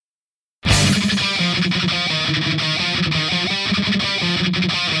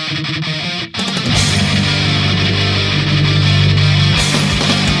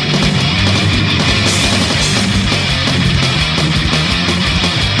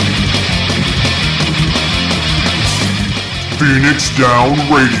Phoenix Down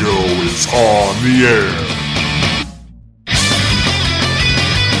Radio is on the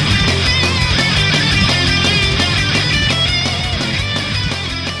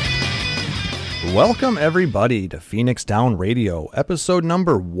air. Welcome everybody to Phoenix Down Radio, episode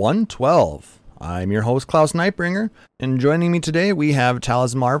number 112. I'm your host, Klaus Nightbringer, and joining me today we have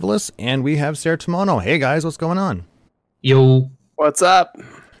Talis Marvelous and we have Sarah Tomono. Hey guys, what's going on? Yo. What's up?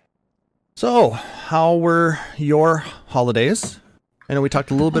 So, how were your holidays? I know we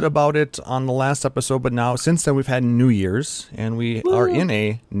talked a little bit about it on the last episode, but now since then we've had New Year's and we are in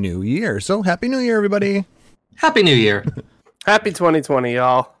a new year. So, Happy New Year, everybody. Happy New Year. Happy 2020,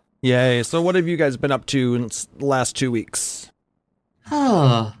 y'all. Yay. So, what have you guys been up to in the last 2 weeks?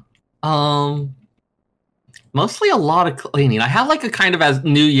 Mostly a lot of cleaning. I have like a kind of, as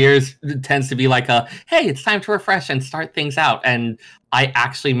New Year's tends to be like a, hey, it's time to refresh and start things out. And I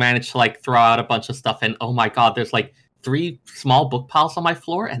actually managed to like throw out a bunch of stuff and oh my God, there's like 3 small book piles on my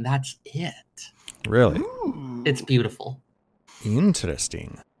floor and that's it. Really? Ooh. It's beautiful.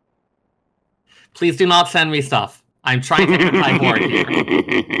 Interesting. Please do not send me stuff. I'm trying to hit my board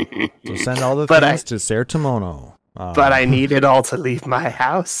here. So send all the things to Sarah Tomono. But I need it all to leave my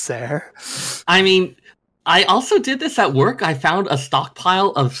house, sir. I mean, I also did this at work. I found a stockpile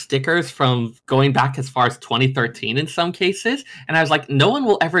of stickers from going back as far as 2013 in some cases. And I was like, no one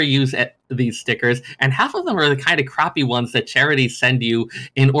will ever use these stickers. And half of them are the kind of crappy ones that charities send you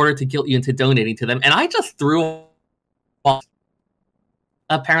in order to guilt you into donating to them. And I just threw all.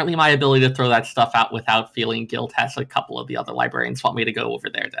 Apparently my ability to throw that stuff out without feeling guilt has a couple of the other librarians want me to go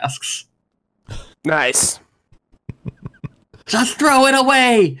over their desks. Nice. Just throw it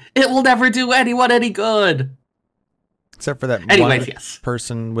away. It will never do anyone any good. Except for that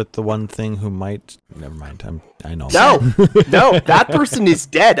person with the one thing who might... Never mind. I know. No, that person is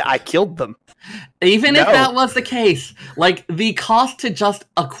dead. I killed them. Even if that was the case, like the cost to just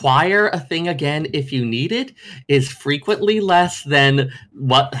acquire a thing again if you need it is frequently less than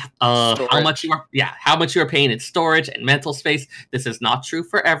how much you are paying in storage and mental space. This is not true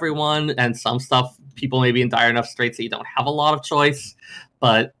for everyone, and some stuff people may be in dire enough straits that you don't have a lot of choice,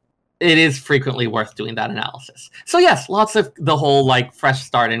 but it is frequently worth doing that analysis. So yes, lots of the whole like fresh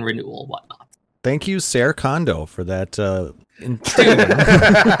start and renewal and whatnot. Thank you, Sarah Kondo, for that.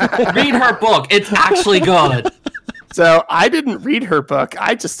 Read her book. It's actually good. So I didn't read her book.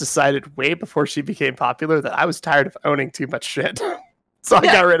 I just decided way before she became popular that I was tired of owning too much shit. So I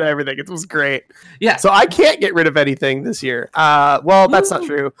got rid of everything. It was great. Yeah. So I can't get rid of anything this year. Well, that's not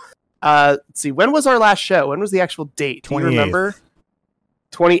true. Let's see. When was our last show? When was the actual date? Do you remember?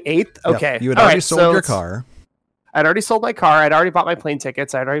 28th? Okay. Yep. You had already sold your car. I'd already sold my car. I'd already bought my plane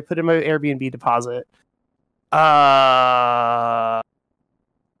tickets. I'd already put in my Airbnb deposit. I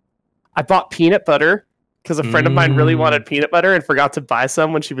bought peanut butter because a friend of mine really wanted peanut butter and forgot to buy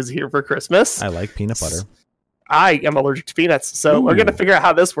some when she was here for Christmas. I like peanut butter. I am allergic to peanuts, so we're going to figure out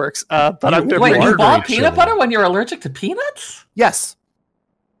how this works. But I'm going to wait. You bought peanut butter when you're allergic to peanuts? Yes.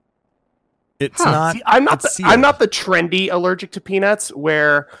 It's not. See, I'm not the trendy allergic to peanuts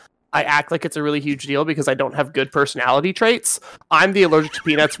where I act like it's a really huge deal because I don't have good personality traits. I'm the allergic to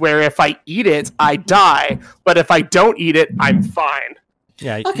peanuts where if I eat it, I die. But if I don't eat it, I'm fine.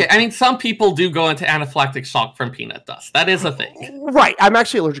 Yeah. Okay. I mean, some people do go into anaphylactic shock from peanut dust. That is a thing. Right. I'm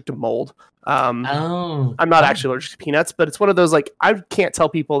actually allergic to mold. I'm not actually allergic to peanuts, but it's one of those, like, I can't tell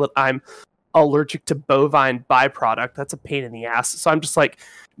people that I'm allergic to bovine byproduct. That's a pain in the ass. So I'm just like,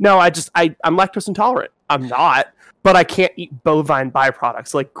 no, I'm lactose intolerant. I'm not. But I can't eat bovine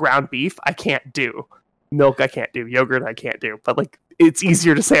byproducts like ground beef. I can't do milk. I can't do yogurt. I can't do. But like, it's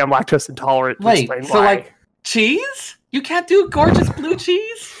easier to say I'm lactose intolerant. Wait, so why. Like cheese? You can't do gorgeous blue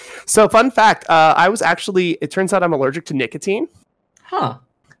cheese? So fun fact, it turns out I'm allergic to nicotine. Huh.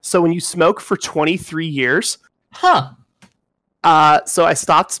 So when you smoke for 23 years. Huh. So I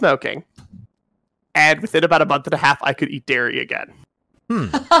stopped smoking. And within about a month and a half, I could eat dairy again.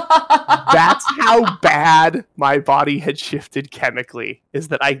 That's how bad my body had shifted chemically, is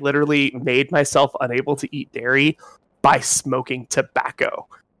that I literally made myself unable to eat dairy by smoking tobacco.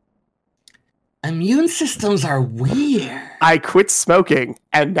 Immune systems are weird. I quit smoking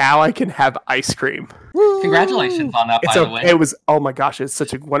and now I can have ice cream. Congratulations on that, by the way. It was, oh my gosh, it's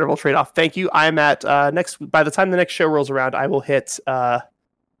such a wonderful trade-off. Thank you. I'm at by the time the next show rolls around, I will hit 9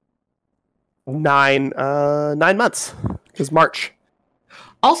 months. Because March.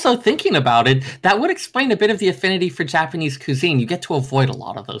 Also, thinking about it, that would explain a bit of the affinity for Japanese cuisine. You get to avoid a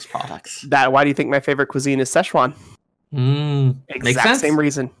lot of those products. Why do you think my favorite cuisine is Szechuan? Exact same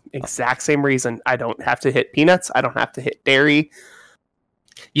reason. I don't have to hit peanuts. I don't have to hit dairy.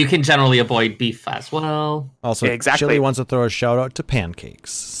 you can generally avoid beef as well. Also, exactly. Chili wants to throw a shout out to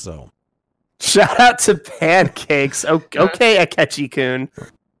pancakes. So shout out to pancakes. Okay, Akechi-kun.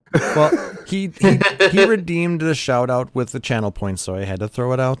 Well, he redeemed the shout out with the channel points, so I had to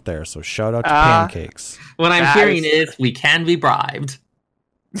throw it out there. So shout out to pancakes. What I'm hearing is we can be bribed.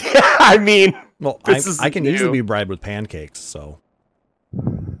 Yeah, I mean, well, I can easily be bribed with pancakes. So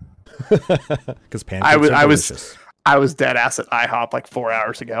because pancakes are delicious. I was dead ass at IHOP like 4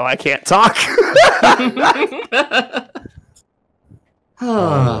 hours ago. I can't talk.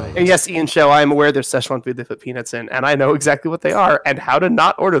 And yes, Ian Show, I am aware there's Szechuan food they put peanuts in, and I know exactly what they are and how to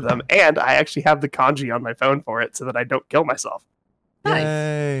not order them. And I actually have the kanji on my phone for it so that I don't kill myself. Nice.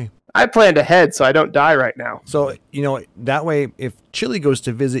 Yay. I planned ahead so I don't die right now. So, that way, if Chili goes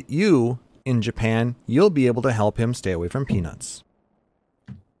to visit you in Japan, you'll be able to help him stay away from peanuts.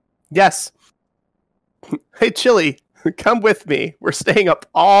 Yes. Hey, Chili, come with me. We're staying up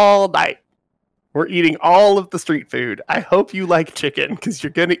all night. We're eating all of the street food. I hope you like chicken, because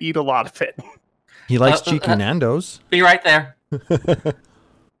you're going to eat a lot of it. He likes Cheeky Nando's. Be right there.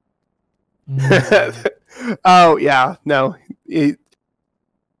 Oh, yeah. No. He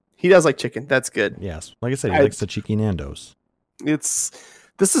does like chicken. That's good. Yes. Like I said, he likes the Cheeky Nando's. This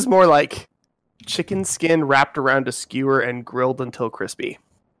is more like chicken skin wrapped around a skewer and grilled until crispy.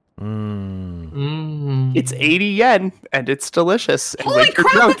 It's 80 yen, and it's delicious. And holy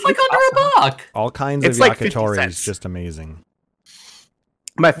crap, it's like under $1. All kinds of yakitori is just amazing.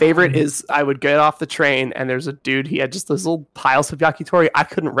 My favorite is I would get off the train, and there's a dude, he had just those little piles of yakitori. I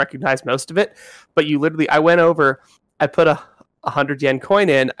couldn't recognize most of it, but I went over, I put a 100 yen coin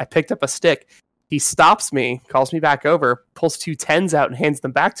in, I picked up a stick. He stops me, calls me back over, pulls 2 10s out and hands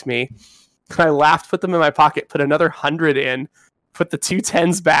them back to me. I laughed, put them in my pocket, put another 100 in, put the 2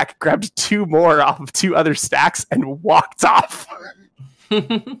 10s back, grabbed 2 more off of 2 other stacks, and walked off.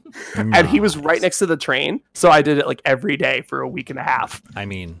 And he was right next to the train, so I did it like every day for a week and a half. I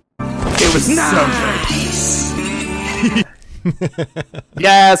mean, it was so good.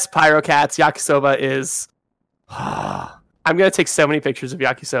 Yes, Pyro Cats, yakisoba is... I'm going to take so many pictures of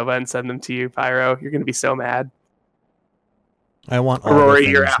yakisoba and send them to you, Pyro. You're going to be so mad. I want all the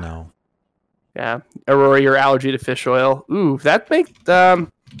things now. Yeah, Aurora, your allergy to fish oil. Ooh, that makes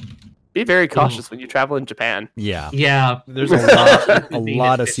be very cautious when you travel in Japan. Yeah. There's a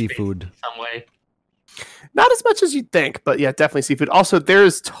lot of seafood. Some way. Not as much as you'd think, but yeah, definitely seafood. Also,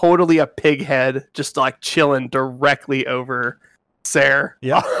 there's totally a pig head just like chilling directly over Sarah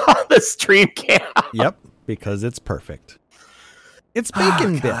on the stream cam. Yep, because it's perfect. It's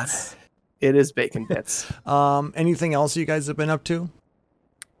bacon bits. It is bacon bits. Anything else you guys have been up to?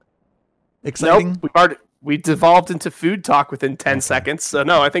 Exciting? Nope, we devolved into food talk within 10 seconds, so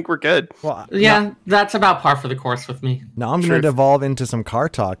no, I think we're good. Well, that's about par for the course with me. Now I'm going to devolve into some car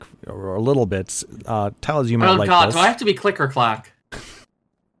talk or a little bit. Tell us you might like God, this. Do I have to be click or clack?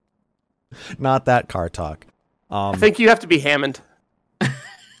 Not that car talk. I think you have to be Hammond.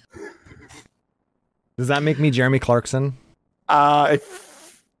 Does that make me Jeremy Clarkson? Do I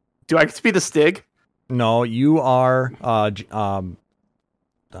get to be the Stig? No, you are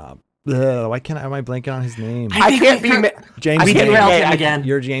why can't am I blanking on his name? I can't be James May. Again.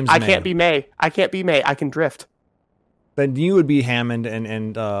 You're James I May. can't be May. I can't be May. I can drift. Then you would be Hammond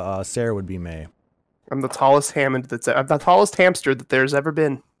and Sarah would be May. I'm the tallest Hammond I'm the tallest hamster that there's ever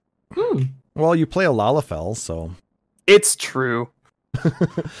been. Well, you play a Lalafell, so it's true.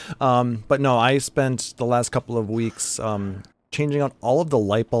 But no, I spent the last couple of weeks changing out all of the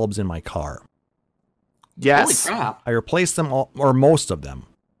light bulbs in my car. Yes. Holy crap. I replaced them all, or most of them.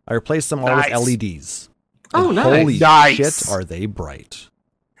 I replaced them all with LEDs. Oh, nice. Holy shit, are they bright.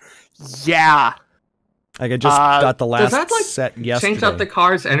 Yeah. Like I just got the last set yesterday. Change up the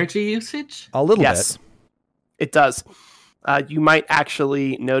car's energy usage? A little bit. It does. You might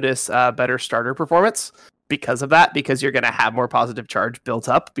actually notice better starter performance because of that, because you're going to have more positive charge built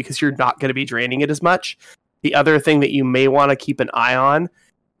up because you're not going to be draining it as much. The other thing that you may want to keep an eye on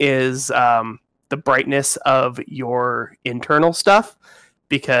is the brightness of your internal stuff,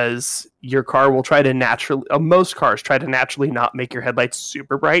 because your car will try to most cars try to naturally not make your headlights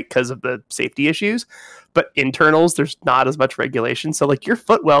super bright because of the safety issues, but internals, there's not as much regulation. So like your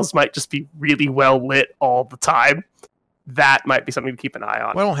footwells might just be really well lit all the time. That might be something to keep an eye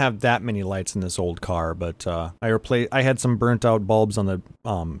on. Well, I don't have that many lights in this old car, but I had some burnt out bulbs on the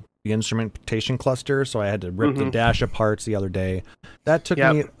instrumentation cluster, so I had to rip the dash apart the other day. That took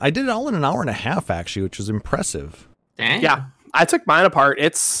me, I did it all in an hour and a half actually, which was impressive. Dang. Yeah, I took mine apart.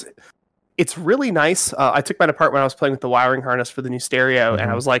 It's really nice. I took mine apart when I was playing with the wiring harness for the new stereo, and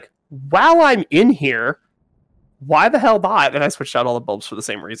I was like, while I'm in here, why the hell not? And I switched out all the bulbs for the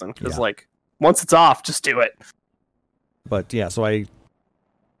same reason. Because like once it's off, just do it. But yeah, so I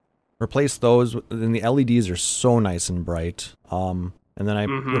replaced those, and the LEDs are so nice and bright. And then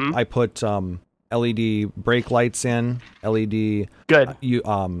I put LED brake lights in, LED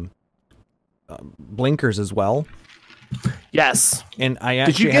blinkers as well. Yes. And I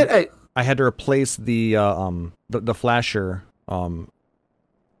actually I had to replace the flasher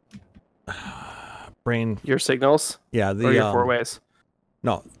your signals? Yeah, the or your four ways.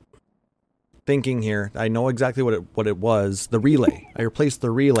 No. Thinking here, I know exactly what it was. The relay. I replaced the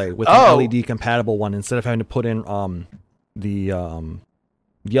relay with an LED compatible one instead of having to put in the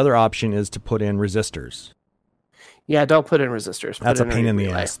other option is to put in resistors. Yeah, don't put in resistors. That's a pain in the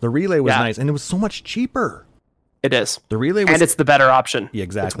ass. The relay was nice, and it was so much cheaper. It is. The relay was, and it's the better option. Yeah,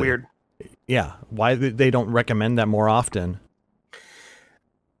 exactly. It's weird. Yeah, why they don't recommend that more often?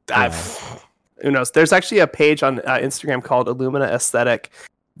 Who knows? There's actually a page on Instagram called Illumina Aesthetic.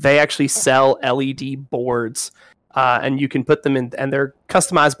 They actually sell LED boards, and you can put them in, and they're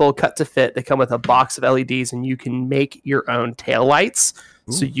customizable, cut to fit. They come with a box of LEDs, and you can make your own taillights.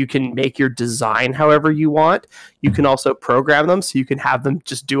 So you can make your design however you want. You can also program them, so you can have them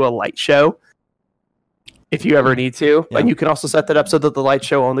just do a light show if you ever need to. Yeah. And you can also set that up so that the light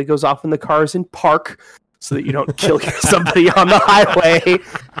show only goes off when the car is in park, so that you don't kill somebody on the highway.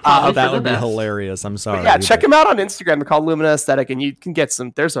 That would be hilarious. I'm sorry. Yeah, check them out on Instagram. They're called Lumina Aesthetic, and you can get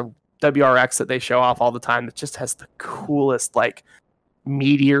some. There's a WRX that they show off all the time that just has the coolest, like,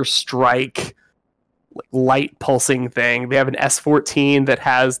 meteor strike, light pulsing thing. They have an S14 that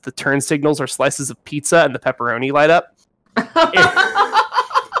has the turn signals or slices of pizza and the pepperoni light up.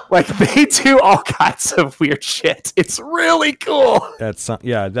 Like, they do all kinds of weird shit. It's really cool.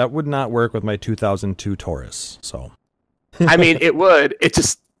 That would not work with my 2002 Taurus. So, I mean, it would. It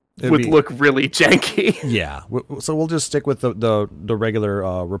just would look really janky. Yeah. So we'll just stick with the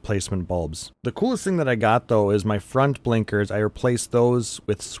regular replacement bulbs. The coolest thing that I got, though, is my front blinkers. I replaced those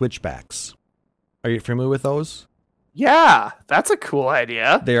with switchbacks. Are you familiar with those? Yeah, that's a cool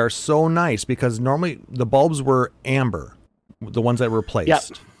idea. They are so nice because normally the bulbs were amber, the ones that were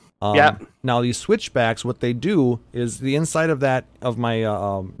replaced. Yep. Now these switchbacks, what they do is the inside of my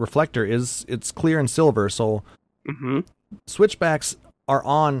reflector it's clear and silver. So switchbacks are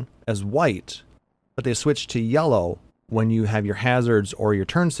on as white, but they switch to yellow when you have your hazards or your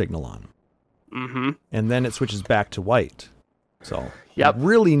turn signal on. And then it switches back to white. So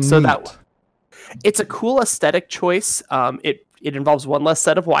really neat. So it's a cool aesthetic choice. It involves one less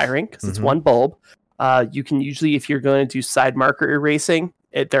set of wiring because it's one bulb. You can usually, if you're going to do side marker erasing,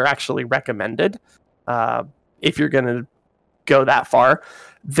 they're actually recommended if you're going to go that far.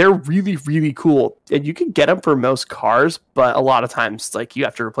 They're really, really cool. And you can get them for most cars, but a lot of times like you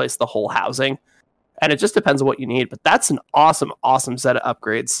have to replace the whole housing. And it just depends on what you need. But that's an awesome, awesome set of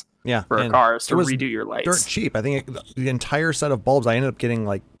upgrades for cars to redo your lights. Dirt cheap. I think the entire set of bulbs, I ended up getting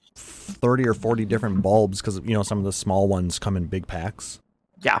like 30 or 40 different bulbs because, you know, some of the small ones come in big packs.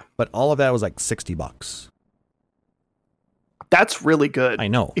 Yeah. But all of that was like $60. That's really good. I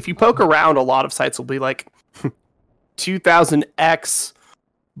know. If you poke around, a lot of sites will be like 2000X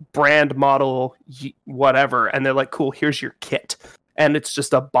brand model, whatever. And they're like, cool, here's your kit. And it's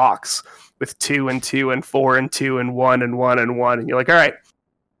just a box with 2 and 2 and 4 and 2 and 1 and 1 and 1. And you're like, all right,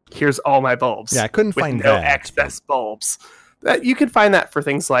 here's all my bulbs. Yeah, I couldn't find no excess bulbs. You can find that for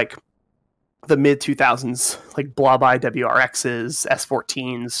things like the mid 2000s, like Blob-Eye WRXs,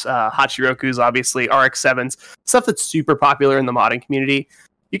 S14s, Hachirokus, obviously, RX-7s, stuff that's super popular in the modding community.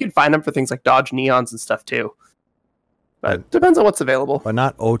 You can find them for things like Dodge Neons and stuff too. But it depends on what's available. But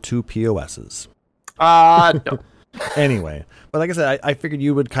not O2 POSs. No. Anyway, but like I said, I figured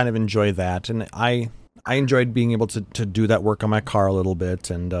you would kind of enjoy that, and I enjoyed being able to do that work on my car a little bit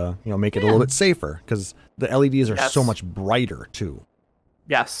and make it a little bit safer because the LEDs are so much brighter too.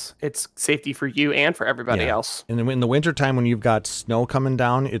 Yes, it's safety for you and for everybody else. And in the wintertime when you've got snow coming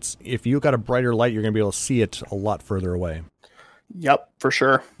down, if you've got a brighter light, you're going to be able to see it a lot further away. Yep, for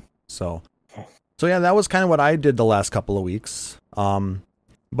sure. So yeah, that was kind of what I did the last couple of weeks.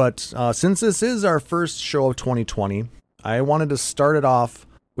 But since this is our first show of 2020, I wanted to start it off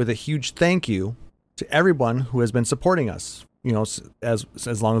with a huge thank you to everyone who has been supporting us, as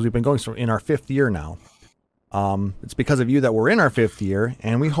long as we've been going. So in our 5th year now. It's because of you that we're in our 5th year,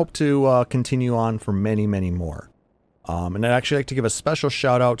 and we hope to continue on for many, many more. And I'd actually like to give a special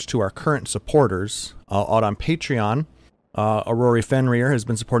shout out to our current supporters out on Patreon. Aurori Fenrir has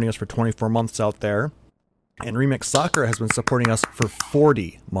been supporting us for 24 months out there, and Remix Soccer has been supporting us for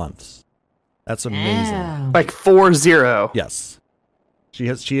 40 months. That's amazing. Like 40. Yes. She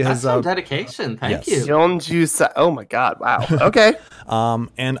has some dedication. Thank you. Oh my God! Wow. Okay.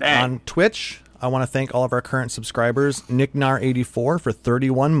 And on Twitch, I want to thank all of our current subscribers: Nicknar84 for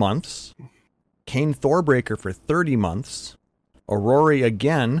 31 months, Kane Thorbreaker for 30 months, Aurori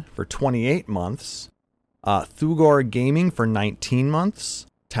again for 28 months, Thugor Gaming for 19 months,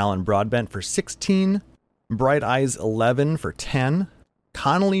 Talon Broadbent for 16, Bright Eyes 11 for 10,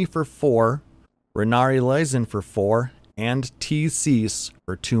 Connolly for 4, Renari Leisen for 4, and T. Cease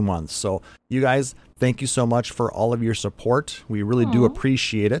for 2 months. So you guys, thank you so much for all of your support. We really do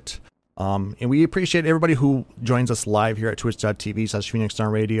appreciate it. And we appreciate everybody who joins us live here at twitch.tv/Phoenix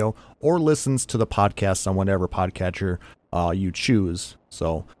Down Radio or listens to the podcast on whatever podcatcher you choose.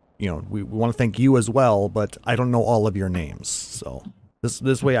 So, we want to thank you as well, but I don't know all of your names. So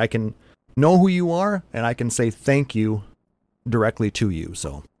this way I can know who you are and I can say thank you directly to you.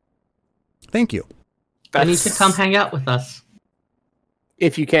 So thank you. You need to come hang out with us.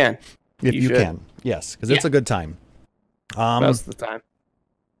 If you can. If you can. Yes, because it's a good time. Most of the time.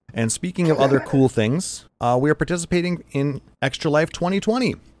 And speaking of other cool things, we are participating in Extra Life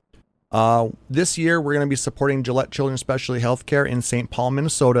 2020. This year, we're going to be supporting Gillette Children's Specialty Healthcare in St. Paul,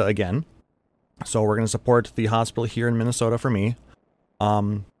 Minnesota again. So we're going to support the hospital here in Minnesota for me.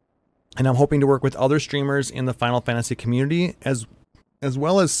 And I'm hoping to work with other streamers in the Final Fantasy community as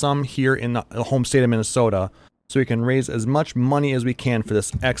well as some here in the home state of Minnesota, so we can raise as much money as we can for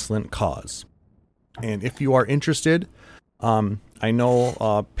this excellent cause. And if you are interested, I know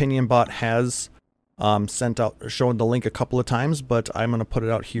PinionBot has shown the link a couple of times, but I'm going to put it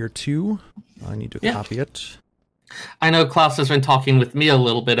out here too. I need to copy it. I know Klaus has been talking with me a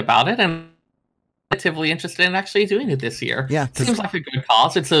little bit about it, and relatively interested in actually doing it this year. Yeah, seems like a good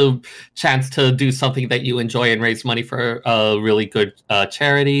cause. It's a chance to do something that you enjoy and raise money for really good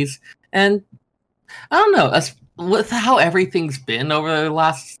charities. And I don't know, with how everything's been over the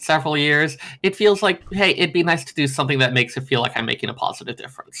last several years, it feels like, hey, it'd be nice to do something that makes it feel like I'm making a positive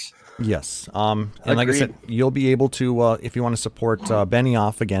difference. Yes. And like I said, you'll be able to, if you want to support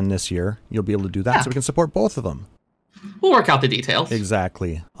Benioff again this year, you'll be able to do that. So we can support both of them. We'll work out the details.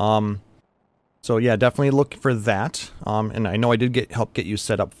 Exactly. So yeah, definitely look for that. And I know I did help get you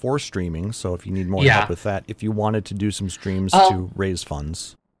set up for streaming. So if you need more help with that, if you wanted to do some streams to raise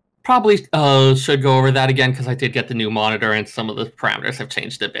funds. Probably should go over that again because I did get the new monitor and some of the parameters have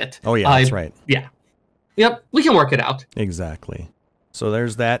changed a bit. Oh yeah, that's right. Yeah. Yep, we can work it out. Exactly. So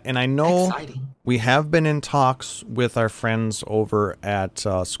there's that. And I know we have been in talks with our friends over at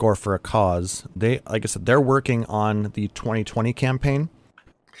Score for a Cause. They, like I said, they're working on the 2020 campaign.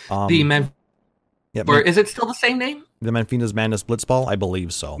 Or is it still the same name? The Menfina's Madness Blitzball? I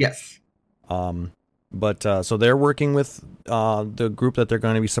believe so. Yes. But so they're working with the group that they're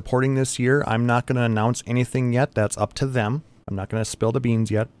going to be supporting this year. I'm not going to announce anything yet. That's up to them. I'm not going to spill the beans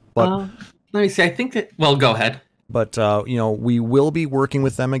yet. But let me see. I think that... Well, go ahead. But, we will be working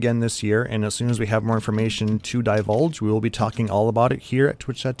with them again this year. And as soon as we have more information to divulge, we will be talking all about it here at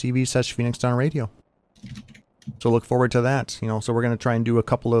twitch.tv/Phoenix Down Radio. So look forward to that. So we're going to try and do a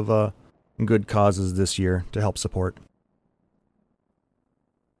couple of good causes this year to help support.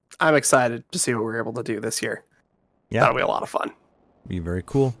 I'm excited to see what we're able to do this year. Yeah, that'll be a lot of fun. Be very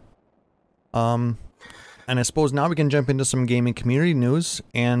cool. And I suppose now we can jump into some gaming community news,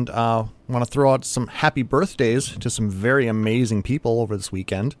 and want to throw out some happy birthdays to some very amazing people over this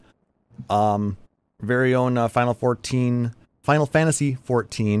weekend. Very own Final Fantasy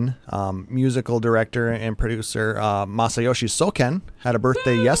 14 musical director and producer Masayoshi Soken had a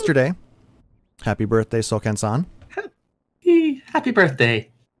birthday yesterday. Happy birthday, Soken-san. Happy birthday.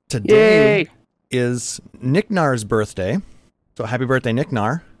 Today is Nicknar's birthday. So happy birthday,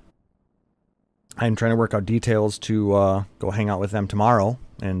 Nicknar. I'm trying to work out details to go hang out with them tomorrow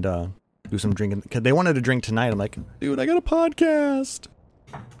and do some drinking. Because they wanted to drink tonight. I'm like, dude, I got a podcast.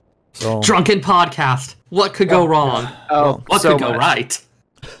 So drunken podcast. What could go wrong? What could go right?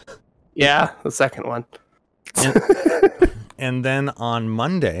 Yeah, the second one. And then on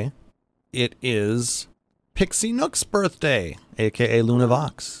Monday, it is Pixie Nook's birthday, a.k.a.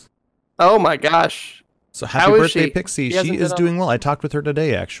 Lunavox. Oh my gosh. So happy birthday, Pixie. She is doing well. I talked with her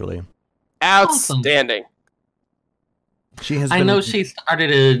today, actually. Outstanding. Awesome. I know she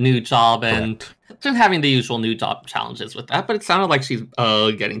started a new job and been having the usual new job challenges with that, but it sounded like she's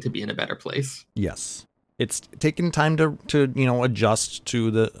getting to be in a better place. Yes. It's taken time to adjust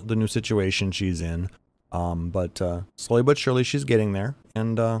to the new situation she's in. But slowly but surely she's getting there,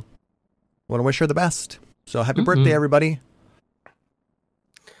 and want to wish her the best. So happy birthday, everybody.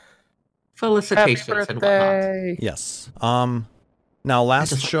 Felicitations and whatnot. Yes. Now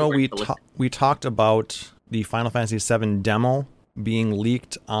last show we talked about the Final Fantasy VII demo being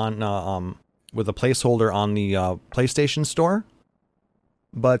leaked on with a placeholder on the PlayStation Store,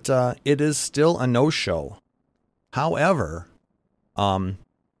 but it is still a no-show. However,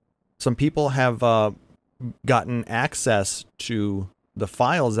 some people have gotten access to the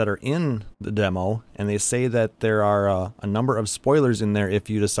files that are in the demo, and they say that there are a number of spoilers in there if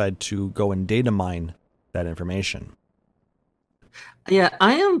you decide to go and data mine that information. Yeah,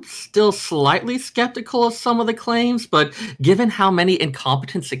 I am still slightly skeptical of some of the claims, but given how many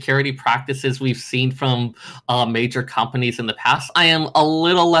incompetent security practices we've seen from major companies in the past, I am a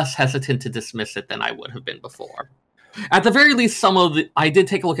little less hesitant to dismiss it than I would have been before. At the very least, I did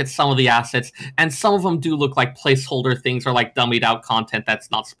take a look at some of the assets, and some of them do look like placeholder things or like dummied out content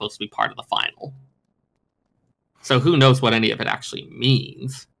that's not supposed to be part of the final. So who knows what any of it actually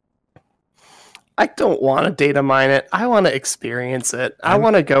means. I don't want to data mine it. I want to experience it. I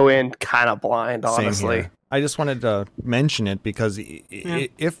want to go in kind of blind, honestly. I just wanted to mention it because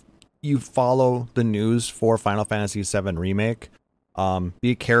if you follow the news for Final Fantasy VII Remake,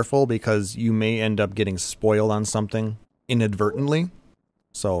 be careful because you may end up getting spoiled on something inadvertently.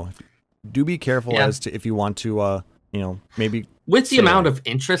 So do be careful as to if you want to, maybe... With the amount of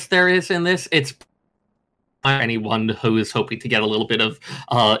interest there is in this, it's anyone who is hoping to get a little bit of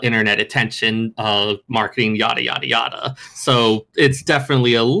internet attention, marketing, yada, yada, yada. So it's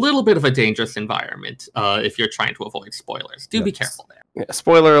definitely a little bit of a dangerous environment if you're trying to avoid spoilers. Do be careful there. Yeah,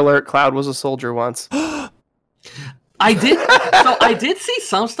 spoiler alert, Cloud was a soldier once. I did see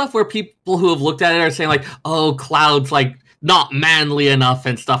some stuff where people who have looked at it are saying like, oh, Cloud's like not manly enough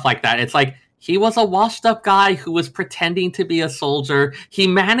and stuff like that. It's like, he was a washed up guy who was pretending to be a soldier. He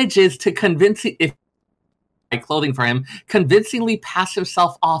manages to clothing for him, convincingly pass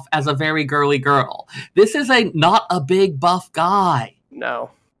himself off as a very girly girl. This is not a big buff guy. No.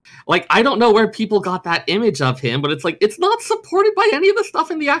 Like, I don't know where people got that image of him, but it's like, it's not supported by any of the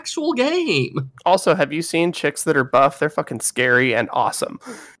stuff in the actual game. Also, have you seen chicks that are buff? They're fucking scary and awesome.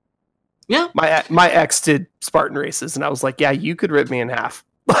 Yeah. My ex did Spartan races, and I was like, yeah, you could rip me in half.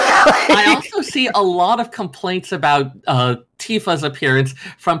 I also see a lot of complaints about Tifa's appearance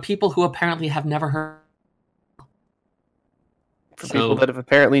from people who apparently have never heard. For people that have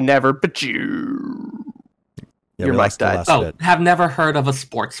apparently never, but you... Yeah, your mic died. Have never heard of a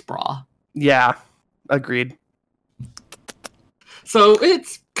sports bra. Yeah, agreed. So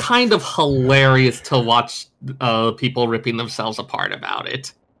it's kind of hilarious to watch people ripping themselves apart about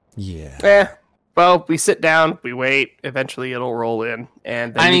it. Yeah. Well, we sit down, we wait, eventually it'll roll in,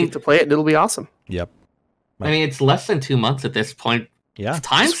 and then we get to play it, and it'll be awesome. Yep. I mean, it's less than 2 months at this point. Yeah.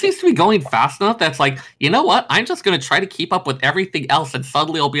 Time seems to be going fast enough that's like, you know what? I'm just going to try to keep up with everything else, and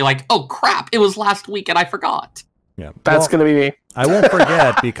suddenly I'll be like, oh crap, it was last week and I forgot. Yeah. That's going to be me. I won't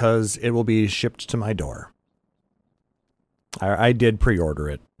forget because it will be shipped to my door. I did pre-order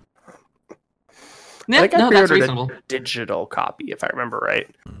it. Yeah, that's reasonable. A digital copy, if I remember right.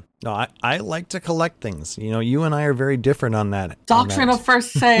 No, I like to collect things. You and I are very different on that. Doctrine of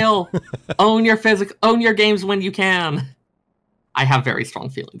first sale. Own your games when you can. I have very strong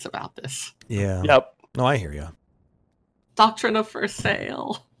feelings about this. Yeah. Yep. No, I hear you. Doctrine of first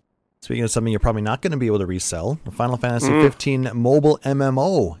sale. Speaking of something you're probably not going to be able to resell, the Final Fantasy 15 mobile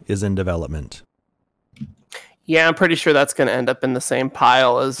MMO is in development. Yeah, I'm pretty sure that's going to end up in the same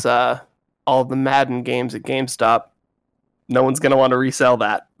pile as all the Madden games at GameStop. No one's going to want to resell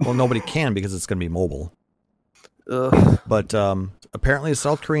that. Well, nobody can because it's going to be mobile. Ugh. But apparently a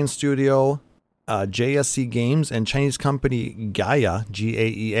South Korean studio, JSC Games, and Chinese company Gaia,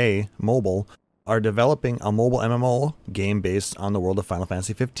 Gaea Mobile, are developing a mobile MMO game based on the world of Final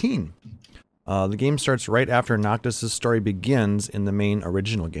Fantasy 15. The game starts right after Noctis' story begins in the main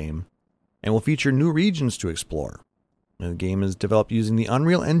original game, and will feature new regions to explore. The game is developed using the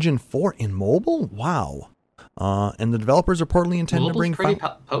Unreal Engine 4 in mobile? Wow. And the developers reportedly intend to bring... pretty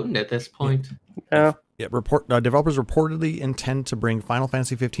potent at this point. Yeah. Developers reportedly intend to bring Final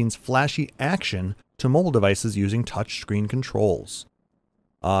Fantasy 15's flashy action to mobile devices using touchscreen controls.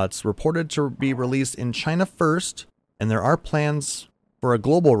 It's reported to be released in China first, and there are plans for a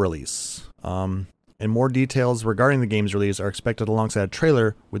global release. And more details regarding the game's release are expected alongside a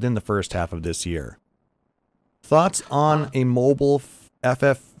trailer within the first half of this year. Thoughts on a mobile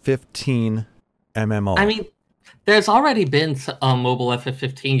FF15 MMO? I mean, there's already been mobile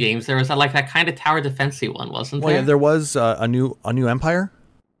FF15 games. There was that kind of tower defense-y one, wasn't there? Yeah, there was a new Empire.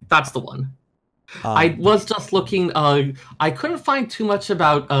 That's the one. I was just looking. I couldn't find too much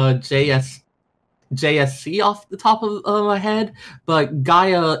about JSC off the top of my head, but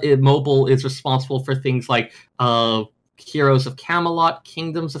Gaia Mobile is responsible for things like Heroes of Camelot,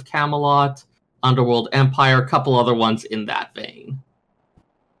 Kingdoms of Camelot, Underworld Empire, a couple other ones in that vein.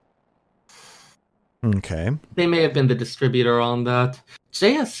 Okay. They may have been the distributor on that.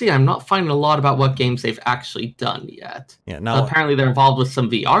 JSC, I'm not finding a lot about what games they've actually done yet. Yeah, now apparently they're involved with some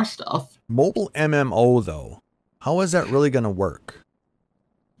VR stuff. Mobile MMO, though, how is that really going to work?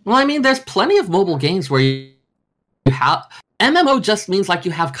 Well, I mean, there's plenty of mobile games where you have... MMO just means like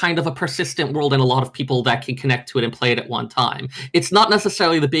you have kind of a persistent world and a lot of people that can connect to it and play it at one time. It's not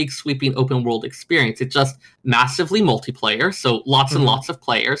necessarily the big sweeping open world experience. It's just massively multiplayer, so lots and lots of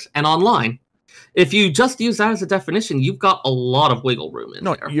players, and online. If you just use that as a definition, you've got a lot of wiggle room in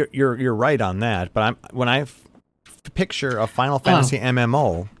there. No, you're right on that. But when I picture a Final Fantasy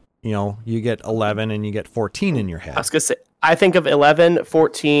MMO, you know, you get 11 and you get 14 in your head. I was gonna say, I think of 11,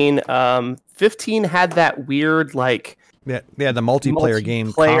 14, 15 had that weird like. Yeah, the multiplayer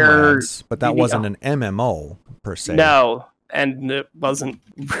game Comrades, but that wasn't an MMO per se. No, and it wasn't.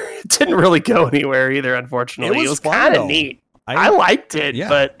 It didn't really go anywhere either. Unfortunately, it was kind of neat. I liked it,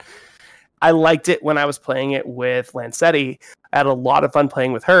 but I liked it when I was playing it with Lancetti. I had a lot of fun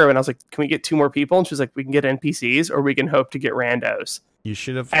playing with her, and I was like, "Can we get 2 more people?" And she's like, "We can get NPCs, or we can hope to get randos." You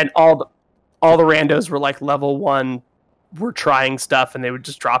should have. And all the randos were like level 1. We're trying stuff, and they would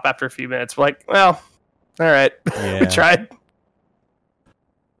just drop after a few minutes. We're like, well. All right, we tried.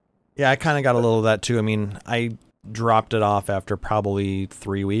 Yeah, I kind of got a little of that too. I mean, I dropped it off after probably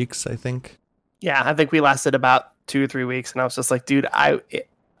 3 weeks, I think. Yeah, I think we lasted about 2 or 3 weeks, and I was just like, dude,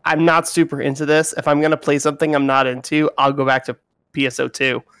 I'm not super into this. If I'm going to play something I'm not into, I'll go back to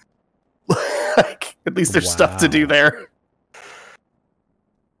PSO2. Like, at least there's stuff to do there.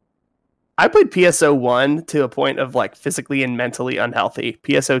 I played PSO1 to a point of like physically and mentally unhealthy.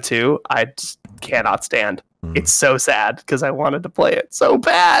 PSO2, I just cannot stand. It's so sad because I wanted to play it so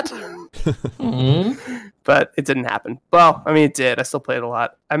bad. But it didn't happen. Well, I mean, it did. I still played a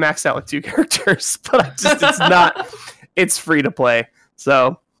lot. I maxed out with 2 characters, but it's not. It's free to play.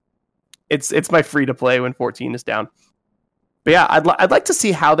 So it's my free to play when 14 is down. But yeah, I'd like to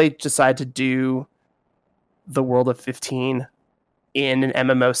see how they decide to do the world of 15 in an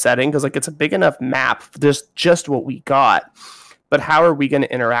MMO setting, because like it's a big enough map. There's just what we got, but how are we going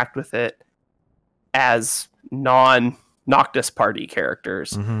to interact with it as non-Noctis party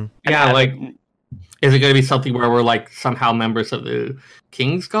characters? Yeah, like, is it going to be something where we're like somehow members of the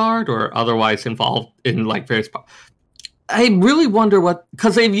Kingsguard or otherwise involved in like various... I really wonder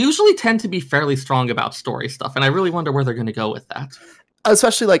because they usually tend to be fairly strong about story stuff, and I really wonder where they're going to go with that.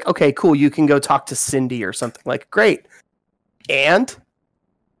 Especially like, okay, cool, you can go talk to Cindy or something. Like, great. And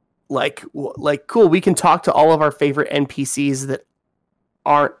like cool, we can talk to all of our favorite NPCs that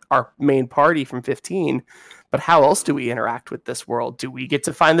aren't our main party from 15, but how else do we interact with this world? Do we get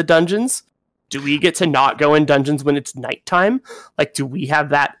to find the dungeons? Do we get to not go in dungeons when it's nighttime? Like, do we have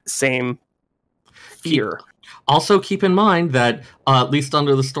that same fear? Also, keep in mind that, at least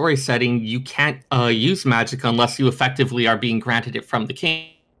under the story setting, you can't use magic unless you effectively are being granted it from the king.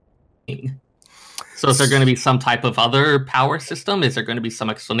 So is there going to be some type of other power system? Is there going to be some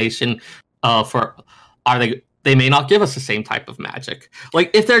explanation for... They may not give us the same type of magic. Like,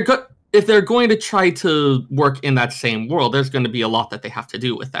 if they're going to try to work in that same world, there's going to be a lot that they have to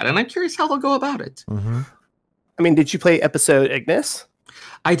do with that. And I'm curious how they'll go about it. Mm-hmm. I mean, did you play episode Ignis?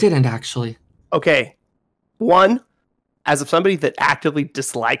 I didn't, actually. Okay. One, as of somebody that actively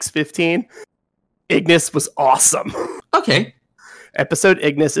dislikes 15, Ignis was awesome. Okay. Episode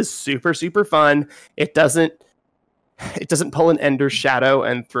Ignis is super, super fun. It doesn't pull an Ender's Shadow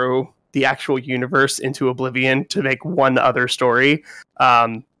and throw the actual universe into oblivion to make one other story.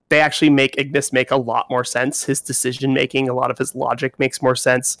 They actually make Ignis make a lot more sense. His decision making, a lot of his logic makes more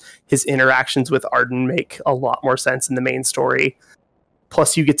sense. His interactions with Arden make a lot more sense in the main story.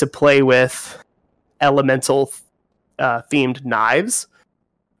 Plus, you get to play with elemental themed knives,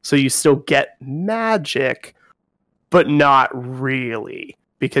 so you still get magic, but not really,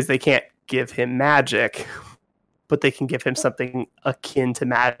 because they can't give him magic, but they can give him something akin to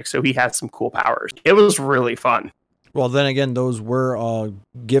magic, so he has some cool powers. It was really fun. Well, then again, those were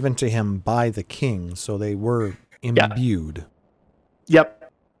given to him by the king, so they were imbued.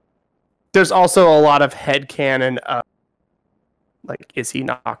 Yep. There's also a lot of headcanon of, like, is he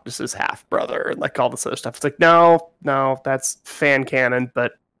Noctis's half-brother? And, like, all this other stuff. It's like, no, that's fan canon,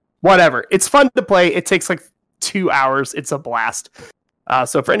 but whatever. It's fun to play. It takes, like, 2 hours. It's a blast.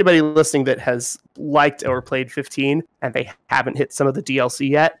 So for anybody listening that has liked or played 15 and they haven't hit some of the DLC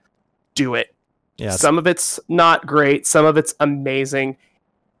yet, do it. Yeah, some of it's not great. Some of it's amazing.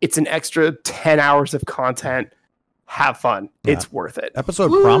 It's an extra 10 hours of content. Have fun. Yeah. It's worth it.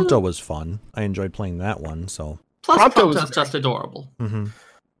 Episode Prompto was fun. I enjoyed playing that one. So plus Prompto was just adorable. Mm-hmm.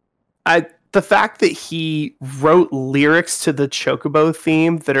 the fact that he wrote lyrics to the Chocobo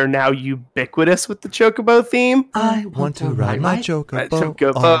theme that are now ubiquitous with the Chocobo theme. I want to ride my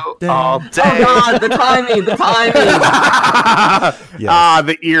Chocobo all day. Oh God, the timing. Yes.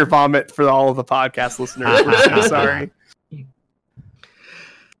 The ear vomit for all of the podcast listeners. We're so sorry.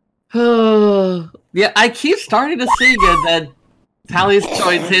 Yeah, I keep starting to see it that Talus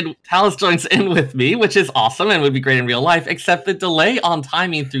joins in with me, which is awesome and would be great in real life, except the delay on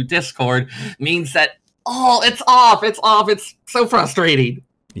timing through Discord means that, it's off. It's so frustrating.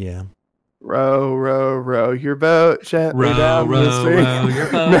 Yeah. Row your boat gently down the stream. Row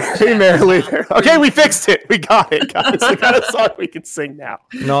your boat merrily there. Okay, we fixed it. We got it, guys. We got a song we can sing now.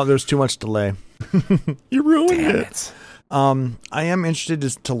 No, there's too much delay. You ruined it. Damn it. I am interested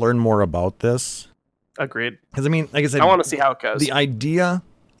to learn more about this. Agreed. Because, I mean, like I said, I want to see how it goes. The idea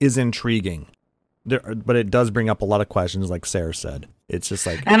is intriguing, but it does bring up a lot of questions, like Sarah said. It's just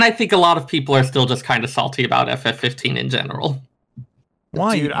like... And I think a lot of people are still just kind of salty about FF15 in general.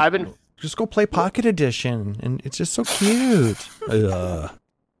 Why? Dude, Just go play Pocket Edition, and it's just so cute. I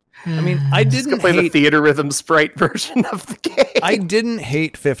mean, I didn't play the Theater Rhythm Sprite version of the game. I didn't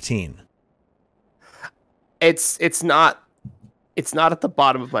hate 15. It's not at the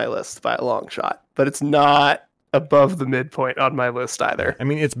bottom of my list by a long shot, but it's not above the midpoint on my list either. I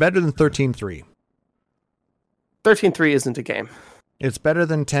mean, it's better than 13.3. 13.3 isn't a game. It's better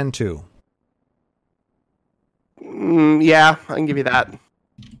than 10.2. Yeah, I can give you that.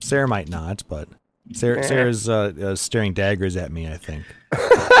 Sarah might not, but Sarah's staring daggers at me, I think.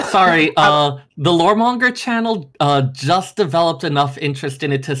 Sorry, the Loremonger channel just developed enough interest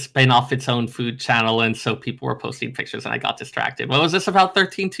in it to spin off its own food channel, and so people were posting pictures, and I got distracted. What was this about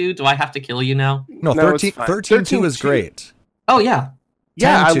 13.2? Do I have to kill you now? No, 13.2 is great. Oh, yeah.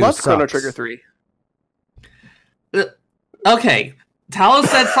 Yeah, I love sucks. Chrono Trigger 3. Okay, Talos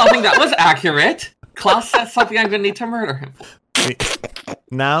said something that was accurate. Klaus said something I'm going to need to murder him for.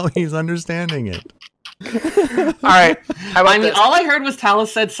 Now he's understanding it. All right. All I heard was Talos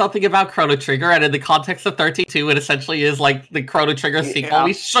said something about Chrono Trigger, and in the context of 13.2, it essentially is like the Chrono Trigger sequel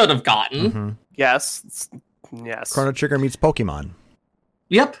we should have gotten. Mm-hmm. Yes. Chrono Trigger meets Pokemon.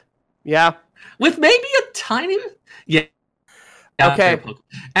 Yep. Yeah. With maybe a tiny... Yeah. Okay.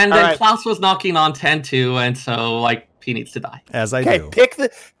 And then Klaus was knocking on 10.2, and so, like, he needs to die. As I do.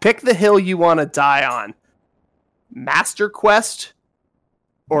 Pick the hill you want to die on. Master Quest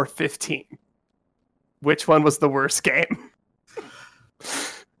or 15? Which one was the worst game?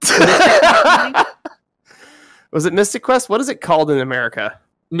 Was it Mystic Quest? What is it called in America?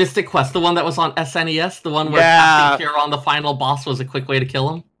 Mystic Quest, the one that was on SNES, the one where passing Cure on the final boss was a quick way to kill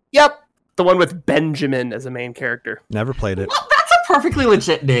him? Yep. The one with Benjamin as a main character. Never played it. Well, that's a perfectly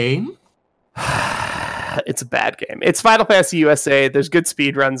legit name. It's a bad game. It's Final Fantasy USA. There's good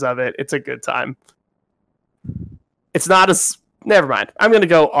speed runs of it. It's a good time. It's not as... Never mind. I'm going to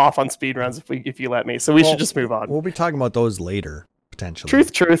go off on speed runs if you let me. So we should just move on. We'll be talking about those later, potentially.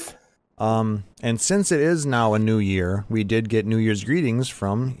 Truth. And since it is now a new year, we did get New Year's greetings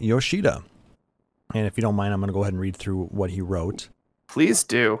from Yoshida. And if you don't mind, I'm going to go ahead and read through what he wrote. Please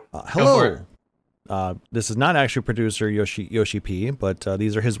do. Hello. This is not actually producer Yoshi P, but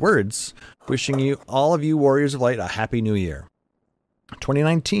these are his words. Wishing you, all of you Warriors of Light, a happy new year.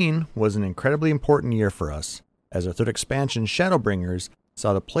 2019 was an incredibly important year for us, as our third expansion, Shadowbringers,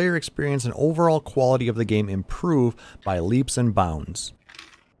 saw the player experience and overall quality of the game improve by leaps and bounds.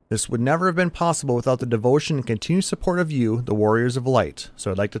 This would never have been possible without the devotion and continued support of you, the Warriors of Light, so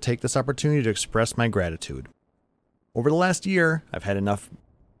I'd like to take this opportunity to express my gratitude. Over the last year, I've had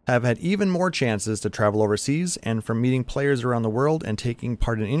even more chances to travel overseas, and from meeting players around the world and taking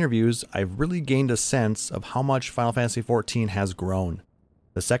part in interviews, I've really gained a sense of how much Final Fantasy XIV has grown.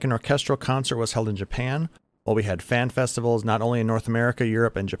 The second orchestral concert was held in Japan, while we had fan festivals not only in North America,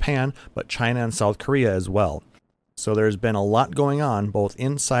 Europe, and Japan, but China and South Korea as well. So there's been a lot going on, both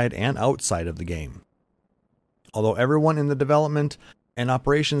inside and outside of the game. Although everyone in the development and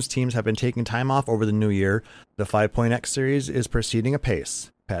operations teams have been taking time off over the new year, the 5.x series is proceeding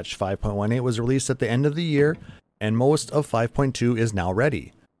apace. Patch 5.18 was released at the end of the year, and most of 5.2 is now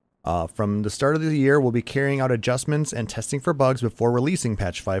ready. From the start of the year, we'll be carrying out adjustments and testing for bugs before releasing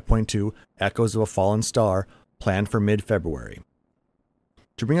patch 5.2, Echoes of a Fallen Star, planned for mid-February.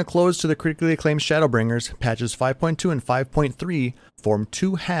 To bring a close to the critically acclaimed Shadowbringers, patches 5.2 and 5.3 form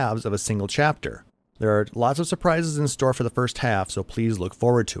two halves of a single chapter. There are lots of surprises in store for the first half, so please look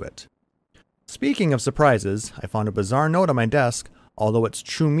forward to it. Speaking of surprises, I found a bizarre note on my desk, although its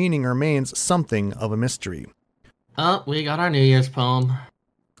true meaning remains something of a mystery. Oh, we got our New Year's poem.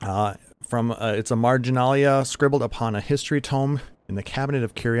 It's a marginalia scribbled upon a history tome in the Cabinet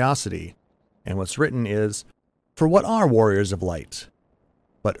of Curiosity. And what's written is, "For what are warriors of light?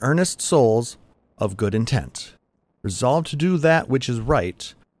 But earnest souls of good intent, resolved to do that which is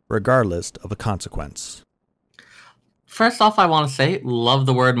right, regardless of the consequence." First off, I want to say, love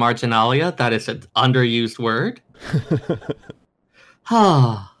the word marginalia. That is an underused word.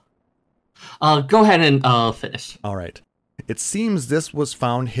 Go ahead and finish. All right. It seems this was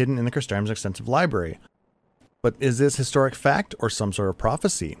found hidden in the Crystarium's extensive library. But is this historic fact or some sort of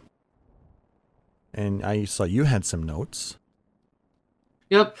prophecy? And I saw you had some notes.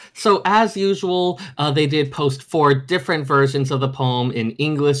 Yep. So as usual, they did post 4 different versions of the poem in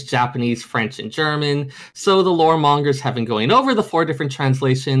English, Japanese, French, and German. So the lore mongers have been going over the 4 different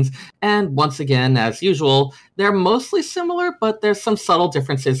translations. And once again, as usual, they're mostly similar, but there's some subtle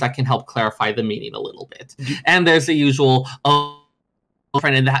differences that can help clarify the meaning a little bit. And there's the usual,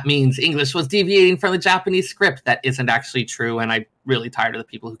 and that means English was deviating from the Japanese script. That isn't actually true. And I'm really tired of the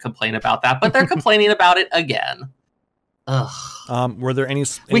people who complain about that, but they're complaining about it again. Ugh. Were there any?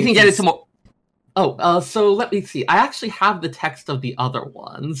 We can get into more. So let me see. I actually have the text of the other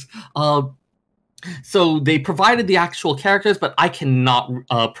ones. So they provided the actual characters, but I cannot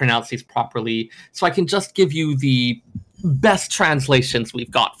pronounce these properly. So I can just give you the best translations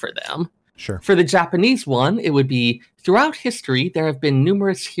we've got for them. Sure. For the Japanese one, it would be, throughout history, there have been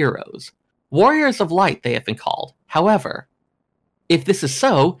numerous heroes. Warriors of light, they have been called. However, if this is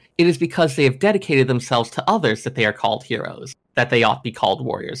so, it is because they have dedicated themselves to others that they are called heroes, that they ought to be called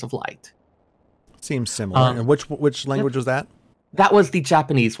warriors of light. Seems similar. And which language was that? That was the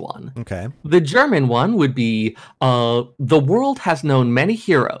Japanese one. Okay. The German one would be, the world has known many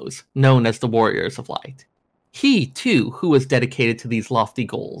heroes, known as the warriors of light. He, too, who was dedicated to these lofty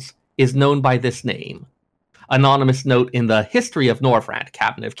goals, is known by this name. Anonymous note in the History of Norvrant,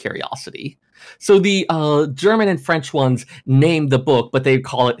 Cabinet of Curiosity. So the German and French ones name the book, but they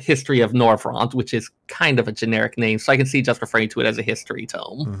call it History of Norvrant, which is kind of a generic name. So I can see just referring to it as a history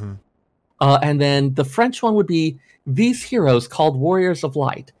tome. Mm-hmm. And then the French one would be, these heroes called Warriors of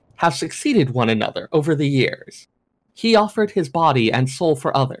Light have succeeded one another over the years. He offered his body and soul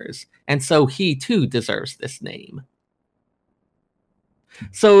for others, and so he too deserves this name.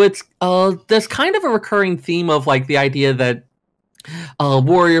 So it's there's kind of a recurring theme of like the idea that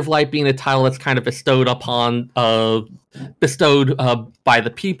Warrior of Light being a title that's kind of bestowed by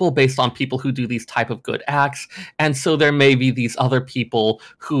the people based on people who do these type of good acts. And so there may be these other people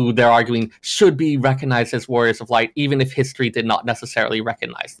who they're arguing should be recognized as Warriors of Light, even if history did not necessarily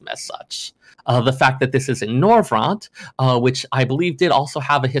recognize them as such. The fact that this is in Norvrant, which I believe did also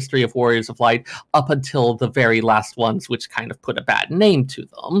have a history of Warriors of Light up until the very last ones, which kind of put a bad name to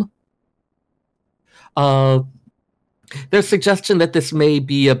them. There's suggestion that this may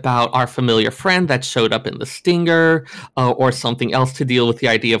be about our familiar friend that showed up in the Stinger, or something else to deal with the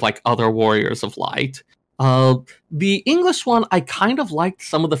idea of like other warriors of light. The English one, I kind of liked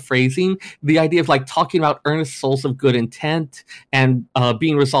some of the phrasing, the idea of like talking about earnest souls of good intent and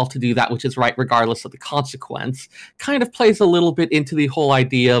being resolved to do that which is right regardless of the consequence, kind of plays a little bit into the whole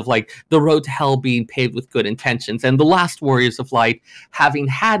idea of like the road to hell being paved with good intentions, and the last warriors of light having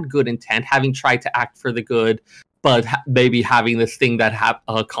had good intent, having tried to act for the good, but maybe having this thing that had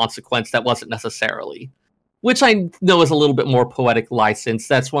a consequence that wasn't necessarily. Which I know is a little bit more poetic license.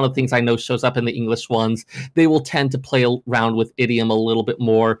 That's one of the things I know shows up in the English ones. They will tend to play around with idiom a little bit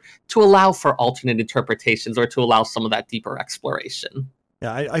more to allow for alternate interpretations or to allow some of that deeper exploration.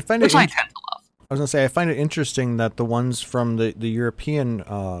 Yeah, I find which I tend to love. I was going to say, I find it interesting that the ones from the European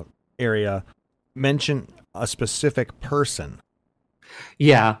area mention a specific person.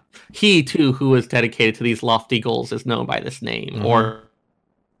 Yeah, he too, who was dedicated to these lofty goals, is known by this name, or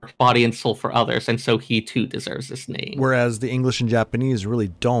body and soul for others, and so he too deserves this name. Whereas the English and Japanese really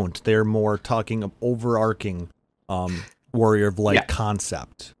don't. They're more talking of overarching warrior of light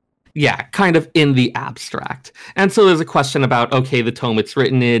concept. Yeah, kind of in the abstract. And so there's a question about, okay, the tome it's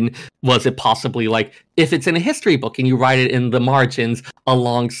written in, was it possibly like, if it's in a history book and you write it in the margins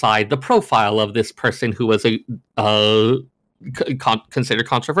alongside the profile of this person who was considered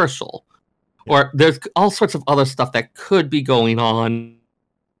controversial? Yeah. Or there's all sorts of other stuff that could be going on.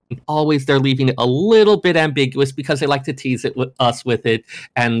 Always they're leaving it a little bit ambiguous because they like to tease it with us with it,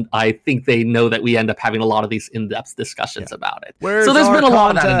 and I think they know that we end up having a lot of these in-depth discussions about it. So there's been a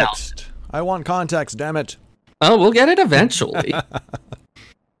lot of that announced. I want context, damn it. Oh, we'll get it eventually.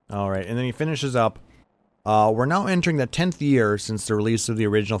 All right, and then he finishes up. We're now entering the 10th year since the release of the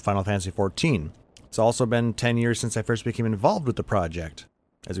original Final Fantasy XIV. It's also been 10 years since I first became involved with the project.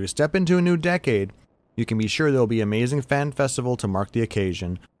 As we step into a new decade, you can be sure there will be an amazing fan festival to mark the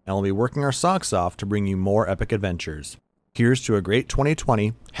occasion, and we'll be working our socks off to bring you more epic adventures. Here's to a great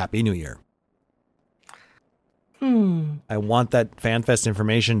 2020. Happy New Year. I want that FanFest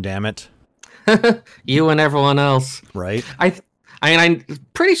information, damn it. You and everyone else. Right? I'm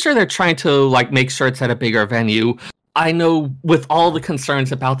pretty sure they're trying to make sure it's at a bigger venue. I know with all the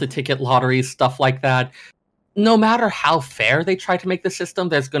concerns about the ticket lotteries, stuff like that, no matter how fair they try to make the system,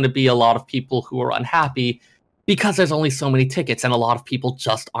 there's going to be a lot of people who are unhappy because there's only so many tickets and a lot of people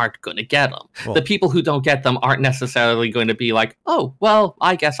just aren't going to get them. Well, the people who don't get them aren't necessarily going to be like, oh, well,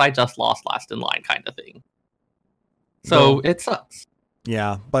 I guess I just lost last in line kind of thing. So it sucks.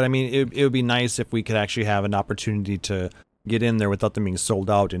 Yeah, but I mean, it would be nice if we could actually have an opportunity to get in there without them being sold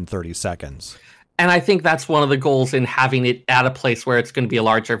out in 30 seconds. And I think that's one of the goals in having it at a place where it's going to be a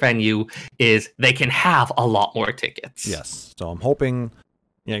larger venue is they can have a lot more tickets. Yes. So I'm hoping,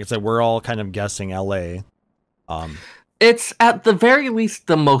 like I said, we're all kind of guessing LA. It's at the very least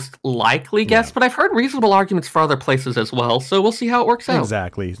the most likely guess, but I've heard reasonable arguments for other places as well. So we'll see how it works out.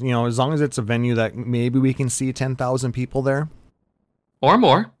 Exactly. As long as it's a venue that maybe we can see 10,000 people there. Or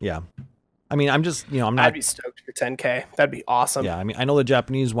more. Yeah. I mean, I'm just, I'm not. I'd be stoked for 10K. That'd be awesome. Yeah, I mean, I know the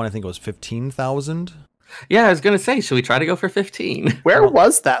Japanese one, I think it was 15,000. Yeah, I was going to say, should we try to go for 15? Where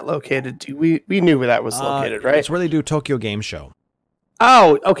was that located? We knew where that was located, right? It's where they do Tokyo Game Show.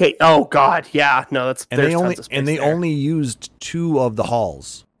 Oh, okay. Oh, God. Yeah. No, that's... And they only used 2 of the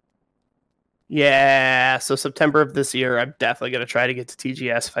halls. Yeah, so September of this year, I'm definitely going to try to get to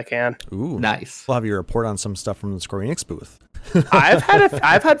TGS if I can. Ooh. Nice. We'll have you report on some stuff from the Square Enix booth. I've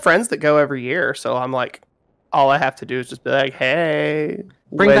had friends that go every year, so I'm like, all I have to do is just be like, hey,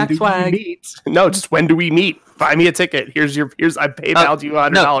 bring back swag. No, just when do we meet? Buy me a ticket. Here's I PayPal'd you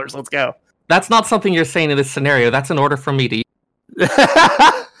 $100. No, let's go. That's not something you're saying in this scenario. That's an order from me to you.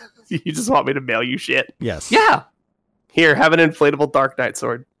 You just want me to mail you shit? Yes. Yeah. Here, have an inflatable Dark Knight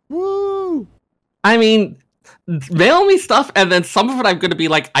sword. Woo! I mean, mail me stuff, and then some of it I'm going to be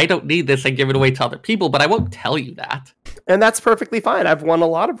like, I don't need this, and give it away to other people, but I won't tell you that. And that's perfectly fine. I've won a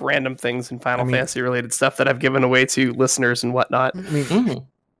lot of random things in Final Fantasy related stuff that I've given away to listeners and whatnot. I mean,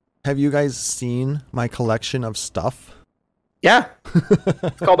 have you guys seen my collection of stuff? Yeah.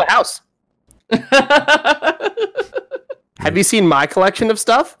 It's called a house. Have you seen my collection of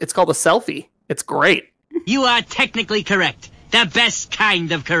stuff? It's called a selfie. It's great. You are technically correct. The best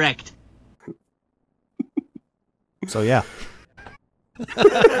kind of correct. So, yeah.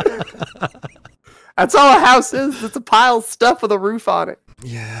 That's all a house is. It's a pile of stuff with a roof on it.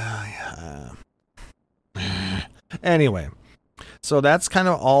 Yeah. Anyway, so that's kind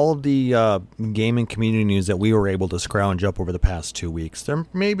of all of the gaming community news that we were able to scrounge up over the past 2 weeks. There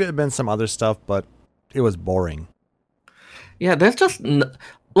maybe have been some other stuff, but it was boring. Yeah, there's just...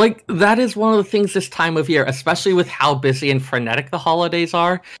 that is one of the things this time of year, especially with how busy and frenetic the holidays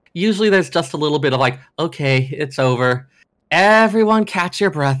are. Usually there's just a little bit of okay, it's over. Everyone catch your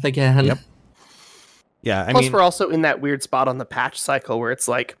breath again. Yep. Yeah, Plus, we're also in that weird spot on the patch cycle where it's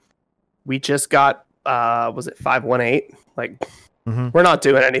we just got, was it 5.18? We're not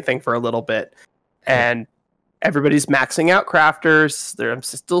doing anything for a little bit. And everybody's maxing out crafters. I'm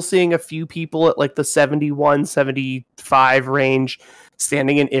still seeing a few people at the 71, 75 range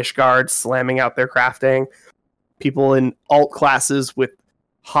standing in Ishgard, slamming out their crafting. People in alt classes with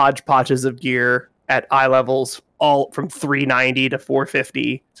hodgepodges of gear at eye levels, all from 390 to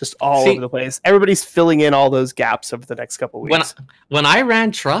 450, just all over the place. Everybody's filling in all those gaps over the next couple weeks. When I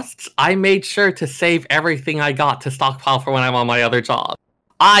ran trusts, I made sure to save everything I got to stockpile for when I'm on my other job.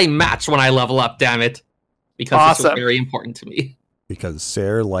 I match when I level up, damn it. Because this was very important to me. Because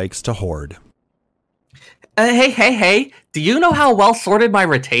Sarah likes to hoard. Hey, do you know how well sorted my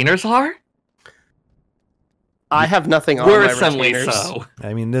retainers are? I have nothing on my retainers. So.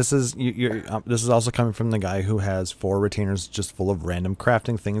 I mean, this is this is also coming from the guy who has 4 retainers just full of random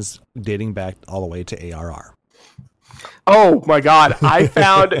crafting things dating back all the way to ARR. Oh my god, I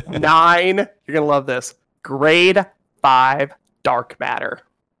found 9, you're going to love this, grade 5 dark matter.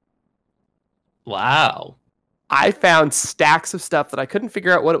 Wow. I found stacks of stuff that I couldn't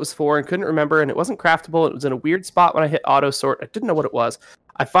figure out what it was for and couldn't remember, and it wasn't craftable. It was in a weird spot when I hit auto sort. I didn't know what it was.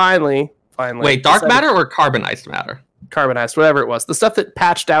 I finally... Wait, dark matter or carbonized matter? Carbonized, whatever it was. The stuff that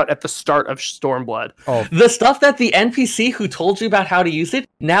patched out at the start of Stormblood. Oh. The stuff that the NPC who told you about how to use it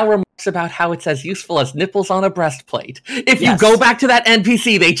now remarks about how it's as useful as nipples on a breastplate. If you go back to that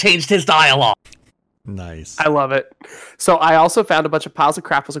NPC, they changed his dialogue. Nice. I love it. So I also found a bunch of piles of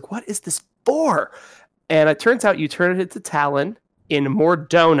crap. I was like, what is this for? And it turns out you turn it into Talon in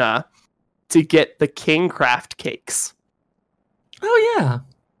Mordona to get the Kingcraft cakes. Oh, yeah.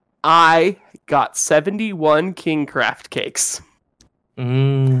 I got 71 Kingcraft cakes. I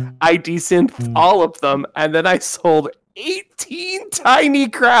desynth all of them, and then I sold 18 tiny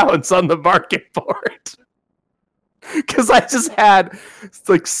crowns on the market for it. because I just had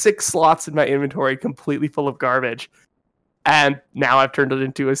like 6 slots in my inventory completely full of garbage, and now I've turned it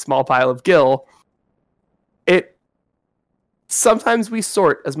into a small pile of gil. Sometimes we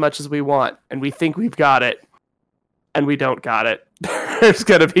sort as much as we want, and we think we've got it, and we don't got it. There's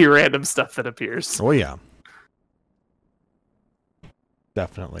gonna be random stuff that appears. Oh yeah,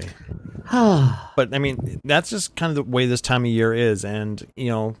 definitely. But I mean, that's just kind of the way this time of year is, and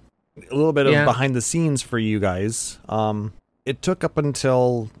a little bit of behind the scenes for you guys. It took up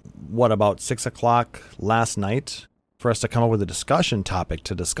until about 6 o'clock last night for us to come up with a discussion topic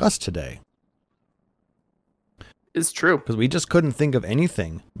to discuss today. It's true, because we just couldn't think of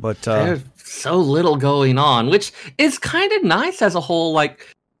anything. But there's so little going on, which is kind of nice as a whole.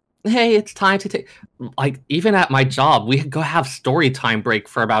 Like, hey, it's time to take. Like, even at my job, we go have story time break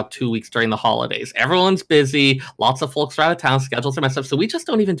for about 2 weeks during the holidays. Everyone's busy. Lots of folks are out of town. Schedules are messed up, so we just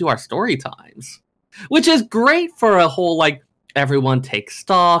don't even do our story times, which is great for a whole like everyone take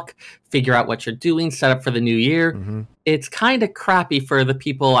stock, figure out what you're doing, set up for the new year. Mm-hmm. It's kind of crappy for the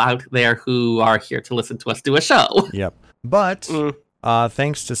people out there who are here to listen to us do a show. Yep. But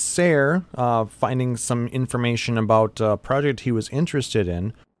thanks to Sayre finding some information about a project he was interested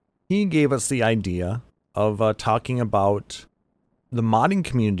in, he gave us the idea of talking about the modding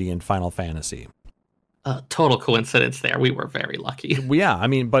community in Final Fantasy. Total coincidence there. We were very lucky. Yeah, I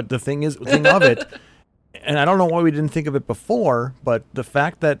mean, but the thing of it, and I don't know why we didn't think of it before, but the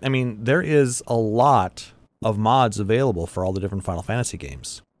fact that, I mean, there is a lot of mods available for all the different Final Fantasy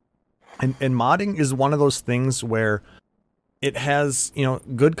games. And modding is one of those things where it has,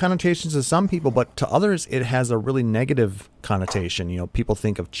 good connotations to some people, but to others, it has a really negative connotation. People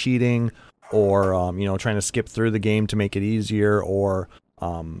think of cheating or, trying to skip through the game to make it easier, or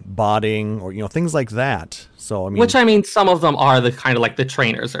botting, or, things like that. So, I mean, which, some of them are the kind of like the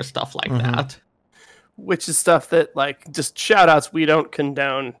trainers or stuff like that. Which is stuff that, like, just shout outs, we don't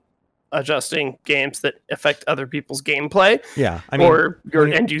condone adjusting games that affect other people's gameplay. Yeah. Or your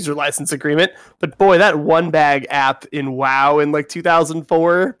end user license agreement. But boy, that One Bag app in WoW in like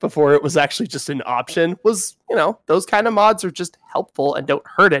 2004, before it was actually just an option, was, those kind of mods are just helpful and don't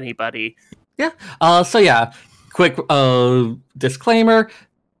hurt anybody. Yeah. Quick disclaimer.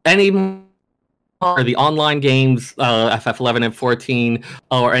 Or the online games, FF11 and 14,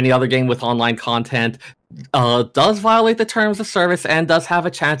 or any other game with online content, does violate the terms of service and does have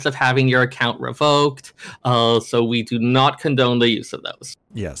a chance of having your account revoked. So we do not condone the use of those.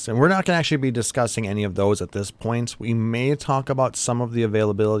 Yes, and we're not going to actually be discussing any of those at this point. We may talk about some of the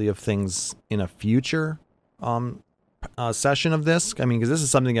availability of things in a future session of this. I mean, because this is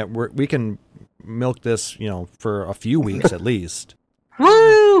something that we can milk this, for a few weeks at least.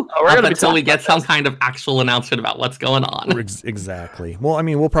 Woo! Up until we get some kind of actual announcement about what's going on. Exactly. Well, I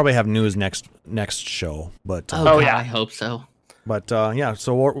mean, we'll probably have news next show, but God, I hope so. But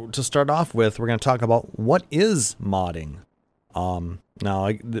so to start off with, we're going to talk about what is modding. Now,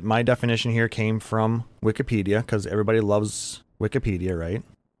 my definition here came from Wikipedia, because everybody loves Wikipedia, right?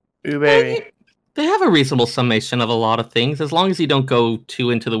 Ooh, baby. They have a reasonable summation of a lot of things, as long as you don't go too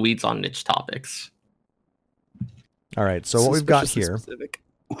into the weeds on niche topics. All right, so what we've got here,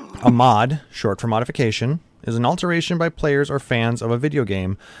 a mod, short for modification, is an alteration by players or fans of a video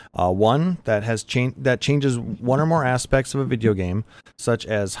game, one that changes one or more aspects of a video game, such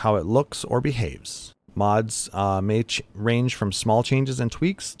as how it looks or behaves. Mods may range from small changes and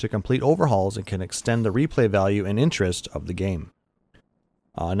tweaks to complete overhauls and can extend the replay value and interest of the game.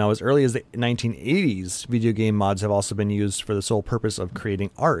 Now, as early as the 1980s, video game mods have also been used for the sole purpose of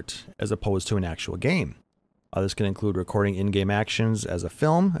creating art, as opposed to an actual game. This can include recording in-game actions as a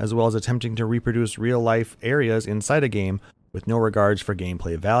film, as well as attempting to reproduce real-life areas inside a game with no regards for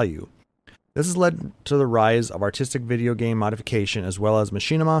gameplay value. This has led to the rise of artistic video game modification, as well as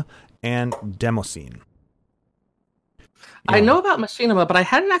machinima and demoscene. I know about machinima, but I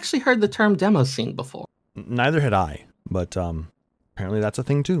hadn't actually heard the term demoscene before. Neither had I, but apparently that's a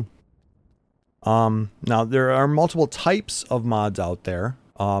thing too. Now, there are multiple types of mods out there.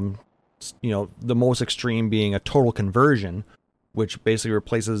 The most extreme being a total conversion, which basically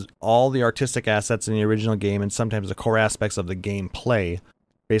replaces all the artistic assets in the original game and sometimes the core aspects of the gameplay.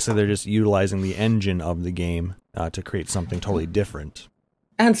 Basically, they're just utilizing the engine of the game to create something totally different.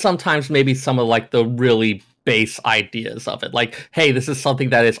 And sometimes maybe some of like the really base ideas of it. Like, hey, this is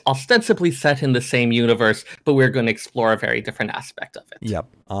something that is ostensibly set in the same universe, but we're going to explore a very different aspect of it. Yep.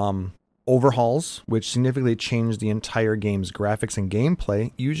 Overhauls, which significantly change the entire game's graphics and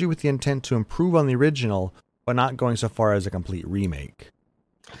gameplay, usually with the intent to improve on the original, but not going so far as a complete remake.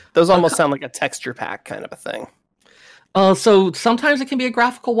 Those almost sound like a texture pack kind of a thing. So sometimes it can be a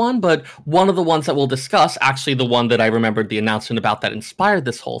graphical one, but one of the ones that we'll discuss, actually the one that I remembered the announcement about that inspired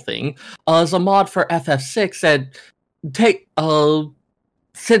this whole thing, is a mod for FF6 that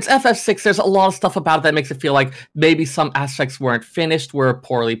since FF6, there's a lot of stuff about it that makes it feel like maybe some aspects weren't finished, were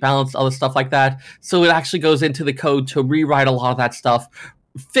poorly balanced, other stuff like that. So it actually goes into the code to rewrite a lot of that stuff,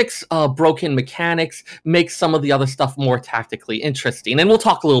 fix broken mechanics, make some of the other stuff more tactically interesting. And we'll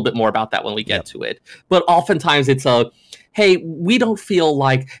talk a little bit more about that when we get to it. But oftentimes it's hey, we don't feel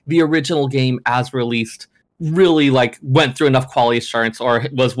like the original game as released really went through enough quality assurance or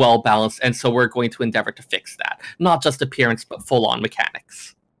was well balanced, and so we're going to endeavor to fix that. Not just appearance, but full-on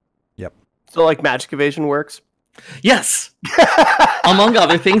mechanics. Yep. So Magic Evasion works? Yes, among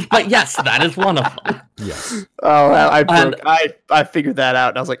other things, but yes, that is one of them. Yes. Oh, I figured that out,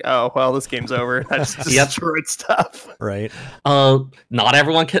 and I was like, oh, well, this game's over. I just destroyed stuff. Right. Not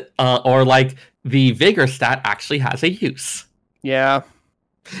everyone can, or the Vigor stat actually has a use. Yeah.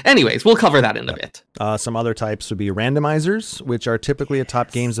 Anyways, we'll cover that in a bit. Some other types would be randomizers, which are typically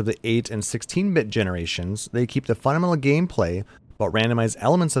atop games of the 8 and 16-bit generations. They keep the fundamental gameplay, but randomize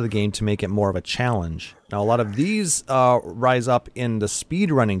elements of the game to make it more of a challenge. Now, a lot of these rise up in the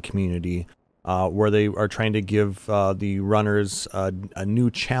speedrunning community, where they are trying to give the runners a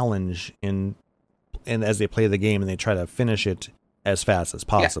new challenge and as they play the game, and they try to finish it as fast as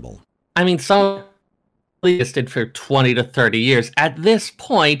possible. Yeah. I mean, some existed for 20 to 30 years. At this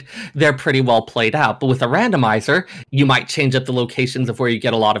point, they're pretty well played out. But with a randomizer, you might change up the locations of where you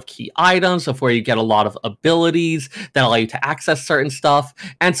get a lot of key items, of where you get a lot of abilities that allow you to access certain stuff.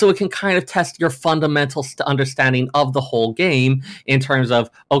 And so it can kind of test your fundamental understanding of the whole game in terms of,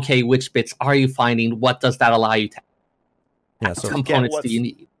 okay, which bits are you finding? What does that allow you to so components do you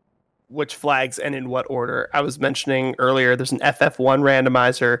need? Which flags and in what order? I was mentioning earlier, there's an FF1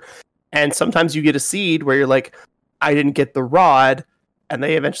 randomizer. And sometimes you get a seed where you're like, I didn't get the rod. And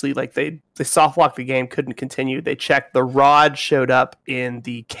they eventually, they soft locked the game, couldn't continue. They checked the rod showed up in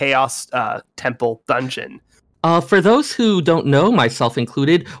the Chaos Temple dungeon. For those who don't know, myself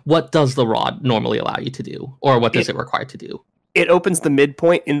included, what does the rod normally allow you to do? Or what does it require to do? It opens the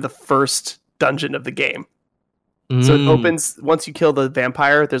midpoint in the first dungeon of the game. So it opens, once you kill the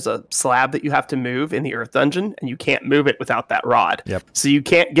vampire, there's a slab that you have to move in the Earth Dungeon, and you can't move it without that rod. Yep. So you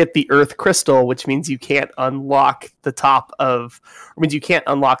can't get the Earth Crystal, which means you can't unlock the top of, or means you can't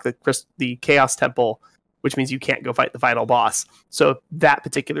unlock the Chaos Temple, which means you can't go fight the final boss. So if that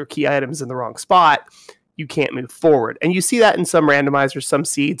particular key item is in the wrong spot, you can't move forward. And you see that in some randomizers. Some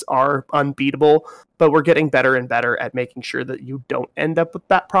seeds are unbeatable, but we're getting better and better at making sure that you don't end up with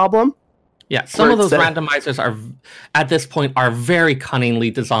that problem. Yeah, some of those randomizers are, at this point, are very cunningly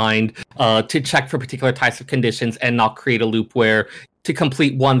designed to check for particular types of conditions and not create a loop where to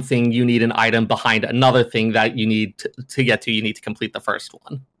complete one thing, you need an item behind another thing that you need to get to. You need to complete the first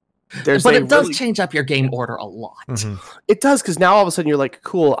one. But it does change up your game order a lot. Mm-hmm. It does, because now all of a sudden you're like,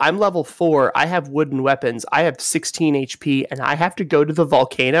 cool, I'm level 4, I have wooden weapons, I have 16 HP, and I have to go to the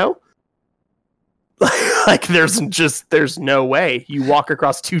volcano? There's no way. You walk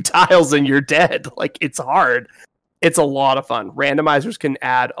across 2 tiles and you're dead. It's hard. It's a lot of fun. Randomizers can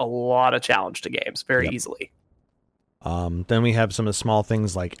add a lot of challenge to games very easily. Then we have some of the small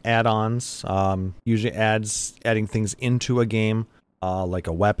things like add-ons. Usually adding things into a game, like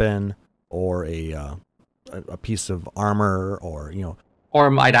a weapon or a piece of armor,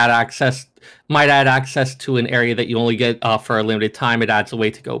 or might add access to an area that you only get for a limited time. It adds a way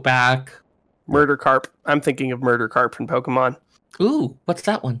to go back. Murder Carp. I'm thinking of Murder Carp from Pokemon. Ooh, what's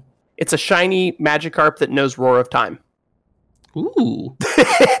that one? It's a shiny Magikarp that knows Roar of Time. Ooh.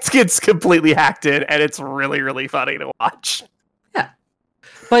 It gets completely hacked in, and it's really, really funny to watch. Yeah.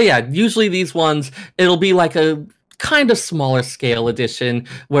 But yeah, usually these ones, it'll be like a kind of smaller scale edition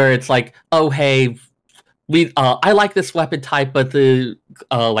where it's like, oh, hey, I like this weapon type, but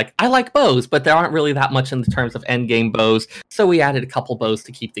I like bows, but there aren't really that much in terms of end game bows, so we added a couple bows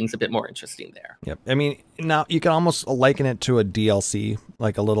to keep things a bit more interesting there. Yep. I mean, now you can almost liken it to a DLC,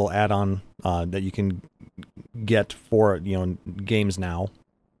 like a little add-on that you can get for games now.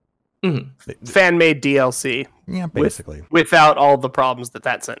 Mm-hmm. Fan-made DLC. Yeah, basically. Without all the problems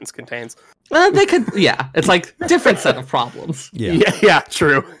that sentence contains. They could, it's like different set of problems. Yeah,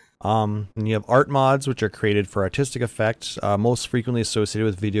 true. And you have art mods, which are created for artistic effects, most frequently associated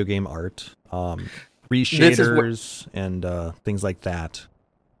with video game art, reshaders, and things like that.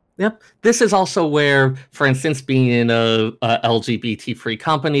 Yep. This is also where, for instance, being in a LGBT-free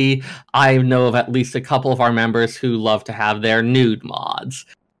company, I know of at least a couple of our members who love to have their nude mods.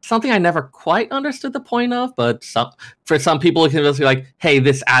 Something I never quite understood the point of, but for some people it can just be like, hey,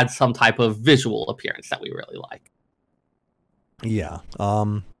 this adds some type of visual appearance that we really like. Yeah.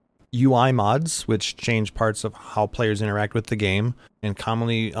 UI mods, which change parts of how players interact with the game, and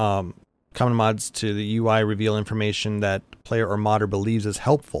common mods to the UI reveal information that player or modder believes is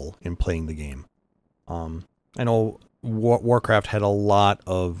helpful in playing the game. I know Warcraft had a lot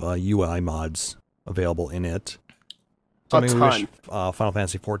of UI mods available in it. Something we wish Final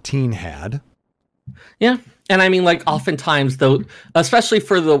Fantasy XIV had. Yeah, and I mean, like, oftentimes, though, especially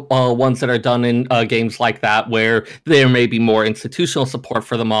for the ones that are done in games like that, where there may be more institutional support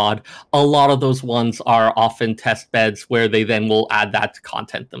for the mod, a lot of those ones are often test beds where they then will add that to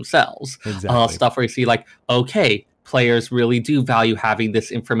content themselves. Exactly. Stuff where you see, like, okay, players really do value having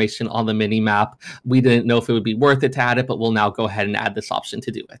this information on the mini-map. We didn't know if it would be worth it to add it, but we'll now go ahead and add this option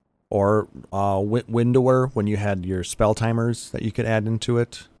to do it. Or Windower, when you had your spell timers that you could add into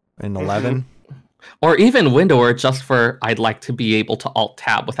it in 11. Or even Windower, just for I'd like to be able to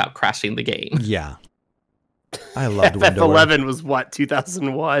Alt-Tab without crashing the game. Yeah. I loved Windower. FF11 was what,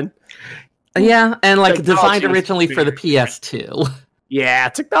 2001? Yeah, and like designed originally for the PS2. Yeah,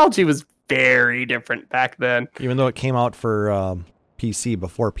 technology was very different back then. Even though it came out for PC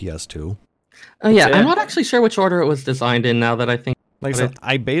before PS2. Yeah, I'm not actually sure which order it was designed in now that I think. Like I said,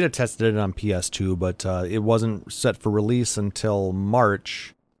 I beta tested it on PS2, but it wasn't set for release until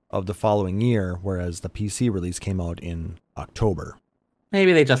March of the following year, whereas the PC release came out in October.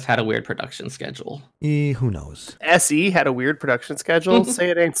 Maybe they just had a weird production schedule. Who knows? SE had a weird production schedule. Say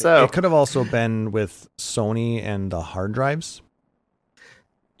it ain't so. It could have also been with Sony and the hard drives.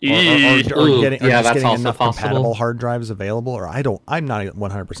 Or getting enough compatible hard drives available. Or I'm not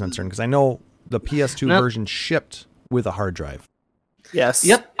 100% certain, because I know the PS2 version shipped with a hard drive. Yes.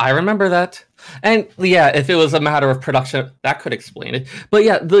 Yep, I remember that. And yeah, if it was a matter of production, that could explain it. But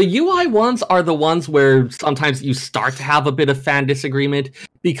yeah, the UI ones are the ones where sometimes you start to have a bit of fan disagreement,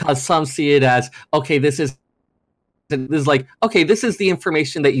 because some see it as, okay, this is the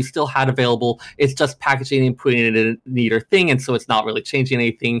information that you still had available. It's just packaging and putting it in a neater thing, and so it's not really changing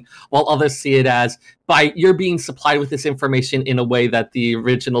anything. While others see it as, you're being supplied with this information in a way that the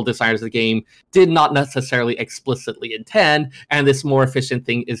original designers of the game did not necessarily explicitly intend, and this more efficient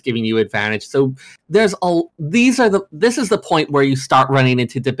thing is giving you advantage. So this is the point where you start running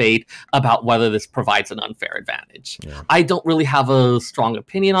into debate about whether this provides an unfair advantage. Yeah. I don't really have a strong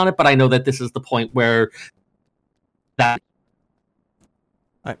opinion on it, but I know that this is the point where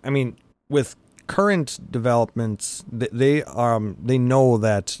I mean, with current developments, they know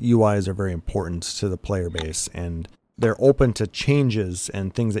that UIs are very important to the player base, and they're open to changes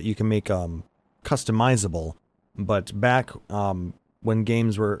and things that you can make customizable. But back when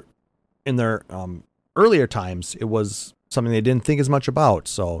games were in their earlier times, it was something they didn't think as much about.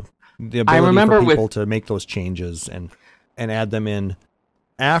 So the ability for people to make those changes and add them in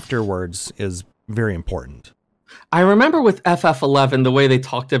afterwards is very important. I remember with FF11, the way they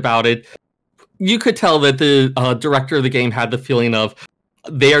talked about it, you could tell that the director of the game had the feeling of,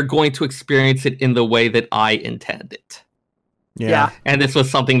 they are going to experience it in the way that I intend it. Yeah. And this was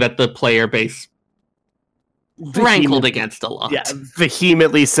something that the player base rankled against a lot. Yeah,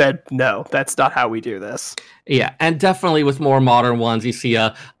 vehemently said, no, that's not how we do this. Yeah, and definitely with more modern ones, you see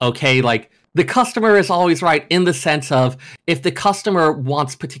the customer is always right, in the sense of, if the customer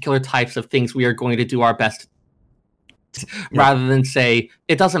wants particular types of things, we are going to do our best. Rather than say,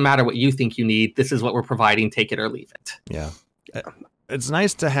 it doesn't matter what you think you need, this is what we're providing, take it or leave it. Yeah. It's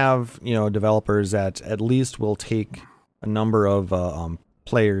nice to have, developers that at least will take a number of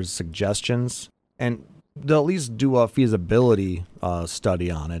players' suggestions, and they'll at least do a feasibility study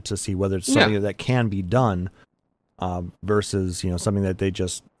on it to see whether it's something that can be done versus, something that they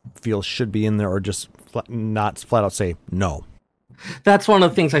just feel should be in there, or just not flat out say no. That's one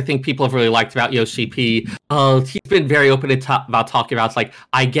of the things I think people have really liked about Yoshi P. He's been very open about talking about, it's like,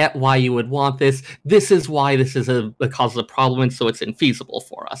 I get why you would want this. This is why this is a cause of the problem, and so it's infeasible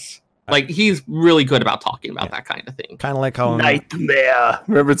for us. Like, he's really good about talking about that kind of thing. Kind of like how... Nightmare.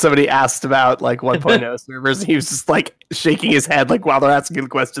 Remember somebody asked about, 1.0 servers, and he was just, shaking his head, while they're asking the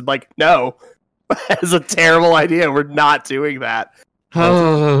question, no. That's a terrible idea. We're not doing that.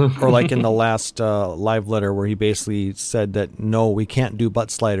 Or like in the last live letter, where he basically said that, no, we can't do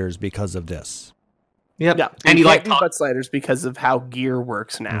butt sliders because of this. Yep. Yeah, and he can't do butt sliders because of how gear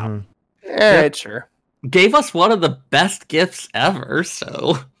works now. Mm-hmm. Sure. Gave us one of the best gifts ever,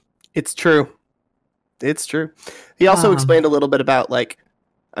 so... It's true. It's true. He also explained a little bit about,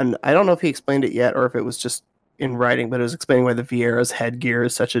 and I don't know if he explained it yet, or if it was just in writing, but it was explaining why the Viera's headgear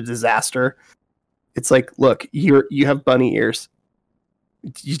is such a disaster. It's like, look, you have bunny ears.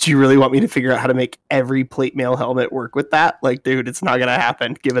 Do you really want me to figure out how to make every plate mail helmet work with that? Dude, it's not going to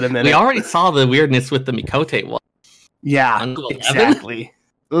happen. Give it a minute. We already saw the weirdness with the Mikote one. Yeah, exactly.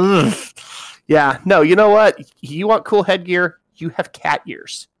 Ugh. Yeah, no, you know what? You want cool headgear? You have cat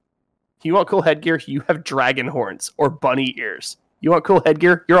ears. You want cool headgear? You have dragon horns or bunny ears. You want cool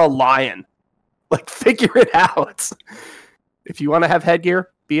headgear? You're a lion. Like, figure it out. If you want to have headgear,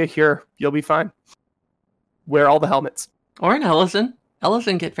 be a Hyur. You'll be fine. Wear all the helmets. Or an Elezen.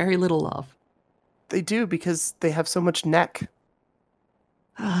 Elezen get very little love. They do because they have so much neck.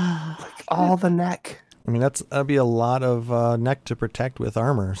 Like, all the neck. I mean, that'd be a lot of neck to protect with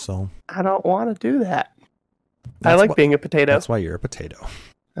armor, so... I don't want to do that. I like being a potato. That's why you're a potato.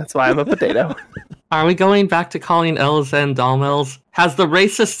 That's why I'm a potato. Are we going back to calling Elezen Dalmels? Has the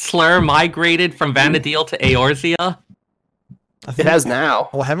racist slur migrated from Vana'diel to Eorzea? It has now.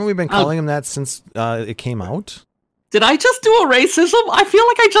 Well, haven't we been calling him that since it came out? Did I just do a racism? I feel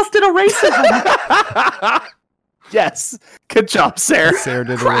like I just did a racism. Yes. Good job, Sarah. Sarah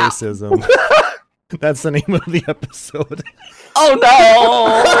did a racism. That's the name of the episode. Oh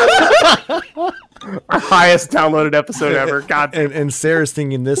no! Our highest downloaded episode ever. God. And Sarah's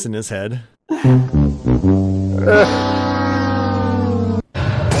thinking this in his head. You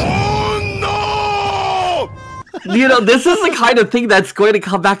know, this is the kind of thing that's going to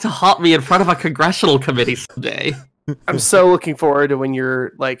come back to haunt me in front of a congressional committee someday. I'm so looking forward to when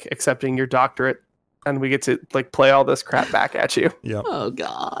you're like accepting your doctorate and we get to like play all this crap back at you. Yep. Oh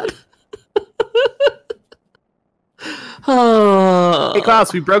God. Oh. Hey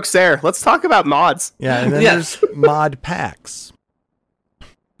Klaus, we broke Sarah. Let's talk about mods. Yeah, and then there's mod packs.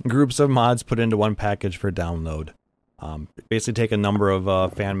 Groups of mods put into one package for download. Basically take a number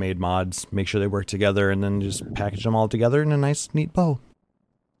of fan-made mods, make sure they work together, and then just package them all together in a nice, neat bow.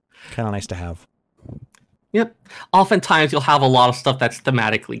 Kind of nice to have. Yep. Oftentimes you'll have a lot of stuff that's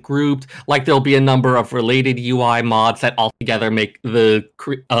thematically grouped. Like there'll be a number of related UI mods that all together make the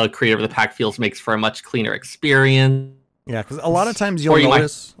creator of the pack feels makes for a much cleaner experience. Yeah, because a lot of times you'll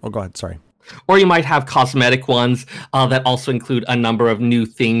notice... Oh, go ahead. Sorry. Or you might have cosmetic ones that also include a number of new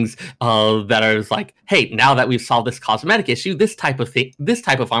things that are like, hey, now that we've solved this cosmetic issue, this type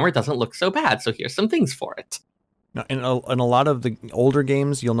of armor doesn't look so bad. So here's some things for it. Now, in a lot of the older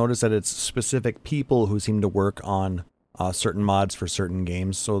games, you'll notice that it's specific people who seem to work on certain mods for certain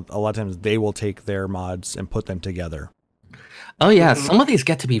games. So a lot of times they will take their mods and put them together. Oh yeah, some of these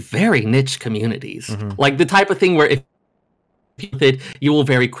get to be very niche communities. Mm-hmm. Like the type of thing where if you will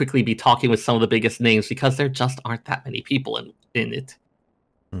very quickly be talking with some of the biggest names because there just aren't that many people in it.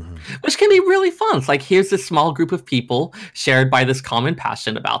 Mm-hmm. Which can be really fun. It's like, here's this small group of people shared by this common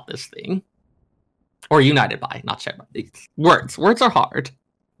passion about this thing. Or united by, not shared by. Words. Words are hard.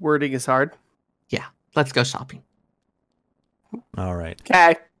 Wording is hard. Yeah. Let's go shopping. All right.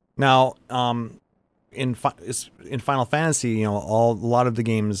 Okay. Now, in Final Fantasy, you know, a lot of the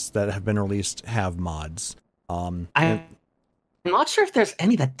games that have been released have mods. I'm not sure if there's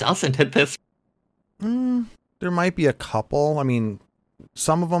any that doesn't at this. There might be a couple. I mean,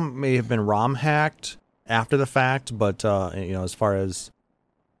 some of them may have been ROM hacked after the fact, but you know, as far as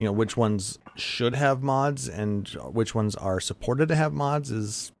you know, which ones should have mods and which ones are supported to have mods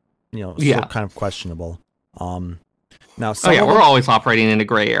is, you know, still kind of questionable. Now, we're always operating in a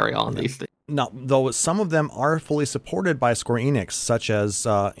gray area on these things. Now, though some of them are fully supported by Square Enix, such as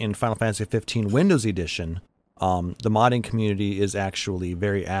in Final Fantasy 15 Windows Edition. The modding community is actually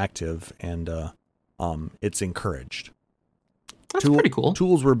very active and it's encouraged. That's pretty cool.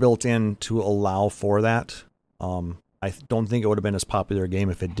 Tools were built in to allow for that. I don't think it would have been as popular a game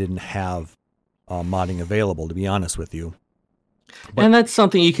if it didn't have modding available, to be honest with you. And that's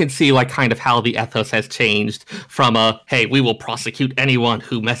something you can see, like, kind of how the ethos has changed from hey, we will prosecute anyone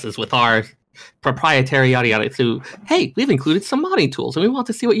who messes with our proprietary yada yada, to, hey, we've included some modding tools and we want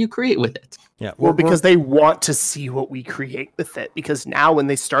to see what you create with it. Yeah, well, because they want to see what we create with it. Because now when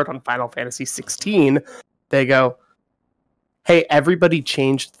they start on Final Fantasy 16, they go, hey, everybody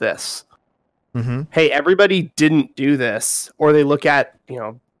changed this. Mm-hmm. Hey, everybody didn't do this. Or they look at, you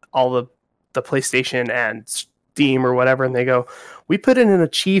know, all the PlayStation and Steam or whatever, and they go, we put in an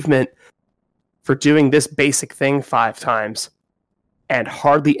achievement for doing this basic thing 5 times, and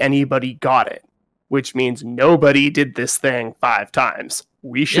hardly anybody got it, which means nobody did this thing 5 times.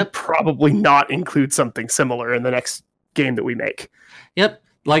 We should probably not include something similar in the next game that we make. Yep.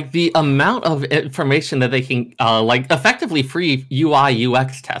 Like the amount of information that they can, like effectively free UI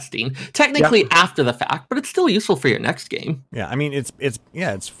UX testing, technically after the fact, but it's still useful for your next game. Yeah, I mean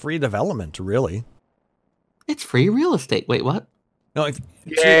it's free development, really. It's free real estate. Wait, what? No,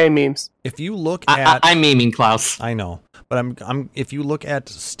 memes. If you look at, I'm memeing, Klaus. I know, but I'm. If you look at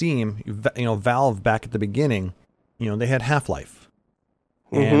Steam, you know, Valve back at the beginning, you know, they had Half-Life,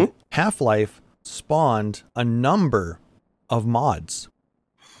 and Half-Life spawned a number of mods.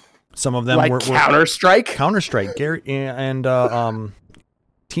 Some of them were Counter-Strike, Gary, and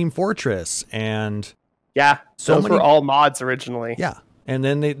Team Fortress, and those were all mods originally. Yeah, and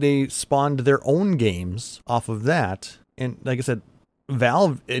then they spawned their own games off of that, and like I said,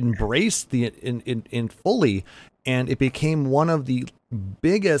 Valve embraced the in fully, and it became one of the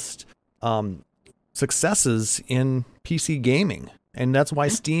biggest successes in PC gaming, and that's why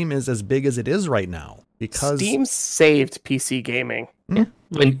Steam is as big as it is right now, because Steam saved PC gaming. Yeah.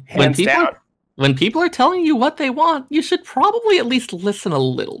 When people are telling you what they want, you should probably at least listen a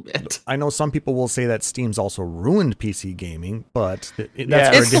little bit. I know some people will say that Steam's also ruined PC gaming, but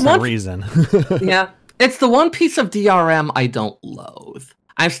that's for a different reason. Yeah, it's the one piece of DRM I don't loathe.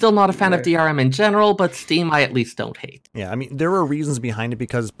 I'm still not a fan of DRM in general, but Steam I at least don't hate. Yeah, I mean, there were reasons behind it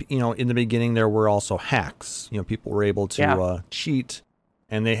because, in the beginning there were also hacks. People were able to cheat,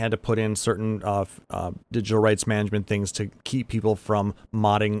 and they had to put in certain digital rights management things to keep people from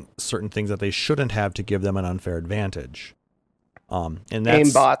modding certain things that they shouldn't have to give them an unfair advantage. And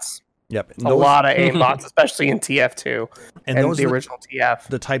that's aimbots. Yep. A lot of aimbots, especially in TF2 and those the original TF.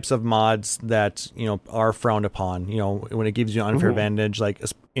 The types of mods that, are frowned upon, when it gives you an unfair advantage, like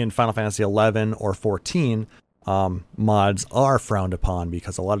in Final Fantasy 11 or 14, mods are frowned upon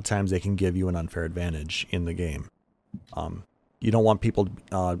because a lot of times they can give you an unfair advantage in the game. You don't want people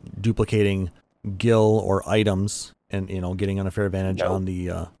duplicating gil or items and getting an unfair advantage on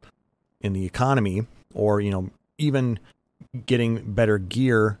the in the economy, or even getting better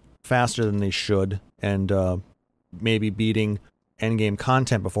gear faster than they should, and maybe beating endgame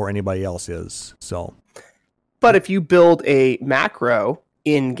content before anybody else is. So, but if you build a macro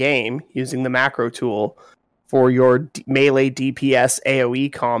in game using the macro tool for your melee DPS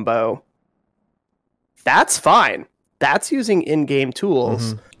AoE combo, that's fine. That's using in-game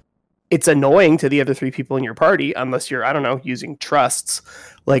tools. It's annoying to the other 3 people in your party unless you're, using trusts.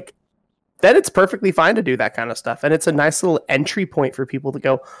 Like, then it's perfectly fine to do that kind of stuff. And it's a nice little entry point for people to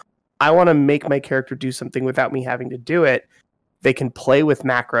go, I want to make my character do something without me having to do it. They can play with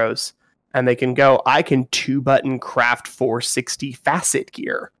macros, and they can go, I can 2-button craft 460 facet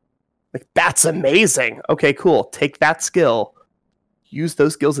gear. Like, that's amazing. Okay, cool. Take that skill, use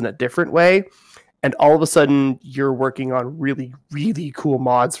those skills in a different way, and all of a sudden, you're working on really, really cool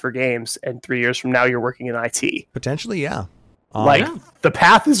mods for games. And 3 years from now, you're working in IT. Potentially, yeah. The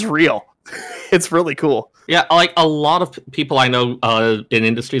path is real. It's really cool. Yeah, like a lot of people I know in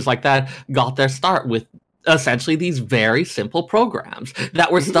industries like that got their start with essentially these very simple programs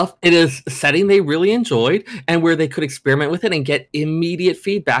that were stuff in a setting they really enjoyed, and where they could experiment with it and get immediate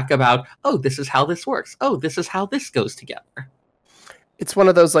feedback about, oh, this is how this works. Oh, this is how this goes together. It's one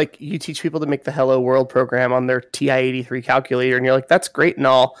of those, like, you teach people to make the Hello World program on their TI-83 calculator, and you're like, that's great and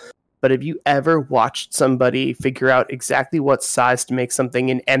all, but have you ever watched somebody figure out exactly what size to make something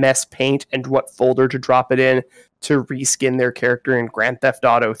in MS Paint and what folder to drop it in to reskin their character in Grand Theft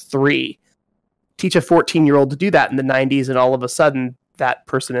Auto 3? Teach a 14-year-old to do that in the 90s, and all of a sudden, that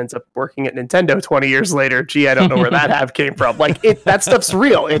person ends up working at Nintendo 20 years later. Gee, I don't know where that came from. Like, that stuff's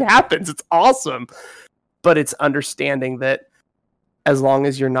real. It happens. It's awesome. But it's understanding that as long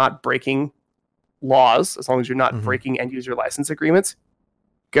as you're not breaking laws, as long as you're not breaking end-user license agreements,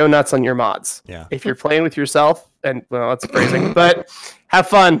 go nuts on your mods. Yeah. If you're playing with yourself, and, well, that's phrasing, but have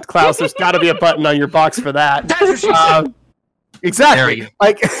fun, Klaus. There's got to be a button on your box for that. That's what she said. Exactly.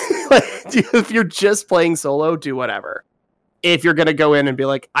 Like, if you're just playing solo, do whatever. If you're going to go in and be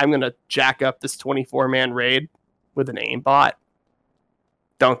like, I'm going to jack up this 24-man raid with an aimbot,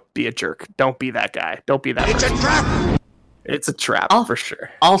 don't be a jerk. Don't be that guy. Don't be that person. It's a trap. It's a trap, for sure.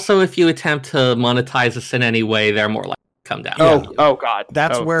 Also, if you attempt to monetize this in any way, they're more likely to come down. Oh God.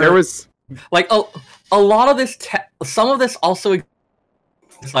 That's where there was like a lot of this. Some of this also,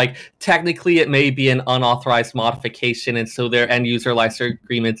 it's like technically it may be an unauthorized modification, and so their end user license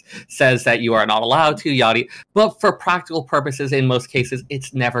agreement says that you are not allowed to, yada. But for practical purposes, in most cases,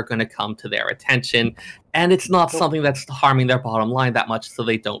 it's never going to come to their attention, and it's not something that's harming their bottom line that much, so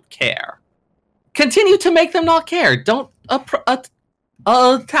they don't care. Continue to make them not care. Don't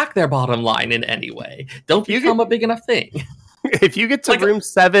attack their bottom line in any way. Don't become a big enough thing. If you get to room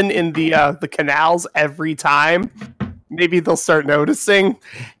 7 in the canals every time, maybe they'll start noticing.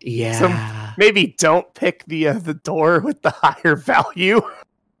 Yeah. So maybe don't pick the door with the higher value.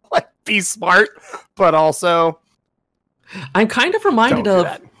 Like, be smart, but also I'm kind of reminded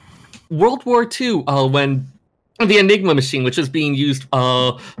of World War II when the Enigma machine, which is being used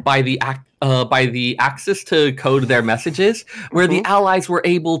by the Axis to code their messages, where the Allies were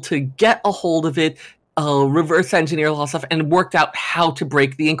able to get a hold of it, reverse engineer a lot of stuff and worked out how to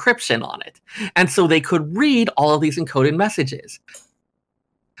break the encryption on it. And so they could read all of these encoded messages.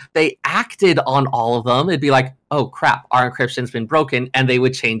 They acted on all of them. It'd be like, oh crap, our encryption's been broken, and they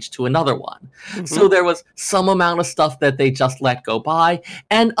would change to another one. Mm-hmm. So there was some amount of stuff that they just let go by,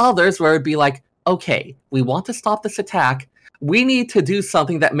 and others where it'd be like, okay, we want to stop this attack. We need to do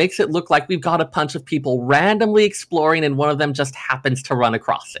something that makes it look like we've got a bunch of people randomly exploring, and one of them just happens to run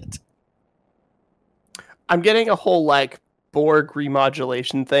across it. I'm getting a whole like Borg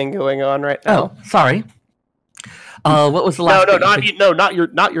remodulation thing going on right now. Oh, sorry. What was the last?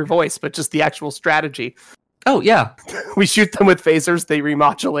 Not your voice, but just the actual strategy. Oh yeah, we shoot them with phasers, they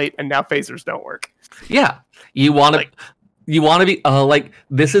remodulate, and now phasers don't work. Yeah, you want to be like,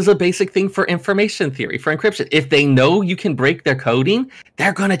 this is a basic thing for information theory, for encryption. If they know you can break their coding,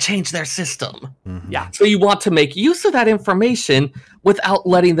 they're going to change their system. Mm-hmm. Yeah. So you want to make use of that information without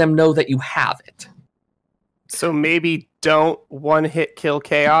letting them know that you have it. So maybe don't one-hit kill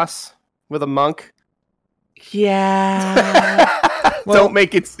chaos with a monk. Yeah. Don't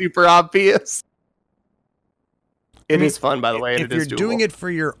make it super obvious. It is fun, by the way. If you're doing it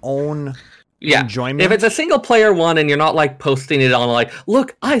for your own enjoyment. If it's a single player one and you're not like posting it on like,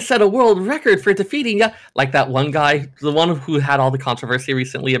 look, I set a world record for defeating like that one guy, the one who had all the controversy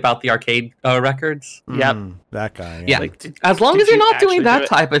recently about the arcade records. Yep. That guy. Yeah. Like, as long as you're not doing that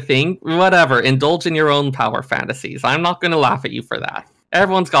type of thing, whatever, indulge in your own power fantasies. I'm not going to laugh at you for that.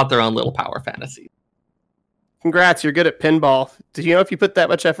 Everyone's got their own little power fantasies. Congrats, you're good at pinball. Did you know if you put that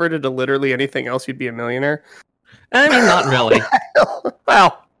much effort into literally anything else, you'd be a millionaire? I mean, not really.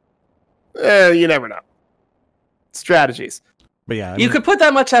 Well, you never know. Strategies. But yeah, you could put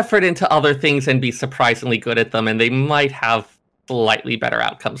that much effort into other things and be surprisingly good at them, and they might have slightly better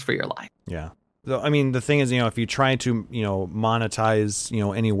outcomes for your life. Yeah. So, I mean, the thing is, if you try to,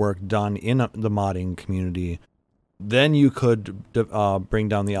 monetize, any work done in the modding community, then you could bring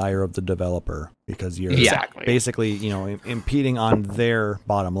down the ire of the developer because you're basically, impeding on their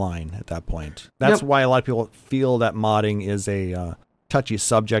bottom line at that point. That's why a lot of people feel that modding is a touchy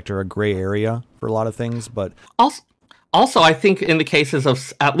subject or a gray area for a lot of things. But also, I think in the cases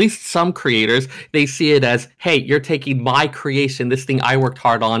of at least some creators, they see it as, hey, you're taking my creation, this thing I worked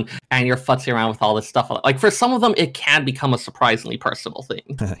hard on, and you're futzing around with all this stuff. Like, for some of them, it can become a surprisingly personal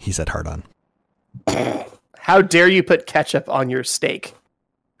thing. He said hard on. How dare you put ketchup on your steak?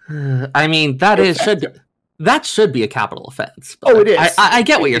 I mean, that should be a capital offense. It is. I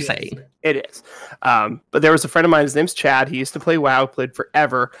get what you're saying. It is. But there was a friend of mine, his name's Chad. He used to play WoW, played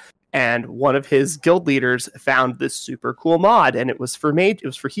forever. And one of his guild leaders found this super cool mod, and it was for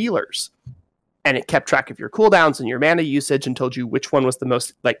healers. And it kept track of your cooldowns and your mana usage and told you which one was the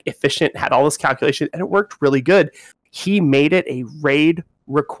most efficient, had all this calculation, and it worked really good. He made it a raid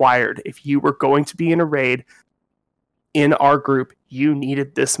required. If you were going to be in a raid in our group, you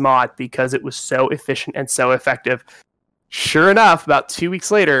needed this mod because it was so efficient and so effective. Sure enough, about 2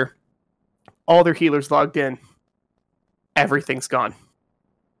 weeks later, all their healers logged in. Everything's gone.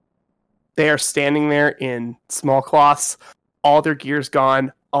 They are standing there in small cloths. All their gear's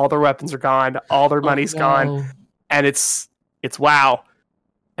gone. All their weapons are gone. All their money's gone. And it's WoW.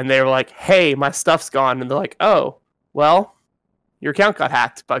 And they were like, hey, my stuff's gone. And they're like, oh, well, your account got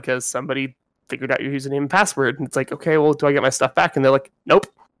hacked because somebody figured out your username and password. And it's like, okay, well, do I get my stuff back? And they're like, nope.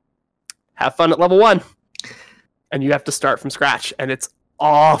 Have fun at level 1. And you have to start from scratch. And it's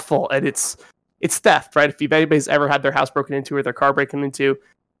awful. And it's theft, right? If anybody's ever had their house broken into or their car broken into,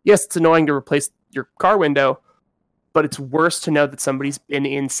 yes, it's annoying to replace your car window, but it's worse to know that somebody's been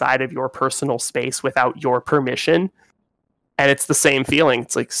inside of your personal space without your permission. And it's the same feeling.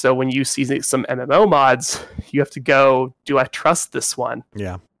 It's like, so when you see some MMO mods, you have to go, do I trust this one?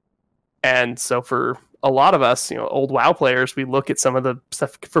 Yeah. And so for a lot of us, old WoW players, we look at some of the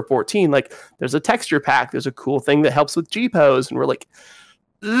stuff for 14, like there's a texture pack, there's a cool thing that helps with G-pose, and we're like,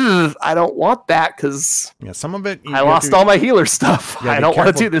 I don't want that because some of it I lost all my healer stuff. I don't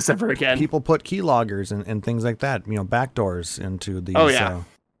want to do this ever again. People put keyloggers and things like that, backdoors into these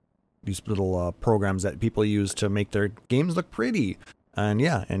these little programs that people use to make their games look pretty. And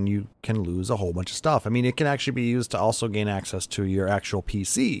you can lose a whole bunch of stuff. I mean, it can actually be used to also gain access to your actual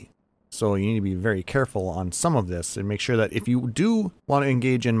PC. So you need to be very careful on some of this and make sure that if you do want to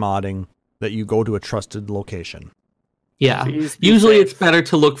engage in modding, that you go to a trusted location. Yeah, usually it's better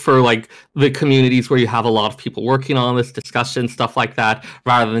to look for the communities where you have a lot of people working on this discussion, stuff like that,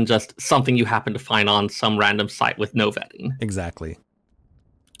 rather than just something you happen to find on some random site with no vetting. Exactly.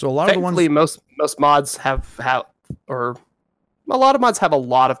 So a lot of the ones, most mods have a lot of mods have a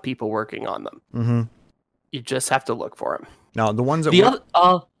lot of people working on them. Mm-hmm. You just have to look for them. Now the ones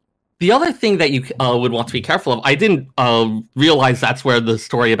that The other thing that you would want to be careful of, I didn't realize that's where the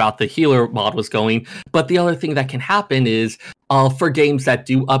story about the healer mod was going, but the other thing that can happen is for games that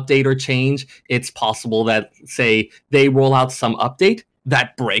do update or change, it's possible that, say, they roll out some update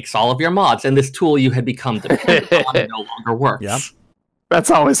that breaks all of your mods, and this tool you had become dependent on no longer works. Yeah. That's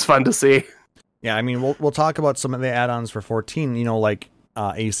always fun to see. Yeah, I mean, we'll talk about some of the add-ons for 14, like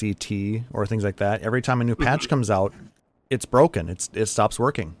ACT or things like that. Every time a new patch comes out, it's broken. It stops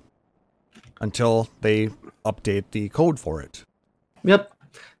working until they update the code for it. Yep.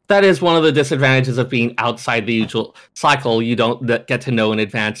 That is one of the disadvantages of being outside the usual cycle. You don't get to know in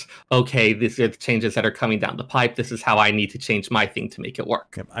advance, okay, these are the changes that are coming down the pipe. This is how I need to change my thing to make it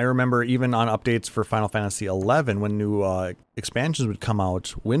work. Yep. I remember even on updates for Final Fantasy XI, when new expansions would come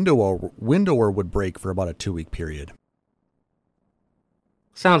out, Windower would break for about a 2-week period.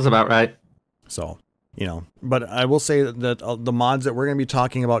 Sounds about right. So, but I will say that the mods that we're going to be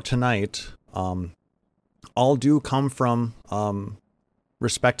talking about tonight all do come from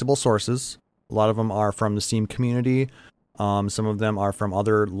respectable sources. A lot of them are from the Steam community. Some of them are from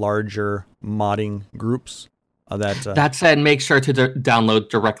other larger modding groups. That said, make sure to download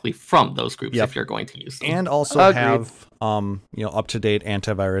directly from those groups if you're going to use them. And also have up-to-date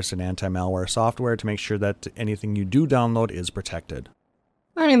antivirus and anti-malware software to make sure that anything you do download is protected.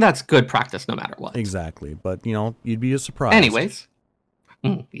 I mean, that's good practice no matter what. Exactly. But, you'd be surprised. Anyways.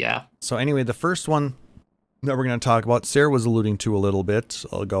 Yeah. So anyway, the first one that we're going to talk about, Sarah was alluding to a little bit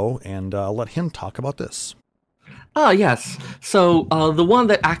ago, and I'll let him talk about this. Yes. So the one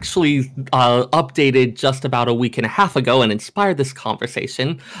that actually updated just about a week and a half ago and inspired this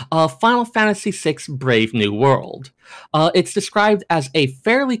conversation, Final Fantasy VI Brave New World. It's described as a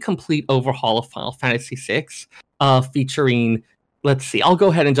fairly complete overhaul of Final Fantasy VI, featuring, let's see, I'll go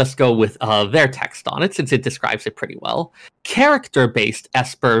ahead and just go with their text on it since it describes it pretty well. Character-based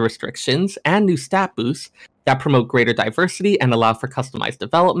Esper restrictions and new stat boosts that promote greater diversity and allow for customized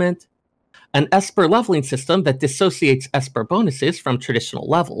development. An Esper leveling system that dissociates Esper bonuses from traditional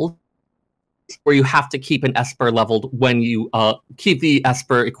levels, where you have to keep an Esper leveled when you keep the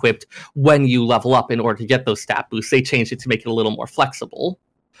Esper equipped when you level up in order to get those stat boosts. They changed it to make it a little more flexible.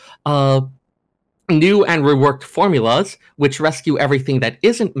 New and reworked formulas, which rescue everything that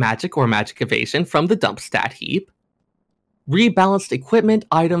isn't magic or magic evasion from the dump stat heap. Rebalanced equipment,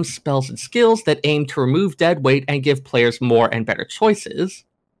 items, spells, and skills that aim to remove dead weight and give players more and better choices.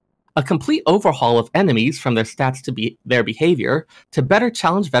 A complete overhaul of enemies from their stats to their behavior to better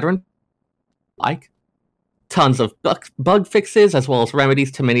challenge veteran tons of bug fixes, as well as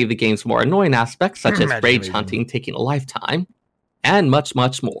remedies to many of the game's more annoying aspects, such as rage hunting taking a lifetime, and much,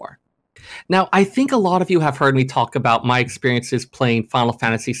 much more. Now, I think a lot of you have heard me talk about my experiences playing Final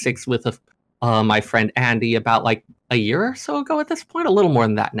Fantasy VI with my friend Andy about like a year or so ago at this point, a little more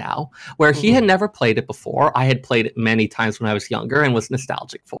than that now, where he had never played it before. I had played it many times when I was younger and was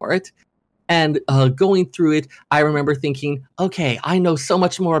nostalgic for it. And going through it, I remember thinking, okay, I know so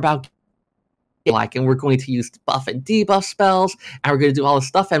much more about and we're going to use buff and debuff spells, and we're going to do all this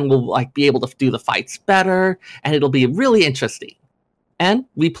stuff, and we'll be able to do the fights better, and it'll be really interesting. And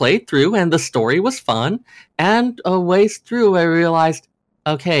we played through, and the story was fun. And a ways through, I realized,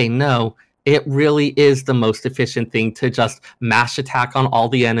 okay, no, it really is the most efficient thing to just mash attack on all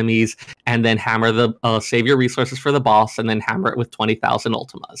the enemies, and then hammer save your resources for the boss, and then hammer it with 20,000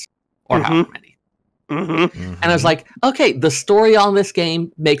 Ultimas, or however many. And I was like, okay, the story on this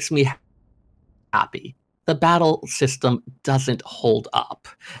game makes me happy. The battle system doesn't hold up.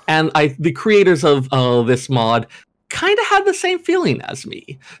 And the creators of this mod kind of had the same feeling as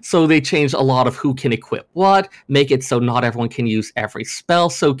me. So they changed a lot of who can equip what, make it so not everyone can use every spell,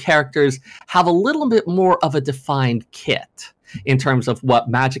 so characters have a little bit more of a defined kit in terms of what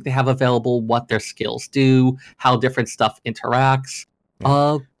magic they have available, what their skills do, how different stuff interacts.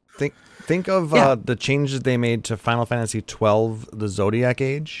 Think of the changes they made to Final Fantasy XII, the Zodiac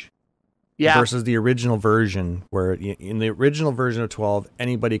Age. Versus the original version, where in the original version of 12,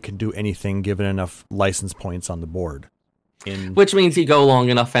 anybody could do anything given enough license points on the board. Which means you go long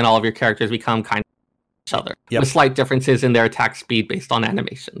enough and all of your characters become kind of each other. With slight differences in their attack speed based on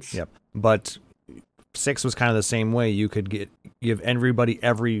animations. Yep. But 6 was kind of the same way. You could give everybody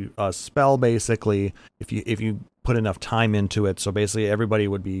every spell, basically, if you put enough time into it. So basically everybody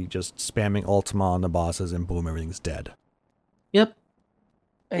would be just spamming Ultima on the bosses and boom, everything's dead. Yep.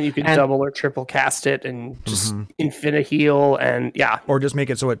 And you can double or triple cast it and just infinite heal and Or just make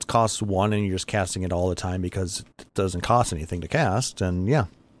it so it costs 1 and you're just casting it all the time because it doesn't cost anything to cast. And Yeah.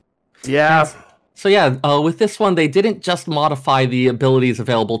 So yeah, with this one, they didn't just modify the abilities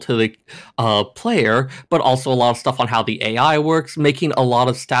available to the player, but also a lot of stuff on how the AI works, making a lot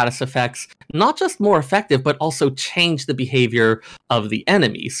of status effects not just more effective, but also change the behavior of the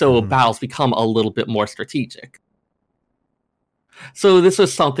enemy. So battles become a little bit more strategic. So this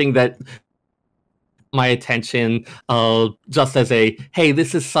was something that my attention, just as a, hey,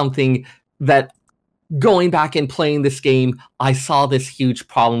 this is something that going back and playing this game, I saw this huge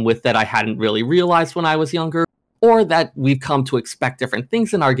problem with that I hadn't really realized when I was younger, or that we've come to expect different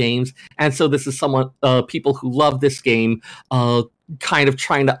things in our games. And so this is people who love this game, kind of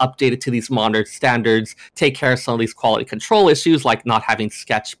trying to update it to these modern standards, take care of some of these quality control issues, like not having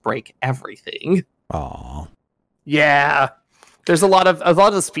Sketch break everything. Aww. Yeah. There's a lot of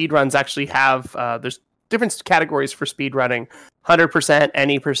the speed runs actually have, there's different categories for speed running. 100%,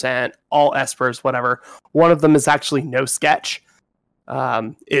 any percent, all espers, whatever. One of them is actually no Sketch,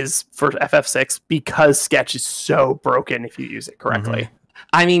 is for FF6 because Sketch is so broken if you use it correctly.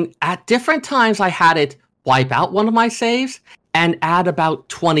 I mean, at different times I had it wipe out one of my saves and add about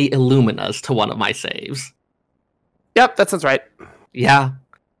 20 Illuminas to one of my saves. Yep, that sounds right. Yeah,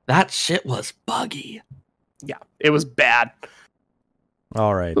 that shit was buggy. Yeah, it was bad.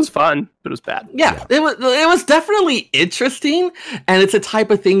 All right. It was fun, but it was bad. Yeah, it was definitely interesting, and it's a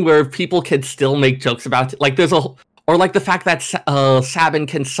type of thing where people can still make jokes about it. Like or like the fact that Sabin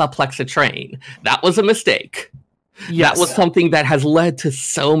can suplex a train. That was a mistake. Yes. That was something that has led to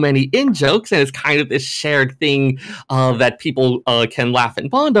so many in-jokes, and it's kind of this shared thing that people can laugh and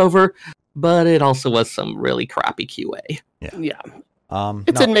bond over, but it also was some really crappy QA. Yeah.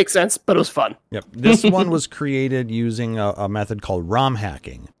 It didn't make sense, but it was fun. Yep. This one was created using a method called ROM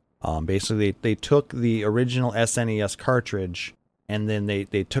hacking. Basically, they took the original SNES cartridge, and then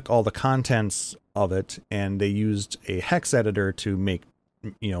they took all the contents of it, and they used a hex editor to make,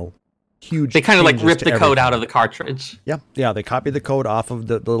 huge. They kind of like ripped the code out of the cartridge. Yeah. They copied the code off of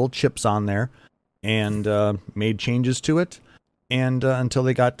the little chips on there, and made changes to it, and until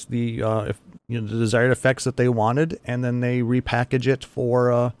they got the desired effects that they wanted, and then they repackage it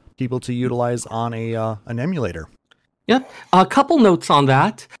for people to utilize on an emulator. Yep. A couple notes on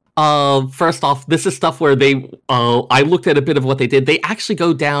that. First off, this is stuff where I looked at a bit of what they did. They actually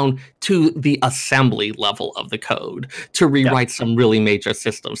go down to the assembly level of the code to rewrite some really major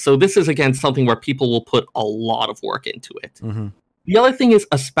systems. So this is, again, something where people will put a lot of work into it. The other thing is,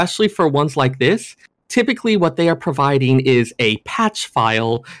 especially for ones like this, typically what they are providing is a patch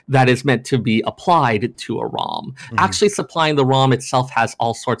file that is meant to be applied to a ROM. Actually supplying the ROM itself has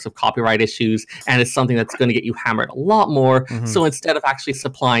all sorts of copyright issues, and it's something that's going to get you hammered a lot more. So instead of actually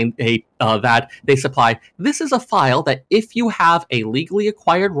supplying that, they supply, this is a file that if you have a legally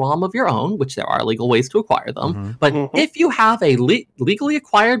acquired ROM of your own, which there are legal ways to acquire them, but if you have a legally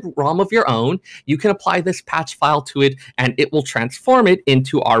acquired ROM of your own, you can apply this patch file to it, and it will transform it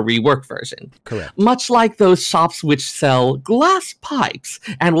into our reworked version. Correct. Much like those shops which sell glass pipes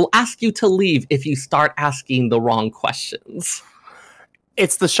and will ask you to leave if you start asking the wrong questions.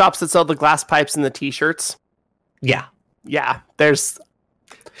 It's the shops that sell the glass pipes and the t-shirts. Yeah. This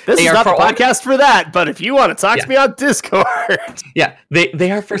is not the podcast for that, but if you want to talk to me on Discord.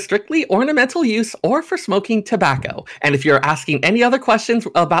 They are for strictly ornamental use or for smoking tobacco. And if you're asking any other questions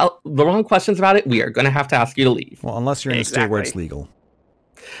about the wrong questions about it, we are going to have to ask you to leave. Well, unless you're in a state where it's legal.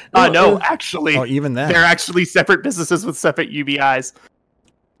 No, actually. Oh, even then. They're actually separate businesses with separate UBIs.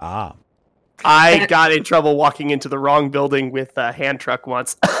 I got in trouble walking into the wrong building with a hand truck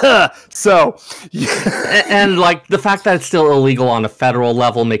once. So, and like the fact that it's still illegal on a federal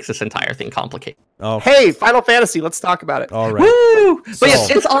level makes this entire thing complicated. Oh, hey, Final Fantasy, let's talk about it. All right. Woo! But yes,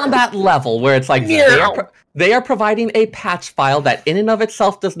 it's on that level where it's like they are providing a patch file that in and of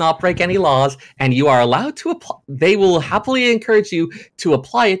itself does not break any laws, and you are allowed to apply. They will happily encourage you to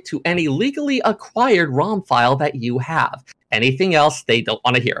apply it to any legally acquired ROM file that you have. Anything else, they don't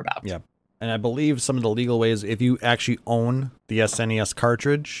want to hear about. Yeah. And I believe some of the legal ways, if you actually own the SNES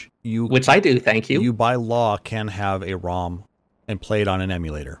cartridge, which I do, thank you. You by law can have a ROM and play it on an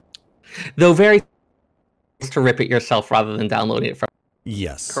emulator. Though very to rip it yourself rather than downloading it from.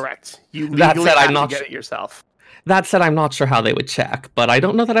 Yes. Correct. You legally have to get it yourself. That said, I'm not sure how they would check, but I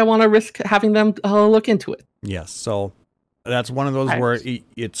don't know that I want to risk having them look into it. Yes. So that's one of those where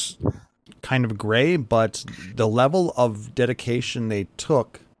it's kind of gray, but the level of dedication they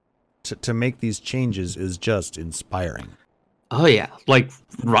took to make these changes is just inspiring. Oh yeah, like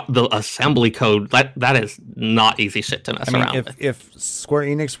the assembly code, that is not easy shit to mess around with. If Square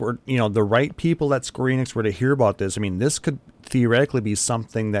Enix were, the right people at Square Enix were to hear about this, this could theoretically be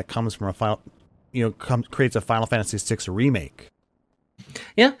something that comes from a creates a Final Fantasy VI remake.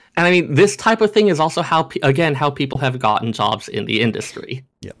 Yeah, and I mean, this type of thing is also how people have gotten jobs in the industry.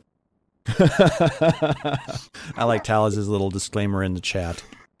 Yep. I like Talaz's little disclaimer in the chat.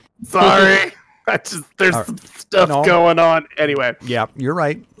 Sorry. There's some stuff going on. Anyway. Yeah, you're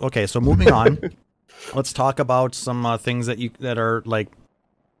right. Okay, so moving on. Let's talk about some things that are like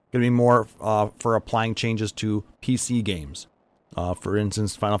going to be more for applying changes to PC games. For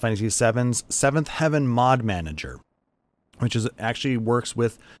instance, Final Fantasy VII's Seventh Heaven Mod Manager, which actually works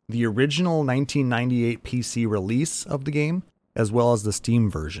with the original 1998 PC release of the game, as well as the Steam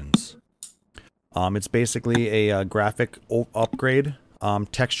versions. It's basically a graphic upgrade,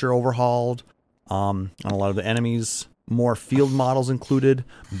 texture overhauled, on a lot of the enemies, more field models included,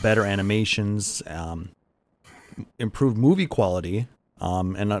 better animations, improved movie quality,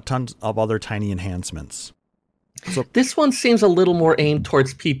 and a ton of other tiny enhancements. So this one seems a little more aimed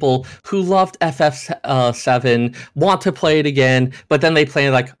towards people who loved FF7, want to play it again, but then they play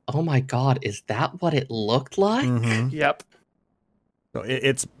it like, oh my god, is that what it looked like? Mm-hmm. Yep. So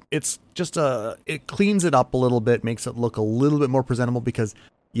it's just it cleans it up a little bit, makes it look a little bit more presentable because,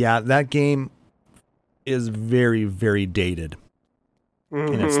 yeah, that game is very, very dated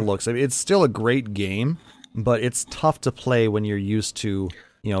in its looks. I mean, it's still a great game, but it's tough to play when you're used to,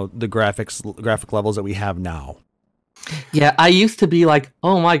 the graphic levels that we have now. Yeah, I used to be like,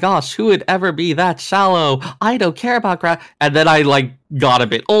 oh my gosh, who would ever be that shallow? I don't care about and then I got a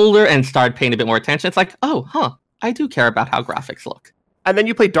bit older and started paying a bit more attention. It's like, I do care about how graphics look. And then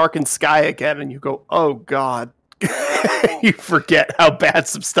you play Darkened Sky again and you go, oh god. You forget how bad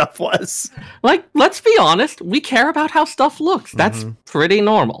some stuff was. Let's be honest, we care about how stuff looks. That's pretty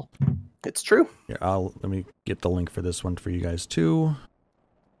normal. It's true. Here, let me get the link for this one for you guys too.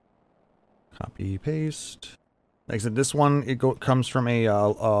 Copy, paste. Like I said, this one comes from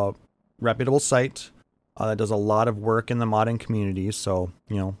a reputable site that does a lot of work in the modding community. So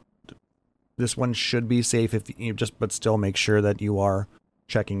this one should be safe but still make sure that you are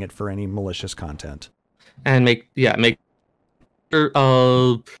checking it for any malicious content. And make sure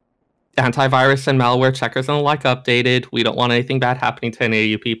antivirus and malware checkers and the like updated. We don't want anything bad happening to any of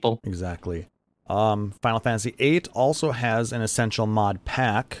you people. Exactly. Final Fantasy VIII also has an essential mod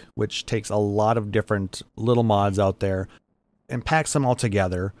pack, which takes a lot of different little mods out there and packs them all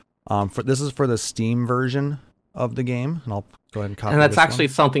together. This is for the Steam version of the game, and I'll go ahead and copy. And that's actually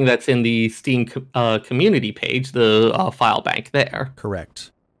something that's in the Steam community page, the file bank there.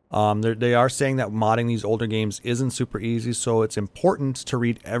 Correct. They are saying that modding these older games isn't super easy, so it's important to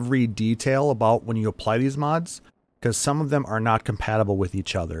read every detail about when you apply these mods, because some of them are not compatible with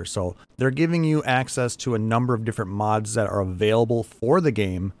each other. So they're giving you access to a number of different mods that are available for the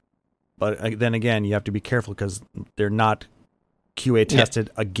game, but then again, you have to be careful because they're not QA tested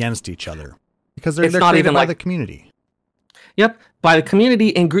against each other, because they're not created even by the community. Yep, by the community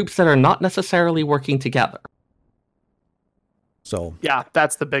in groups that are not necessarily working together. So yeah,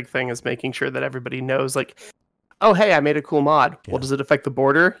 that's the big thing, is making sure that everybody knows, oh, hey, I made a cool mod. Yeah. Well, does it affect the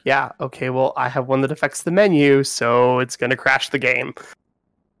border? Yeah. Okay, well, I have one that affects the menu, so it's going to crash the game.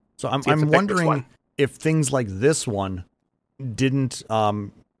 So I'm wondering if things like this one didn't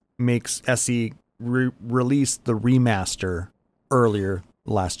make SE release the remaster earlier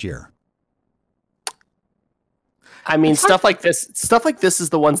last year. I mean, stuff like this is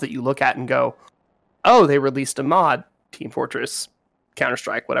the ones that you look at and go, oh, they released a mod, Team Fortress,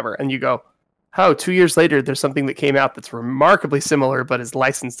 Counter-Strike, whatever, and you go, oh, 2 years later, there's something that came out that's remarkably similar, but is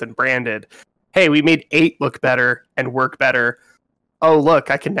licensed and branded. Hey, we made 8 look better and work better. Oh,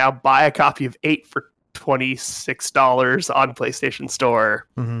 look, I can now buy a copy of 8 for $26 on PlayStation Store.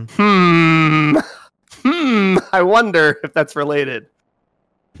 Mm-hmm. I wonder if that's related.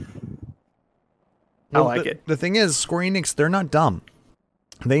 Well, I like it. The thing is, Square Enix, they're not dumb.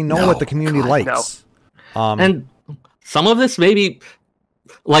 They know what the community likes. No. And some of this maybe...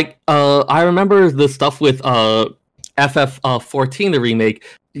 I remember the stuff with FF14, the remake.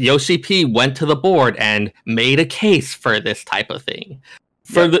 Yoshi P went to the board and made a case for this type of thing.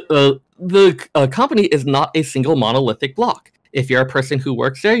 For the company is not a single monolithic block. If you're a person who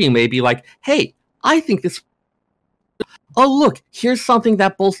works there, you may be like, hey, I think this... Oh, look, here's something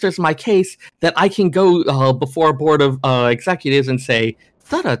that bolsters my case that I can go before a board of executives and say,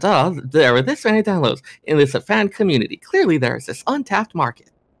 there are this many downloads in this fan community. Clearly, there is this untapped market.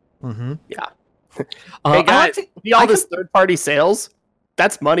 Mm-hmm. Yeah. Hey guys, all this third-party sales,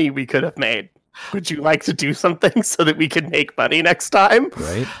 that's money we could have made. Would you like to do something so that we can make money next time?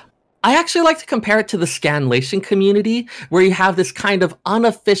 Right. I actually like to compare it to the Scanlation community, where you have this kind of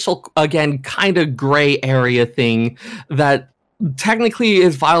unofficial, again, kind of gray area thing that technically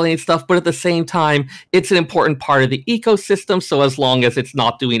is violating stuff, but at the same time, it's an important part of the ecosystem. So as long as it's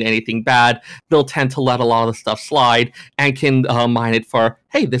not doing anything bad, they'll tend to let a lot of the stuff slide and can mine it for,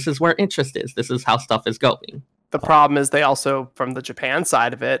 hey, this is where interest is. This is how stuff is going. The problem is they also, from the Japan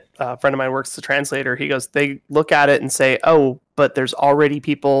side of it, a friend of mine works as a translator. He goes, they look at it and say, oh, but there's already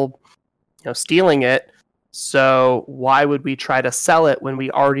people, stealing it. So why would we try to sell it when we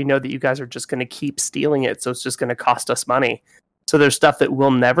already know that you guys are just going to keep stealing it? So it's just going to cost us money. So there's stuff that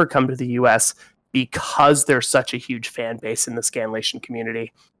will never come to the US because there's such a huge fan base in the Scanlation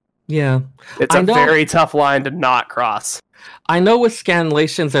community. Yeah. It's a very tough line to not cross. I know with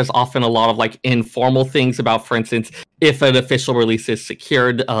Scanlations, there's often a lot of informal things about, for instance, if an official release is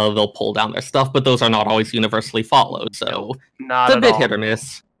secured, they'll pull down their stuff, but those are not always universally followed. So it's a bit hit or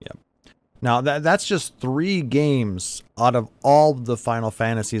miss. Now, that's just 3 games out of all the Final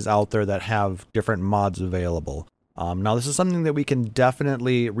Fantasies out there that have different mods available. Now, this is something that we can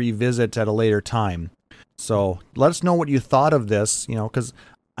definitely revisit at a later time. So let us know what you thought of this, because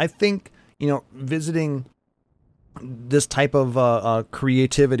I think, visiting this type of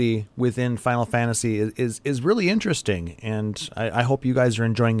creativity within Final Fantasy is really interesting, and I hope you guys are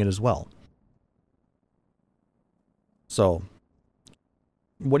enjoying it as well. So...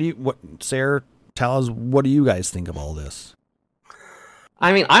 Sarah, tell us, what do you guys think of all this?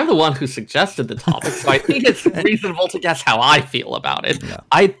 I mean, I'm the one who suggested the topic, so I think it's reasonable to guess how I feel about it. Yeah.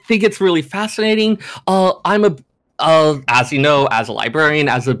 I think it's really fascinating. I'm as you know, as a librarian,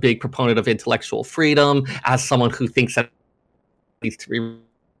 as a big proponent of intellectual freedom, as someone who thinks that needs to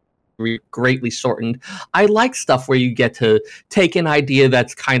be greatly shortened. I like stuff where you get to take an idea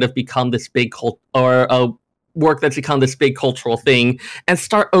that's kind of become this big work that's become this big cultural thing and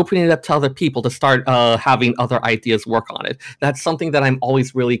start opening it up to other people to start having other ideas work on it. That's something that I'm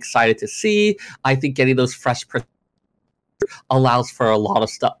always really excited to see. I think getting those fresh allows for a lot of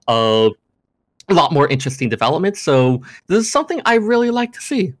stuff, a lot more interesting development. So this is something I really like to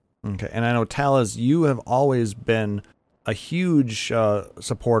see. Okay, and I know, Talaz, you have always been a huge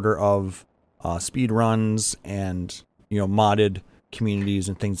supporter of speed runs and modded communities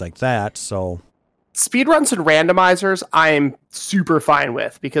and things like that. So speedruns and randomizers I'm super fine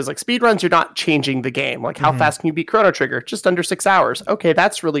with, because speedruns, you're not changing the game. How fast can you beat Chrono Trigger? Just under 6 hours. Okay,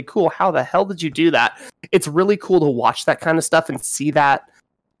 that's really cool. How the hell did you do that? It's really cool to watch that kind of stuff and see that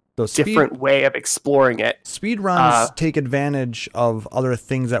different way of exploring it. Speedruns take advantage of other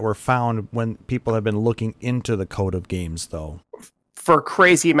things that were found when people have been looking into the code of games, though. For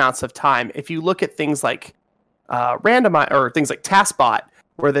crazy amounts of time. If you look at things like randomize or things like TaskBot,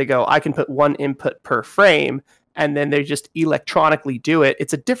 where they go, I can put 1 input per frame, and then they just electronically do it.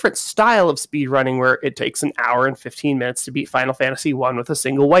 It's a different style of speedrunning where it takes an hour and 15 minutes to beat Final Fantasy 1 with a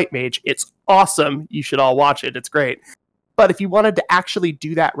single white mage. It's awesome. You should all watch it. It's great. But if you wanted to actually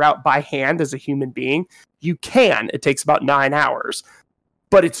do that route by hand as a human being, you can. It takes about 9 hours.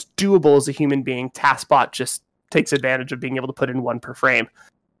 But it's doable as a human being. TaskBot just takes advantage of being able to put in 1 per frame.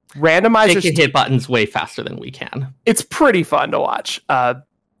 Randomizers... They can hit buttons way faster than we can. It's pretty fun to watch.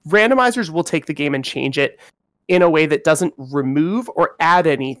 Randomizers will take the game and change it in a way that doesn't remove or add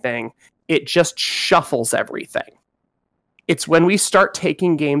anything. It just shuffles everything. It's when we start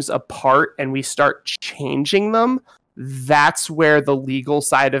taking games apart and we start changing them, that's where the legal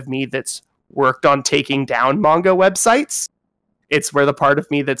side of me that's worked on taking down manga websites, it's where the part of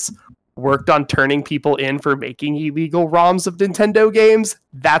me that's worked on turning people in for making illegal ROMs of Nintendo games,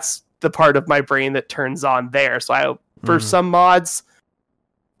 that's the part of my brain that turns on there. So for some mods,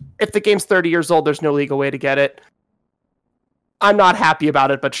 if the game's 30 years old, there's no legal way to get it. I'm not happy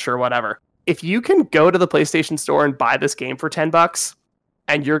about it, but sure, whatever. If you can go to the PlayStation Store and buy this game for $10,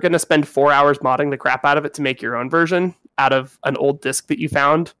 and you're going to spend 4 hours modding the crap out of it to make your own version out of an old disc that you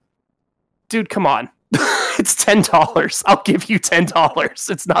found, dude, come on. It's $10. I'll give you $10.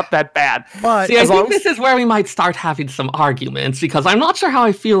 It's not that bad. But see, I think this is where we might start having some arguments, because I'm not sure how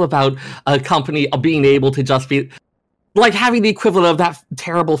I feel about a company being able to just be... having the equivalent of that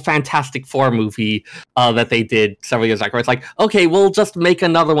terrible Fantastic Four movie that they did several years ago, where it's okay, we'll just make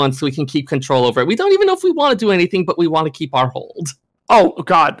another one so we can keep control over it. We don't even know if we want to do anything, but we want to keep our hold. Oh,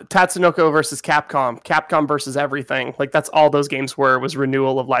 God. Tatsunoko versus Capcom. Capcom versus everything. That's all those games was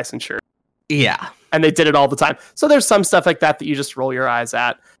renewal of licensure. Yeah. And they did it all the time. So there's some stuff like that you just roll your eyes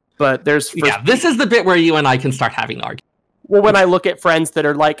at. But there's... this is the bit where you and I can start having arguments. Well, when I look at friends that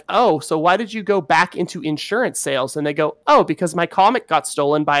are oh, so why did you go back into insurance sales? And they go, oh, because my comic got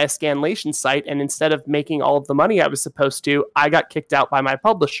stolen by a Scanlation site, and instead of making all of the money I was supposed to, I got kicked out by my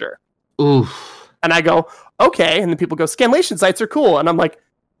publisher. Oof. And I go, okay. And then people go, Scanlation sites are cool. And I'm like,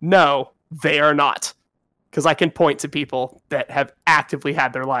 no, they are not. because I can point to people that have actively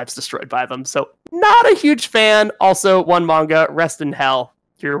had their lives destroyed by them. So not a huge fan. Also, one manga, Rest in Hell.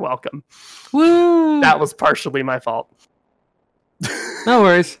 You're welcome. Woo! That was partially my fault. No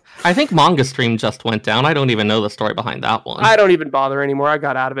worries. I think Manga Stream just went down. I don't even know the story behind that one. I don't even bother anymore. I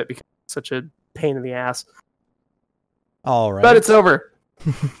got out of it because it's such a pain in the ass. All right. But it's over.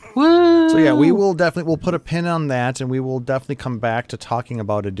 Woo! So yeah, we'll put a pin on that, and we will definitely come back to talking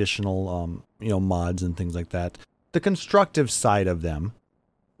about additional mods and things like that. The constructive side of them.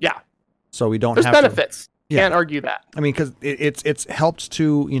 Yeah. So we don't There's have benefits. Can't argue that. I mean, because it's helped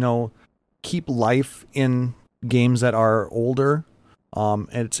to keep life in games that are older. And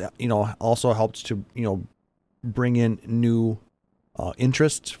it's also helped to bring in new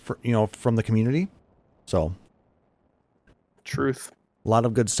interest from the community. So truth. A lot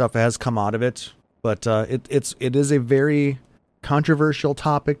of good stuff has come out of it, but it is a very controversial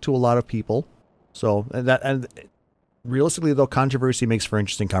topic to a lot of people. So and realistically, though, controversy makes for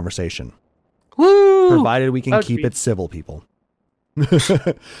interesting conversation. Woo! Provided we can keep it civil, people.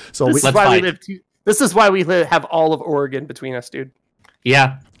 So this is why we have all of Oregon between us, dude.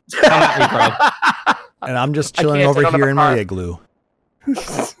 Yeah. Come at me, bro. And I'm just chilling over here in my igloo.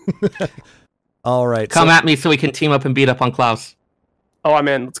 All right. Come at me so we can team up and beat up on Klaus. Oh, I'm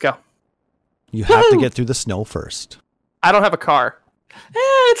in. Let's go. You have to get through the snow first. I don't have a car.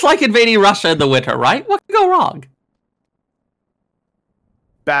 It's like invading Russia in the winter, right? What can go wrong?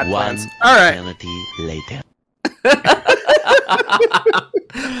 Bad plans. All right. Later.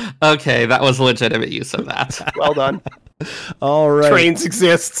 Okay, that was legitimate use of that. Well done. All right. Trains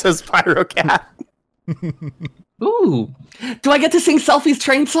exist, says Pyrocat. Ooh. Do I get to sing Selfie's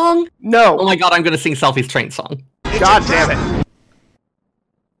train song? No. Oh my god, I'm going to sing Selfie's train song. God damn it.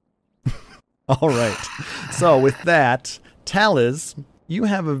 All right. So with that, Taliz, you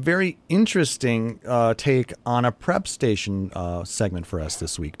have a very interesting take on a prep station segment for us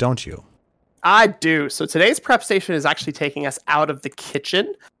this week, don't you? I do. So today's prep station is actually taking us out of the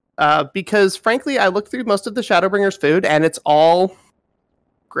kitchen because, frankly, I looked through most of the Shadowbringers food and it's all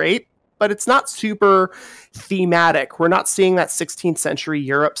great, but it's not super thematic. We're not seeing that 16th century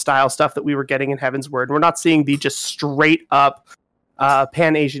Europe style stuff that we were getting in Heavensward. We're not seeing the just straight up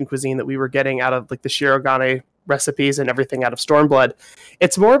Pan-Asian cuisine that we were getting out of like the Shirogane recipes and everything out of Stormblood.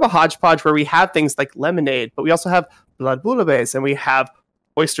 It's more of a hodgepodge where we have things like lemonade, but we also have blood bouillabaisse and we have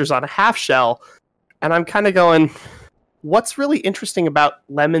oysters on a half shell. And I'm kind of going, what's really interesting about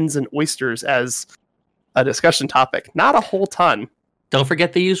lemons and oysters as a discussion topic? Not a whole ton. Don't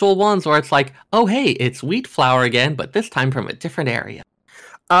forget the usual ones where it's like, oh, hey, it's wheat flour again, but this time from a different area.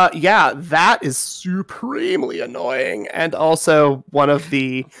 Yeah, that is supremely annoying. And also, one of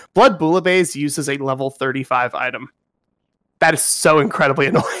the blood bouillabaisse uses a level 35 item. That is so incredibly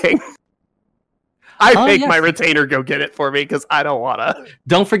annoying. I make my retainer go get it for me because I don't want to.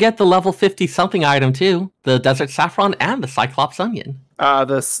 Don't forget the level 50-something item, too. The desert saffron and the Cyclops onion.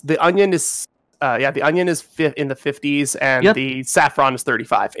 The onion is... the onion is in the 50s, and the saffron is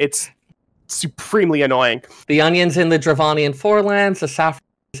 35. It's supremely annoying. The onion's in the Dravanian Forelands, the saffron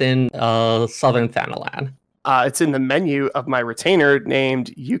is in southern Thanalan. It's in the menu of my retainer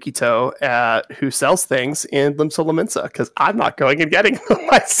named Yukito, who sells things in Limsa Lominsa, because I'm not going and getting them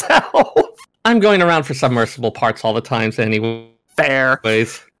myself. I'm going around for submersible parts all the time anyway. Fair.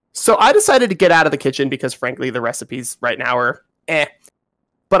 So I decided to get out of the kitchen because, frankly, the recipes right now are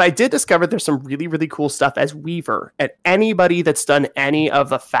But I did discover there's some really, really cool stuff as Weaver. And anybody that's done any of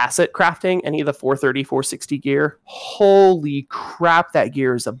the facet crafting, any of the 430, 460 gear, holy crap, that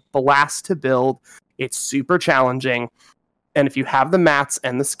gear is a blast to build. It's super challenging. And if you have the mats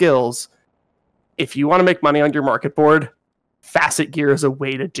and the skills, if you want to make money on your market board, facet gear is a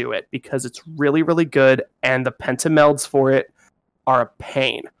way to do it because it's really, really good. And the pentamelds for it are a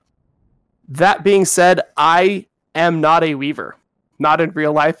pain. That being said, I am not a Weaver. Not in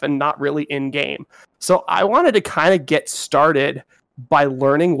real life and not really in game. So I wanted to kind of get started by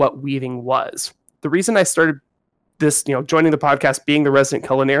learning what weaving was. The reason I started this, joining the podcast, being the resident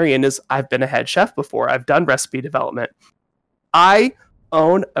culinarian, is I've been a head chef before. I've done recipe development. I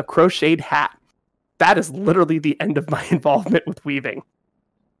own a crocheted hat. That is literally the end of my involvement with weaving.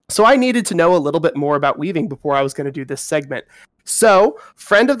 So I needed to know a little bit more about weaving before I was going to do this segment. So,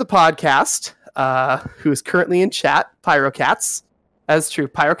 friend of the podcast, who is currently in chat, Pyrocats. That's true.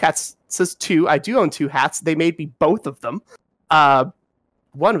 Pyrocats says 2. I do own 2 hats. They made me both of them.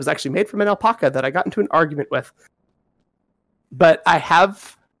 One was actually made from an alpaca that I got into an argument with. But I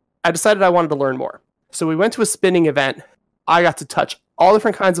decided I wanted to learn more. So we went to a spinning event. I got to touch all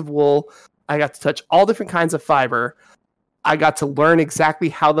different kinds of wool. I got to touch all different kinds of fiber. I got to learn exactly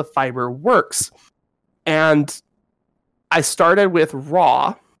how the fiber works. And I started with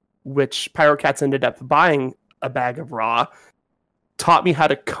raw, which PyroCats ended up buying a bag of raw, taught me how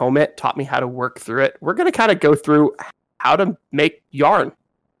to comb it, taught me how to work through it. We're going to kind of go through how to make yarn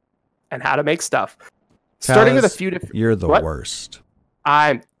and how to make stuff. Starting with a few different... You're the worst.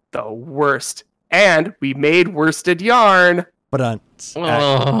 I'm the worst. And we made worsted yarn. But not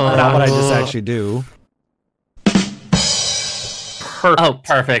what I just actually do. Perfect. Oh,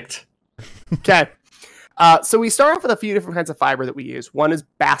 perfect. Okay. So we start off with a few different kinds of fiber that we use. One is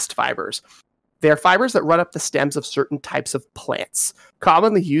bast fibers. They're fibers that run up the stems of certain types of plants.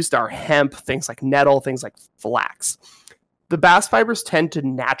 Commonly used are hemp, things like nettle, things like flax. The bast fibers tend to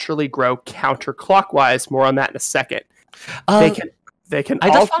naturally grow counterclockwise. More on that in a second. They can. I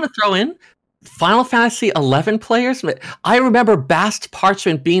just want to throw in Final Fantasy 11 players. I remember bast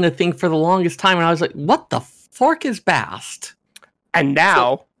parchment being a thing for the longest time, and I was like, "What the fork is bast?" And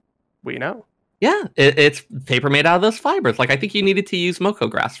now we know. Yeah, it's paper made out of those fibers. Like I think you needed to use Moko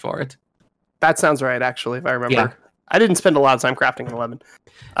grass for it. That sounds right, actually, if I remember. Yeah. I didn't spend a lot of time crafting in 11.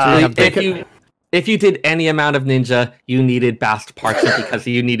 If you did any amount of ninja, you needed bast parchment because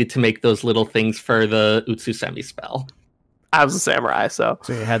you needed to make those little things for the Utsusemi spell. I was a samurai, so...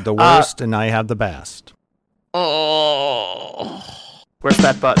 So you had the worst, and now you have the best. Oh. Where's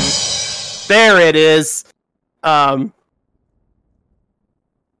that button? There it is!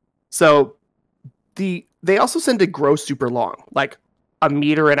 So, they also tend to grow super long, like 1.5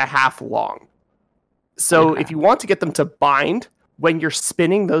 meters long. So if you want to get them to bind, when you're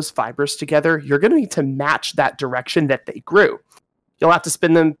spinning those fibers together, you're going to need to match that direction that they grew. You'll have to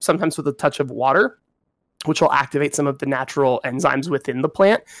spin them sometimes with a touch of water, which will activate some of the natural enzymes within the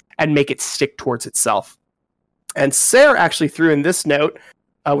plant and make it stick towards itself. And Sarah actually threw in this note,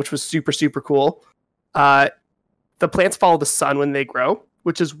 which was super, super cool. The plants follow the sun when they grow,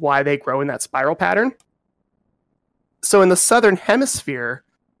 which is why they grow in that spiral pattern. So in the southern hemisphere,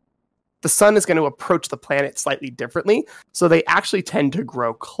 the sun is going to approach the planet slightly differently, so they actually tend to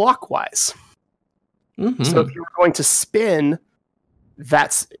grow clockwise. Mm-hmm. So if you're going to spin,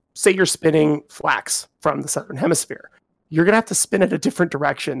 say you're spinning flax from the southern hemisphere, you're going to have to spin it a different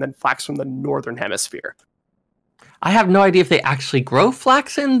direction than flax from the northern hemisphere. I have no idea if they actually grow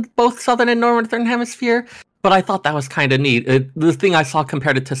flax in both southern and northern hemisphere, but I thought that was kind of neat. The thing I saw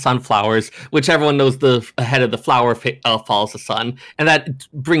compared it to sunflowers, which everyone knows the head of the flower follows the sun, and that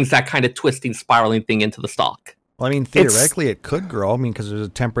brings that kind of twisting, spiraling thing into the stalk. Well, I mean, theoretically, it could grow. I mean, because there's a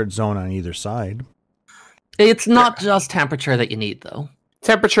temperate zone on either side. It's not just temperature that you need, though.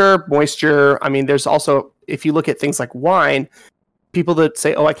 Temperature, moisture. I mean, there's also, if you look at things like wine, people that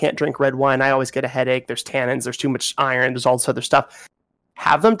say, oh, I can't drink red wine, I always get a headache, there's tannins, there's too much iron, there's all this other stuff.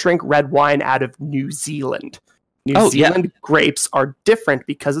 Have them drink red wine out of New Zealand. New Zealand grapes are different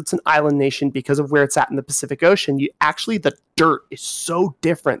because it's an island nation, because of where it's at in the Pacific Ocean. The dirt is so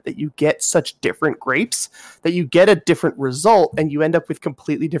different that you get such different grapes that you get a different result, and you end up with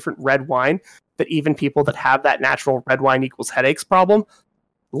completely different red wine that even people that have that natural red wine equals headaches problem,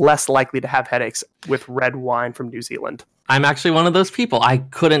 less likely to have headaches with red wine from New Zealand. I'm actually one of those people. I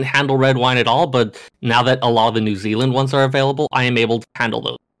couldn't handle red wine at all, but now that a lot of the New Zealand ones are available, I am able to handle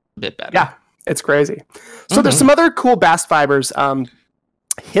those a bit better. Yeah, it's crazy. So there's some other cool bast fibers.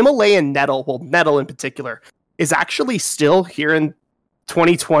 Himalayan nettle, well, nettle in particular, is actually still here in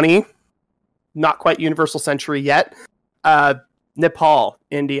 2020. Not quite universal century yet. Nepal,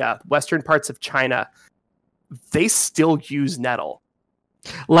 India, western parts of China, they still use nettle.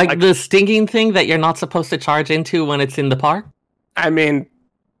 Like the stinging thing that you're not supposed to charge into when it's in the park? I mean,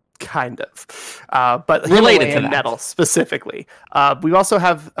 kind of. But related Himalayan to nettle specifically. We also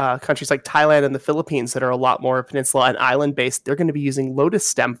have countries like Thailand and the Philippines that are a lot more peninsula and island-based. They're going to be using lotus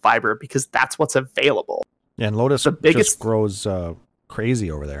stem fiber because that's what's available. Yeah, and lotus just grows crazy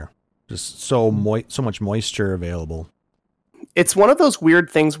over there. Just so much moisture available. It's one of those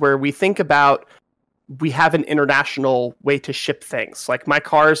weird things where we think about we have an international way to ship things. Like my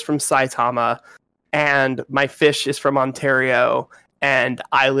car is from Saitama and my fish is from Ontario and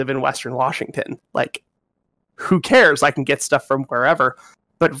I live in Western Washington. Like, who cares? I can get stuff from wherever.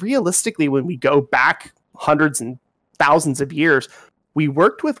 But realistically, when we go back hundreds and thousands of years, we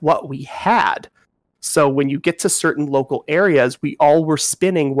worked with what we had. So when you get to certain local areas, we all were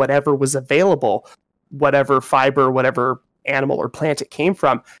spinning whatever was available, whatever fiber, whatever animal or plant it came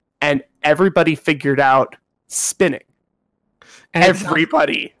from. And everybody figured out spinning. And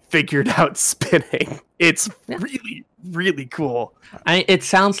everybody figured out spinning. It's really, really cool. It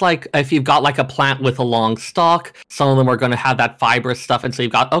sounds like if you've got like a plant with a long stalk, some of them are going to have that fibrous stuff. And so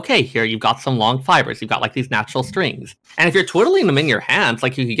you've got, okay, here you've got some long fibers. You've got like these natural strings. And if you're twiddling them in your hands,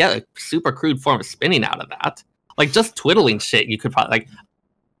 like you could get a super crude form of spinning out of that. Like just twiddling shit, you could probably like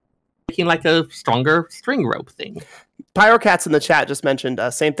making like a stronger string rope thing. Pyrocats in the chat just mentioned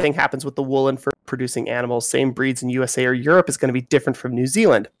same thing happens with the wool and fur producing animals. Same breeds in USA or Europe is going to be different from New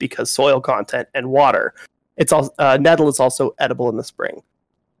Zealand because soil content and water. It's all nettle is also edible in the spring.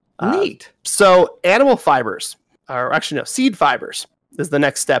 Neat. So animal fibers, or actually no, seed fibers is the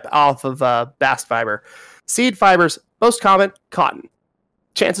next step off of bast fiber. Seed fibers, most common, cotton.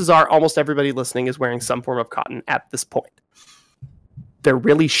 Chances are almost everybody listening is wearing some form of cotton at this point. They're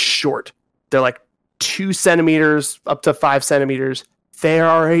really short. They're like 2 centimeters up to 5 centimeters. They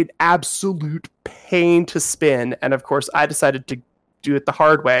are an absolute pain to spin. And of course, I decided to do it the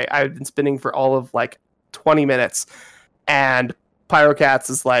hard way. I've been spinning for all of like 20 minutes. And Pyrocats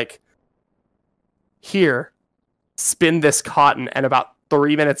is like, here, spin this cotton. And about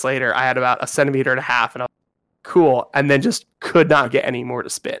 3 minutes later, I had about 1.5 centimeters. And I was like, cool. And then just could not get any more to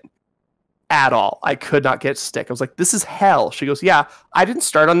spin. At all. I could not get it to stick. I was like, this is hell. She goes, yeah, I didn't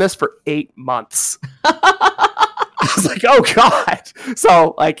start on this for 8 months. I was like, oh God.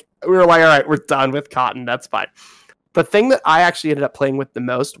 So like, we were like, all right, we're done with cotton. That's fine. The thing that I actually ended up playing with the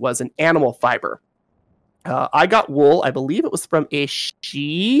most was an animal fiber. I got wool. I believe it was from a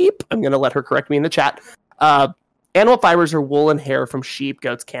sheep. I'm going to let her correct me in the chat. Animal fibers are wool and hair from sheep,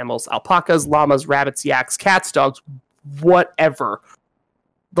 goats, camels, alpacas, llamas, rabbits, yaks, cats, dogs, whatever.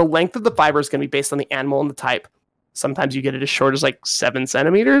 The length of the fiber is going to be based on the animal and the type. Sometimes you get it as short as like 7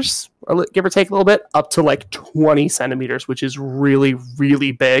 centimeters, or give or take a little bit, up to like 20 centimeters, which is really,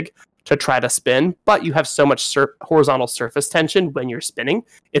 really big to try to spin. But you have so much horizontal surface tension when you're spinning,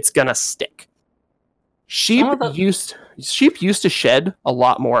 it's going to stick. Sheep used to shed a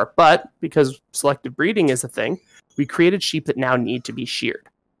lot more, but because selective breeding is a thing, we created sheep that now need to be sheared.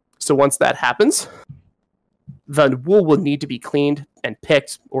 So once that happens, the wool will need to be cleaned and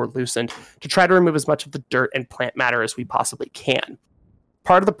picked or loosened to try to remove as much of the dirt and plant matter as we possibly can.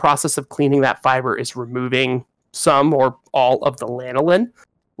 Part of the process of cleaning that fiber is removing some or all of the lanolin.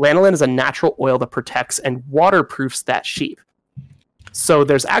 Lanolin is a natural oil that protects and waterproofs that sheep. So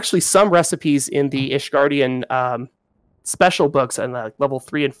there's actually some recipes in the Ishgardian special books and level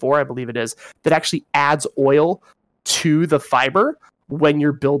 3 and 4, I believe it is, that actually adds oil to the fiber when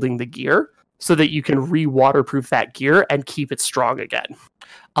you're building the gear, so that you can re-waterproof that gear and keep it strong again.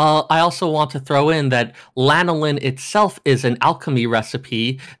 I also want to throw in that lanolin itself is an alchemy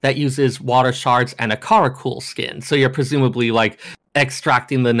recipe that uses water shards and a caracool skin. So you're presumably like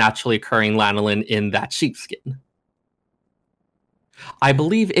extracting the naturally occurring lanolin in that sheepskin. I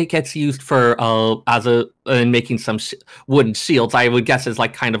believe it gets used for in making some wooden shields. I would guess as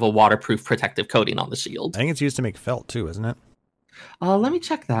like kind of a waterproof protective coating on the shield. I think it's used to make felt too, isn't it? Let me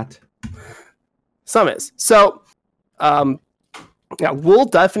check that. Some is. So, yeah, wool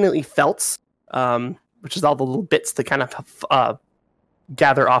definitely felts, which is all the little bits that kind of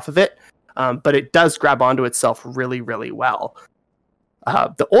gather off of it. But it does grab onto itself really, really well.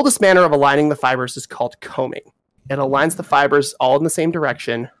 The oldest manner of aligning the fibers is called combing. It aligns the fibers all in the same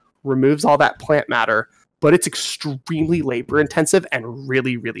direction, removes all that plant matter, but it's extremely labor intensive and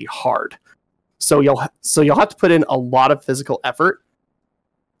really, really hard. So you'll have to put in a lot of physical effort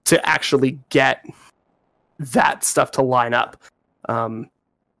to actually get that stuff to line up.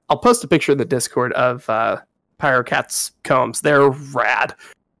 I'll post a picture in the Discord of Pyrocats combs. They're rad.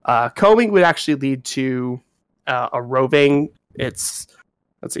 Combing would actually lead to a roving. It's,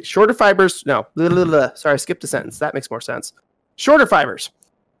 let's see, shorter fibers. No, sorry, I skipped a sentence. That makes more sense. Shorter fibers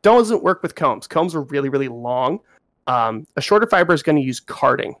doesn't work with combs. Combs are really, really long. A shorter fiber is going to use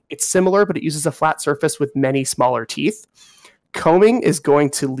carding. It's similar, but it uses a flat surface with many smaller teeth. Combing is going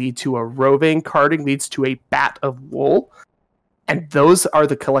to lead to a roving. Carding leads to a bat of wool. And those are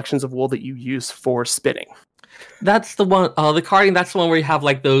the collections of wool that you use for spinning. That's the one, the carding, that's the one where you have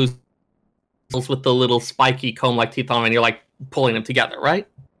like those with the little spiky comb-like teeth on them and you're like pulling them together, right?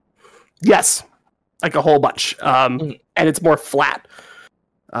 Yes. Like a whole bunch. And it's more flat.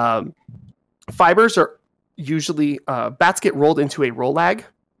 Fibers are usually, bats get rolled into a roll lag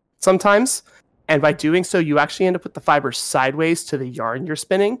sometimes. And by doing so, you actually end up with the fibers sideways to the yarn you're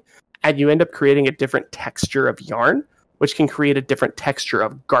spinning, and you end up creating a different texture of yarn, which can create a different texture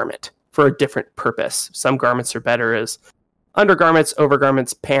of garment for a different purpose. Some garments are better as undergarments,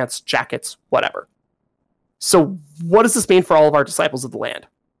 overgarments, pants, jackets, whatever. So what does this mean for all of our disciples of the land?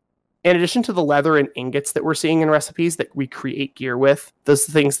 in addition to the leather and ingots that we're seeing in recipes that we create gear with, those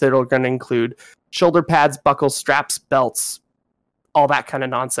things that are going to include shoulder pads, buckles, straps, belts, all that kind of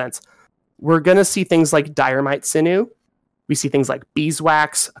nonsense. We're going to see things like diorite sinew. We see things like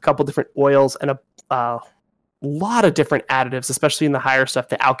beeswax, a couple different oils, and a lot of different additives, especially in the higher stuff,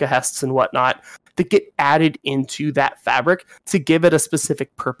 the alkahests and whatnot, that get added into that fabric to give it a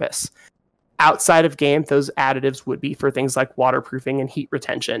specific purpose. Outside of game, those additives would be for things like waterproofing and heat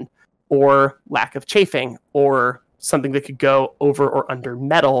retention, or lack of chafing, or something that could go over or under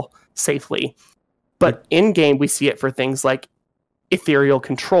metal safely. But in game, we see it for things like ethereal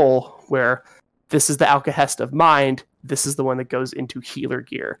control, where this is the alkahest of mind, this is the one that goes into healer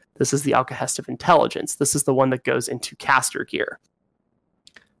gear. This is the alkahest of intelligence. This is the one that goes into caster gear.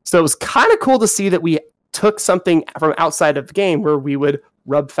 So it was kind of cool to see that we took something from outside of the game where we would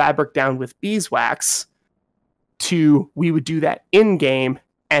rub fabric down with beeswax to we would do that in game,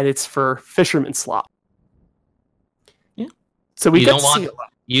 and it's for fisherman slop. Yeah. So we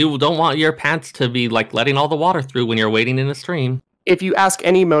you don't want your pants to be like letting all the water through when you're wading in a stream. If you ask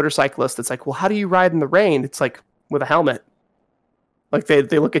any motorcyclist, it's like, well, how do you ride in the rain? It's like, with a helmet. Like they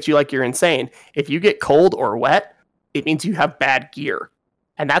look at you like you're insane. If you get cold or wet, it means you have bad gear.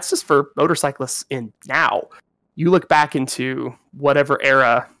 And that's just for motorcyclists in now. You look back into whatever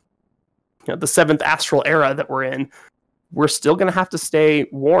era, the 7th astral era that we're in, we're still going to have to stay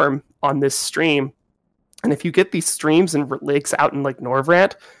warm on this stream. And if you get these streams and lakes out in like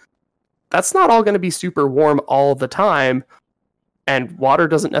Norvrant, that's not all going to be super warm all the time. And water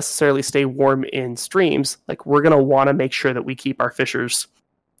doesn't necessarily stay warm in streams. Like, we're going to want to make sure that we keep our fishers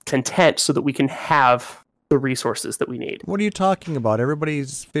content so that we can have the resources that we need. What are you talking about?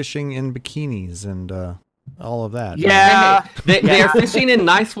 Everybody's fishing in bikinis and all of that. Yeah. They're fishing in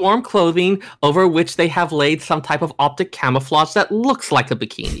nice warm clothing over which they have laid some type of optic camouflage that looks like a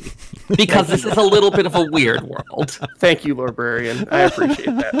bikini. Because this is a little bit of a weird world. Thank you, Librarian. I appreciate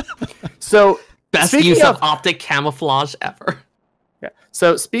that. So, best use of optic camouflage ever. Yeah.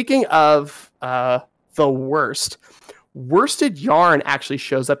 So speaking of the worsted yarn actually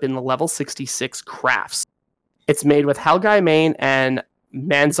shows up in the level 66 crafts. It's made with Halgai mane and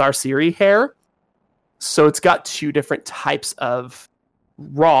Manzarsiri hair. So it's got 2 different types of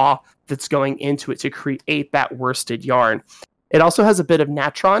raw that's going into it to create that worsted yarn. It also has a bit of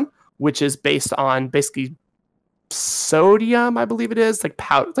natron, which is based on basically sodium, I believe it is, like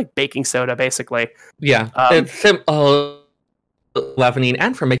like baking soda, basically. Yeah. It's leavening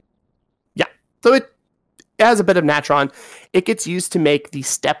and for making. Yeah, so it has a bit of natron. It gets used to make the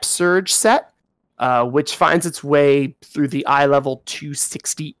Step Surge set, which finds its way through the eye level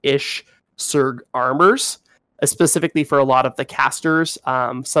 260-ish Surg armors, specifically for a lot of the casters,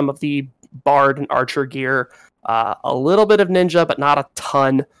 some of the Bard and Archer gear, a little bit of Ninja, but not a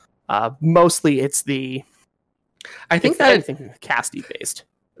ton. Mostly it's the... I think that anything casty based.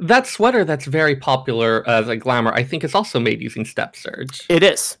 That sweater that's very popular as a glamour, I think is also made using Step Surge. It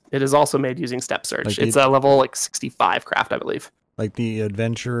is. It is also made using Step Surge. Like it's a level 65 craft, I believe. Like the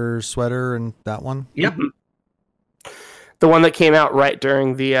Adventurer sweater and that one? Yep. Mm-hmm. The one that came out right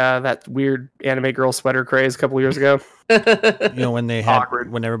during the that weird anime girl sweater craze a couple years ago. When they had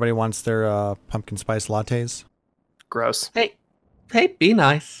when everybody wants their pumpkin spice lattes. Gross. Hey, be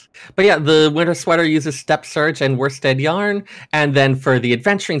nice. But yeah, the winter sweater uses Step Surge and worsted yarn. And then for the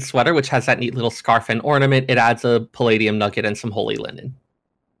adventuring sweater, which has that neat little scarf and ornament, it adds a palladium nugget and some holy linen.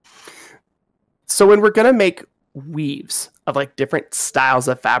 So when we're going to make weaves of like different styles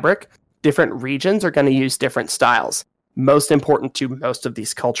of fabric, different regions are going to use different styles. Most important to most of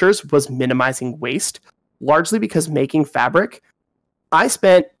these cultures was minimizing waste, largely because making fabric, I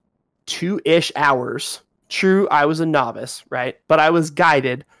spent 2-ish hours. True, I was a novice, right? But I was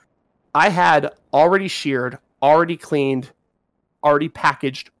guided. I had already sheared, already cleaned, already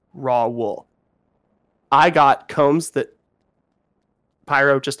packaged raw wool. I got combs that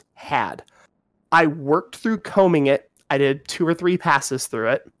Pyro just had. I worked through combing it. I did 2 or 3 passes through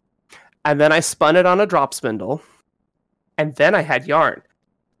it. And then I spun it on a drop spindle. And then I had yarn.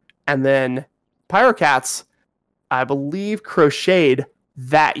 And then Pyrocats, I believe, crocheted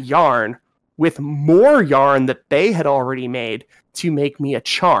that yarn with more yarn that they had already made to make me a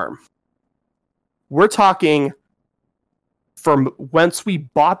charm. We're talking from once we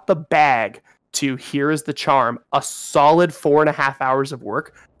bought the bag to here is the charm, a solid 4.5 hours of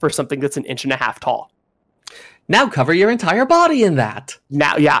work for something that's 1.5 inches tall. Now cover your entire body in that.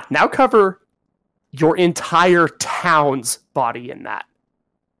 Now cover your entire town's body in that.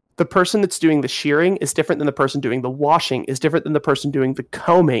 The person that's doing the shearing is different than the person doing the washing, is different than the person doing the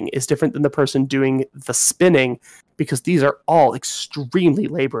combing, is different than the person doing the spinning, because these are all extremely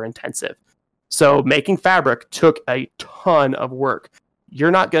labor intensive. So making fabric took a ton of work. You're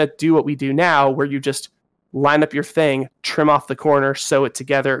not going to do what we do now, where you just line up your thing, trim off the corner, sew it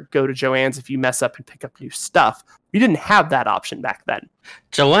together, go to Joann's if you mess up and pick up new stuff. We didn't have that option back then.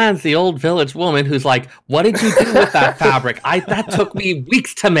 Joanne's the old village woman who's like, what did you do with that fabric? That took me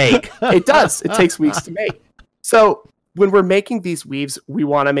weeks to make. It does. It takes weeks to make. So when we're making these weaves, we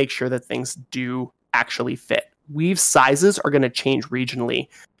want to make sure that things do actually fit. Weave sizes are going to change regionally.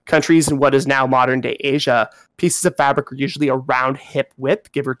 Countries in what is now modern day Asia, pieces of fabric are usually around hip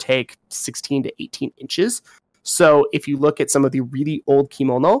width, give or take 16 to 18 inches. So if you look at some of the really old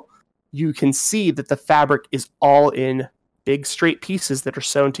kimono, you can see that the fabric is all in big straight pieces that are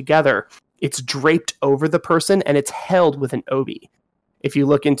sewn together. It's draped over the person and it's held with an obi. If you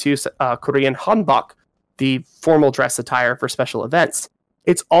look into Korean hanbok, the formal dress attire for special events,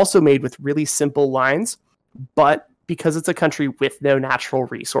 it's also made with really simple lines, but because it's a country with no natural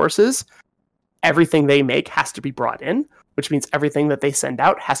resources, everything they make has to be brought in, which means everything that they send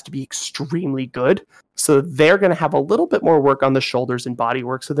out has to be extremely good. So they're going to have a little bit more work on the shoulders and body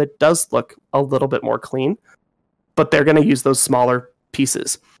work, so that does look a little bit more clean, but they're going to use those smaller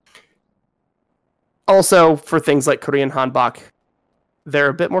pieces. Also, for things like Korean hanbok, they're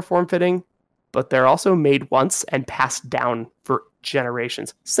a bit more form-fitting, but they're also made once and passed down for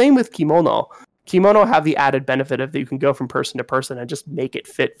generations. Same with kimono. Kimono have the added benefit of that you can go from person to person and just make it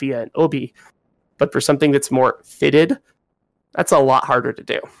fit via an obi. But for something that's more fitted, that's a lot harder to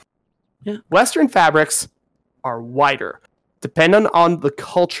do. Yeah. Western fabrics are wider. Depending on the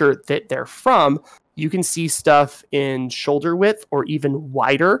culture that they're from, you can see stuff in shoulder width or even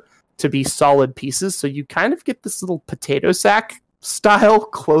wider to be solid pieces. So you kind of get this little potato sack style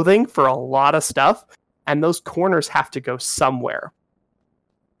clothing for a lot of stuff. And those corners have to go somewhere.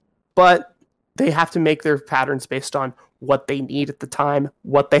 But they have to make their patterns based on what they need at the time,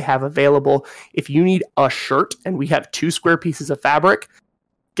 what they have available. If you need a shirt and we have 2 square pieces of fabric,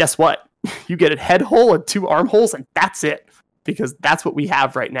 guess what? You get a head hole and 2 armholes, and that's it. Because that's what we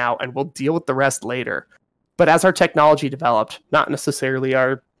have right now, and we'll deal with the rest later. But as our technology developed, not necessarily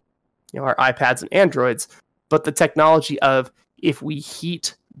our iPads and Androids, but the technology of if we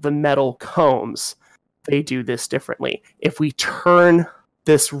heat the metal combs, they do this differently. If we turn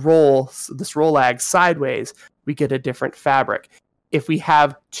this rollag sideways, we get a different fabric. If we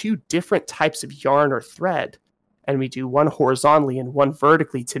have 2 different types of yarn or thread, and we do one horizontally and one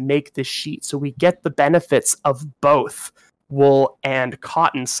vertically to make this sheet, so we get the benefits of both wool and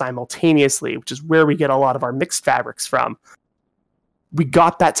cotton simultaneously, which is where we get a lot of our mixed fabrics from. We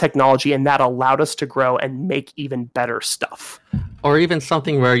got that technology, and that allowed us to grow and make even better stuff. Or even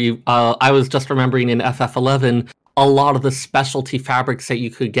something where I was just remembering in FF11, a lot of the specialty fabrics that you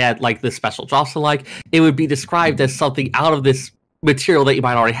could get, like the special drops-alike, it would be described as something out of this material that you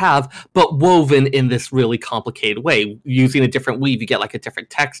might already have, but woven in this really complicated way. Using a different weave, you get like a different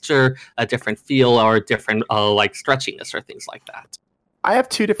texture, a different feel, or a different like stretchiness or things like that. I have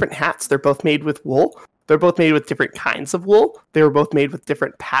 2 different hats. They're both made with wool. They're both made with different kinds of wool. They were both made with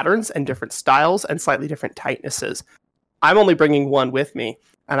different patterns and different styles and slightly different tightnesses. I'm only bringing one with me,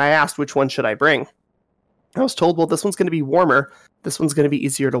 and I asked which one should I bring. I was told, well, this one's going to be warmer. This one's going to be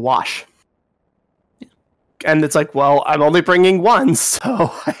easier to wash. Yeah. And it's like, well, I'm only bringing one, so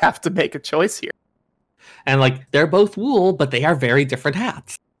I have to make a choice here. And like, they're both wool, but they are very different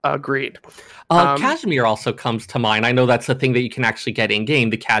hats. Agreed. Cashmere also comes to mind. I know that's a thing that you can actually get in-game,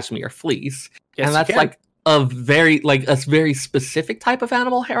 the cashmere fleece. Yes, and that's like a very specific type of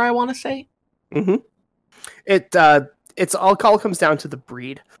animal hair, I want to say. Mm-hmm. It's all comes down to the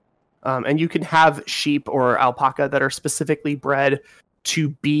breed. And you can have sheep or alpaca that are specifically bred to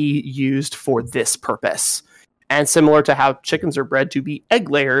be used for this purpose. And similar to how chickens are bred to be egg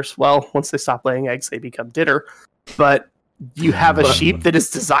layers, well, once they stop laying eggs, they become dinner. But you have a sheep that is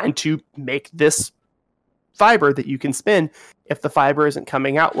designed to make this fiber that you can spin. If the fiber isn't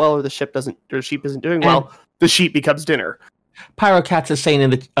coming out well, or the sheep isn't doing well, the sheep becomes dinner. Pyrocats is saying in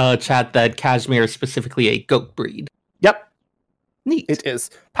the chat that cashmere is specifically a goat breed. Yep. Neat. It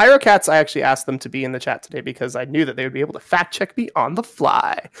is. Pyrocats, I actually asked them to be in the chat today because I knew that they would be able to fact check me on the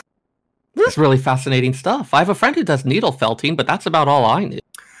fly. This is really fascinating stuff. I have a friend who does needle felting, but that's about all I knew.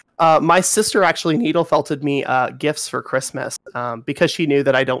 My sister actually needle felted me gifts for Christmas because she knew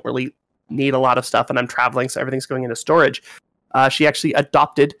that I don't really need a lot of stuff and I'm traveling, so everything's going into storage. She actually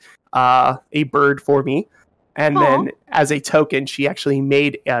adopted a bird for me. And then as a token, she actually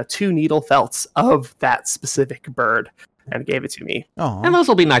made 2 needle felts of that specific bird. and gave it to me. Oh, and those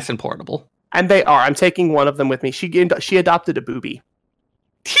will be nice and portable. And they are. I'm taking one of them with me. She adopted a booby.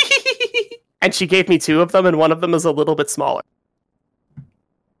 And she gave me 2 of them, and one of them is a little bit smaller.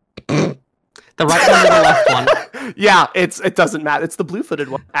 The right one or the left one? Yeah, it doesn't matter. It's the blue-footed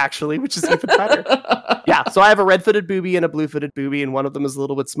one, actually, which is even better. Yeah, so I have a red-footed booby and a blue-footed booby, and one of them is a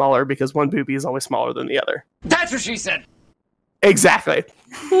little bit smaller because one booby is always smaller than the other. That's what she said. Exactly.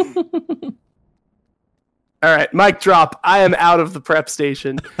 All right, mic drop. I am out of the prep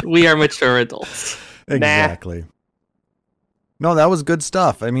station. We are mature adults. exactly. No, that was good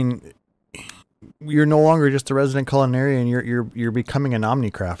stuff. I mean, you're no longer just a resident culinarian. You're becoming an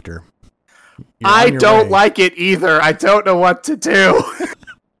omnicrafter. I don't like it either. I don't know what to do.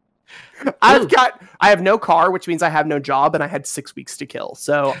 I have no car, which means I have no job, and I had 6 weeks to kill.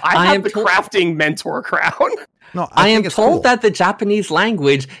 So I have the crafting mentor crown. No, I am told that the Japanese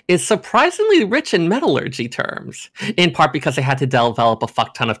language is surprisingly rich in metallurgy terms, in part because they had to develop a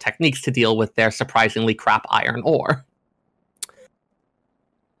fuck ton of techniques to deal with their surprisingly crap iron ore.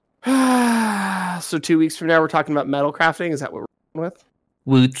 So 2 weeks from now, we're talking about metal crafting. Is that what we're with?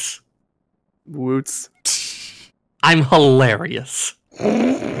 Woots. I'm hilarious.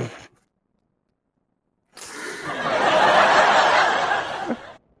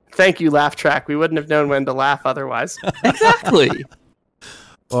 Thank you, Laugh Track. We wouldn't have known when to laugh otherwise. Exactly.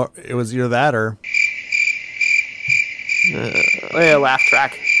 Or it was either that or... Laugh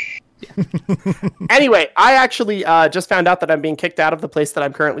Track. Anyway, I actually just found out that I'm being kicked out of the place that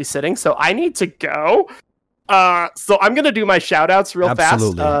I'm currently sitting, so I need to go. So I'm going to do my shout-outs real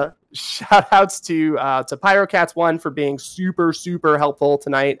fast. Shout-outs to Pyrocats1 for being super, super helpful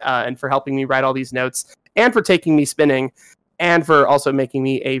tonight and for helping me write all these notes and for taking me spinning and for also making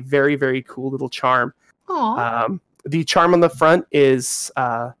me a very, very cool little charm. The charm on the front is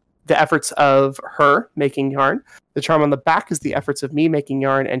the efforts of her making yarn. The charm on the back is the efforts of me making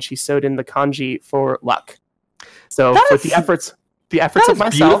yarn, and she sewed in the kanji for luck. So with the efforts of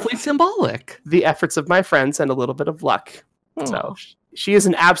myself, beautifully symbolic. The efforts of my friends, and a little bit of luck. Aww. So she is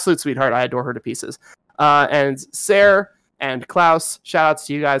an absolute sweetheart. I adore her to pieces. And Sarah and Klaus, shout outs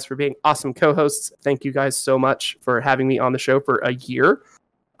to you guys for being awesome co-hosts. Thank you guys so much for having me on the show for a year.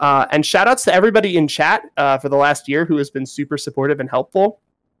 And shout outs to everybody in chat for the last year who has been super supportive and helpful.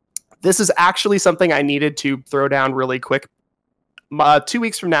 This is actually something I needed to throw down really quick. 2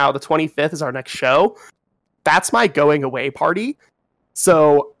 weeks from now, the 25th is our next show. That's my going away party.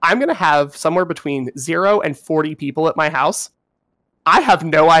 So I'm going to have somewhere between 0 and 40 people at my house. I have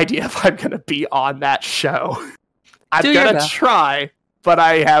no idea if I'm going to be on that show. I'm going to try, but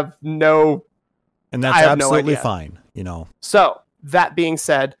I have no... And that's absolutely fine, you know. So, that being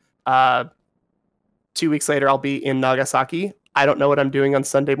said, 2 weeks later, I'll be in Nagasaki. I don't know what I'm doing on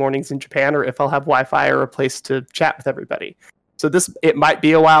Sunday mornings in Japan or if I'll have Wi-Fi or a place to chat with everybody. So it might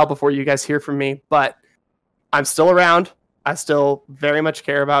be a while before you guys hear from me, but I'm still around. I still very much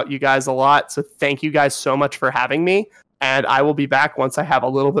care about you guys a lot. So thank you guys so much for having me. And I will be back once I have a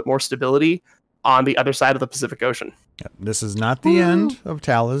little bit more stability on the other side of the Pacific Ocean. Yeah, this is not the end of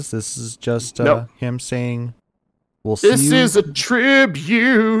Talus. This is just him saying, we'll see This you. is a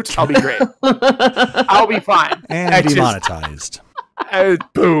tribute. I'll be great. I'll be fine. And demonetized.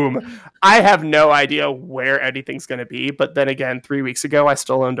 Boom. I have no idea where anything's going to be. But then again, 3 weeks ago, I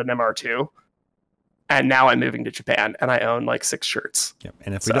still owned an MR2. And now I'm moving to Japan, and I own like 6 shirts. Yep.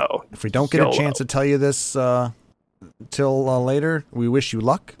 And if we don't get a chance to tell you this till later, we wish you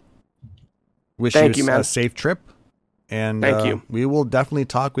luck. Wish you a safe trip. And thank you. We will definitely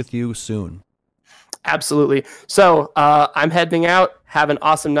talk with you soon. Absolutely. So I'm heading out. Have an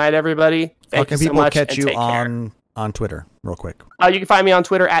awesome night, everybody. Thank you so much. How can people catch you on Twitter, real quick? You can find me on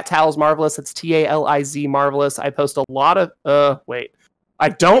Twitter at TalizMarvelous. It's TALIZ Marvelous. I post a lot of... I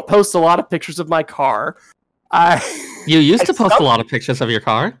don't post a lot of pictures of my car. You used to post a lot of pictures of your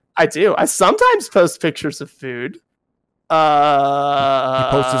car? I do. I sometimes post pictures of food. He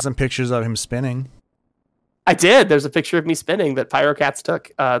posted some pictures of him spinning. I did. There's a picture of me spinning that Pyrocats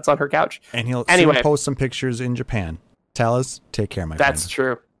took. It's on her couch. And he'll soon post some pictures in Japan. Talus, take care, my friend. That's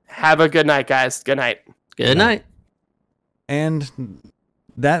true. Have a good night, guys. Good night. Good night. And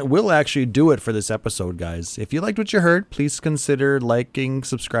that will actually do it for this episode, guys. If you liked what you heard, please consider liking,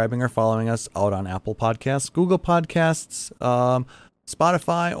 subscribing, or following us out on Apple Podcasts, Google Podcasts,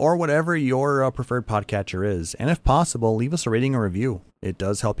 Spotify, or whatever your preferred podcatcher is. And if possible, leave us a rating or review. It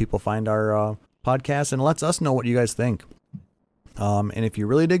does help people find our podcast and lets us know what you guys think. And if you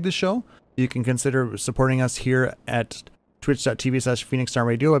really dig the show, you can consider supporting us here at twitch.tv/Phoenix Down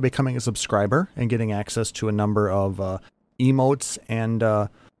Radio by becoming a subscriber and getting access to a number of emotes and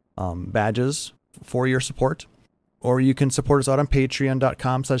badges for your support. or you can support us out on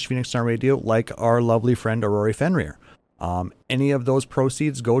patreon.com/PhoenixDownRadio like our lovely friend Aurori Fenrir. Any of those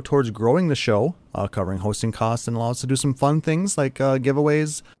proceeds go towards growing the show, covering hosting costs, and allow us to do some fun things like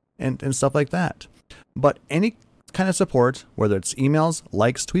giveaways and stuff like that. But any kind of support, whether it's emails,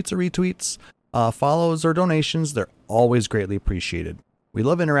 likes, tweets or retweets, follows or donations, they're always greatly appreciated. We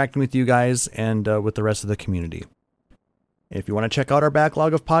love interacting with you guys and with the rest of the community. If you want to check out our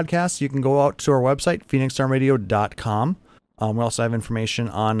backlog of podcasts, you can go out to our website, PhoenixDownRadio.com. We also have information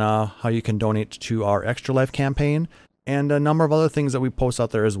on how you can donate to our Extra Life campaign and a number of other things that we post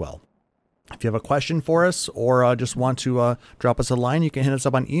out there as well. If you have a question for us or just want to drop us a line, you can hit us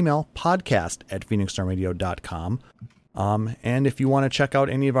up on email, podcast@PhoenixDownRadio.com. And if you want to check out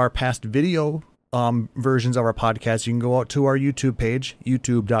any of our past video versions of our podcast, you can go out to our YouTube page,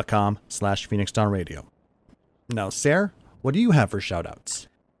 youtube.com/PhoenixDownRadio. Now, Sarah, what do you have for shout-outs?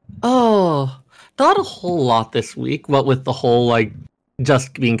 Oh, not a whole lot this week, what with the whole,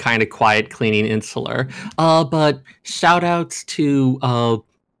 just being kind of quiet, cleaning, insular. But shout-outs to,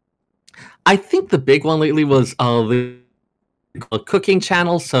 I think the big one lately was the cooking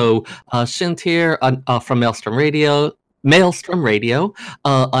channel. So Shintir from Maelstrom Radio,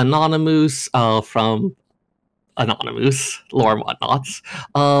 Anonymous from Anonymous, Lore and Whatnots,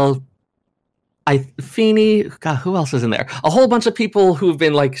 Feeny, God, who else is in there? A whole bunch of people who've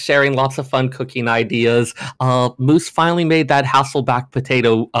been sharing lots of fun cooking ideas. Moose finally made that Hasselback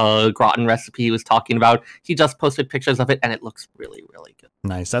potato gratin recipe he was talking about. He just posted pictures of it, and it looks really, really good.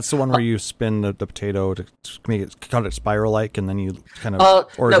 Nice. That's the one where you spin the potato to make it cut it spiral-like, and then you kind of,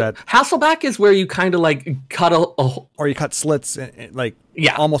 or no, is that Hasselback is where you kind of cut or you cut slits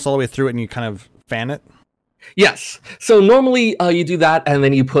almost all the way through it, and you kind of fan it. Yes. So normally you do that and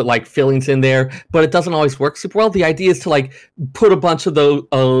then you put fillings in there, but it doesn't always work super well. The idea is to put a bunch of those,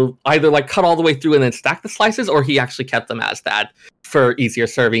 either cut all the way through and then stack the slices, or he actually kept them as that for easier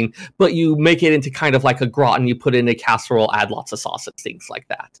serving. But you make it into kind of a gratin. You put it in a casserole, add lots of sauce and things like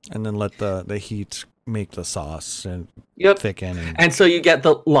that. And then let the heat make the sauce and thicken. And so you get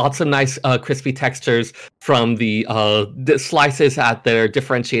lots of nice crispy textures from the slices that are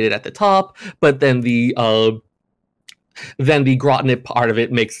differentiated at the top, but then the gratinate part of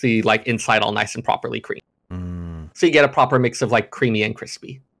it makes the inside all nice and properly creamy. So you get a proper mix of creamy and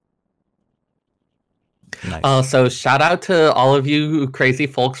crispy. Nice. So shout out to all of you crazy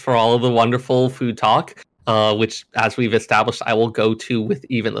folks for all of the wonderful food talk. Which, as we've established, I will go to with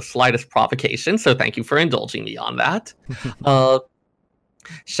even the slightest provocation. So thank you for indulging me on that.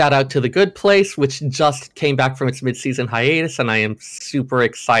 Shout out to The Good Place, which just came back from its mid-season hiatus, and I am super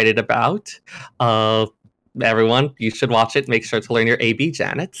excited about. Everyone, you should watch it. Make sure to learn your AB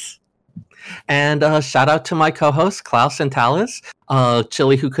Janets. And shout out to my co-hosts, Klaus and Talis.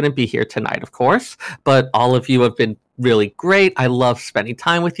 Chili, who couldn't be here tonight, of course. But all of you have been really great. I love spending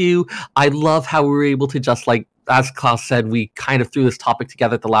time with you. I love how we were able to just as Klaus said, we kind of threw this topic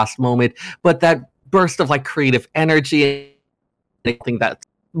together at the last moment, but that burst of creative energy, I think that's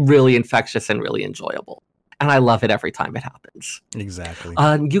really infectious and really enjoyable. And I love it every time it happens. Exactly.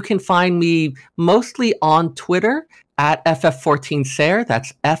 You can find me mostly on Twitter at FF14Sayre.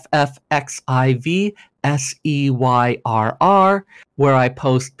 That's FFXIVSEYRR, where I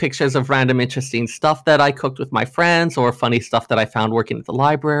post pictures of random interesting stuff that I cooked with my friends or funny stuff that I found working at the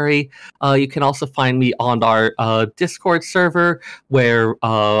library. You can also find me on our Discord server, where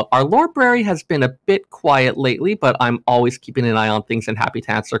our library has been a bit quiet lately, but I'm always keeping an eye on things and happy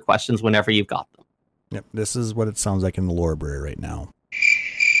to answer questions whenever you've got them. Yep, this is what it sounds like in the library right now.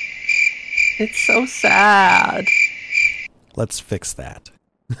 It's so sad. Let's fix that.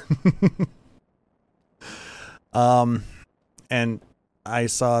 And I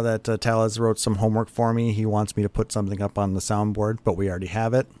saw that Talis wrote some homework for me. He wants me to put something up on the soundboard, but we already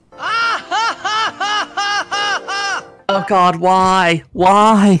have it. Oh God, why?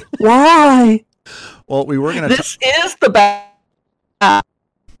 Why? Well, we were going to... This is the best.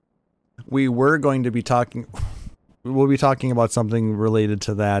 We were going to be talking... We'll be talking about something related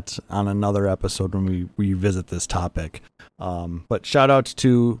to that on another episode when we revisit this topic. But shout out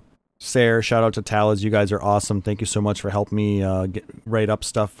to Sarah, shout out to Talis. You guys are awesome. Thank you so much for helping me write up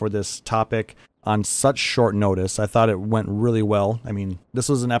stuff for this topic on such short notice. I thought it went really well. I mean, this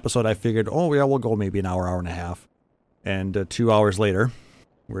was an episode I figured, oh yeah, we'll go maybe an hour and a half. And 2 hours later,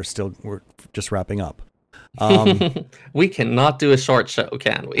 we're just wrapping up. We cannot do a short show,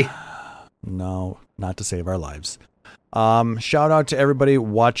 can we? No, not to save our lives. Shout out to everybody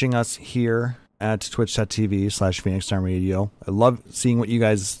watching us here at twitch.tv/PhoenixDownRadio. I love seeing what you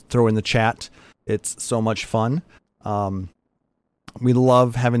guys throw in the chat. It's so much fun. We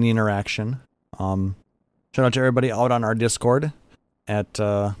love having the interaction. Shout out to everybody out on our Discord at,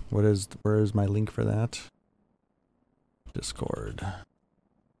 where is my link for that? Discord.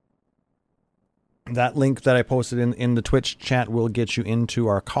 That link that I posted in the Twitch chat will get you into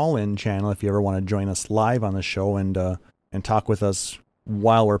our call-in channel if you ever want to join us live on the show and talk with us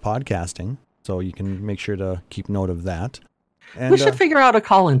while we're podcasting. So you can make sure to keep note of that. And, we should figure out a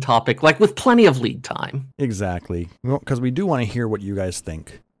call-in topic, like with plenty of lead time. Exactly, because we do want to hear what you guys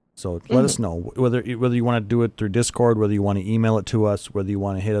think. So let us know whether you want to do it through Discord, whether you want to email it to us, whether you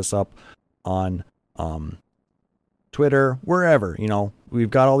want to hit us up on Twitter, wherever.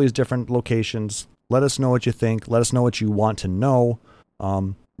 We've got all these different locations. Let us know what you think. Let us know what you want to know.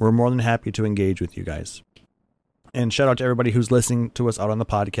 We're more than happy to engage with you guys. And shout out to everybody who's listening to us out on the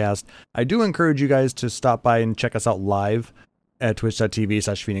podcast. I do encourage you guys to stop by and check us out live at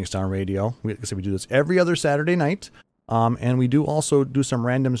twitch.tv/PhoenixDownRadio. Like I said, we do this every other Saturday night. And we do also do some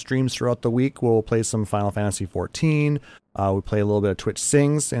random streams throughout the week. We'll play some Final Fantasy XIV. We play a little bit of Twitch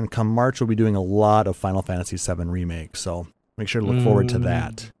Sings. And come March, we'll be doing a lot of Final Fantasy VII Remake. So make sure to look forward to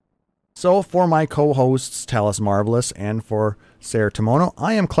that. So for my co-hosts, Talus Marvelous, and for Sarah Tomono,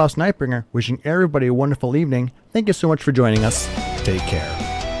 I am Klaus Nightbringer, wishing everybody a wonderful evening. Thank you so much for joining us. Take care.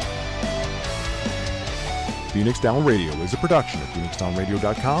 Phoenix Down Radio is a production of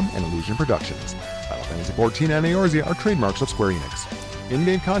PhoenixDownRadio.com and Illusion Productions. Final Fantasy XIV and Eorzea are trademarks of Square Enix.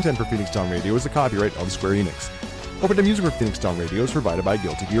 In-game content for Phoenix Down Radio is the copyright of Square Enix. Opening music for Phoenix Down Radio is provided by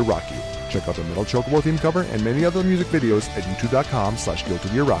Guilty Gear Rock You. Check out the Metal Chocobo theme cover and many other music videos at youtube.com/Guilty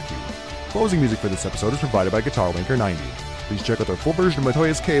Gear Rock You. Closing music for this episode is provided by Guitar Wanker 90. Please check out their full version of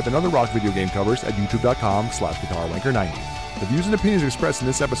Matoya's Cave and other rock video game covers at youtube.com/Guitar Wanker 90. The views and opinions expressed in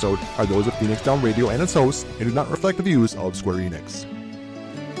this episode are those of Phoenix Down Radio and its hosts and do not reflect the views of Square Enix.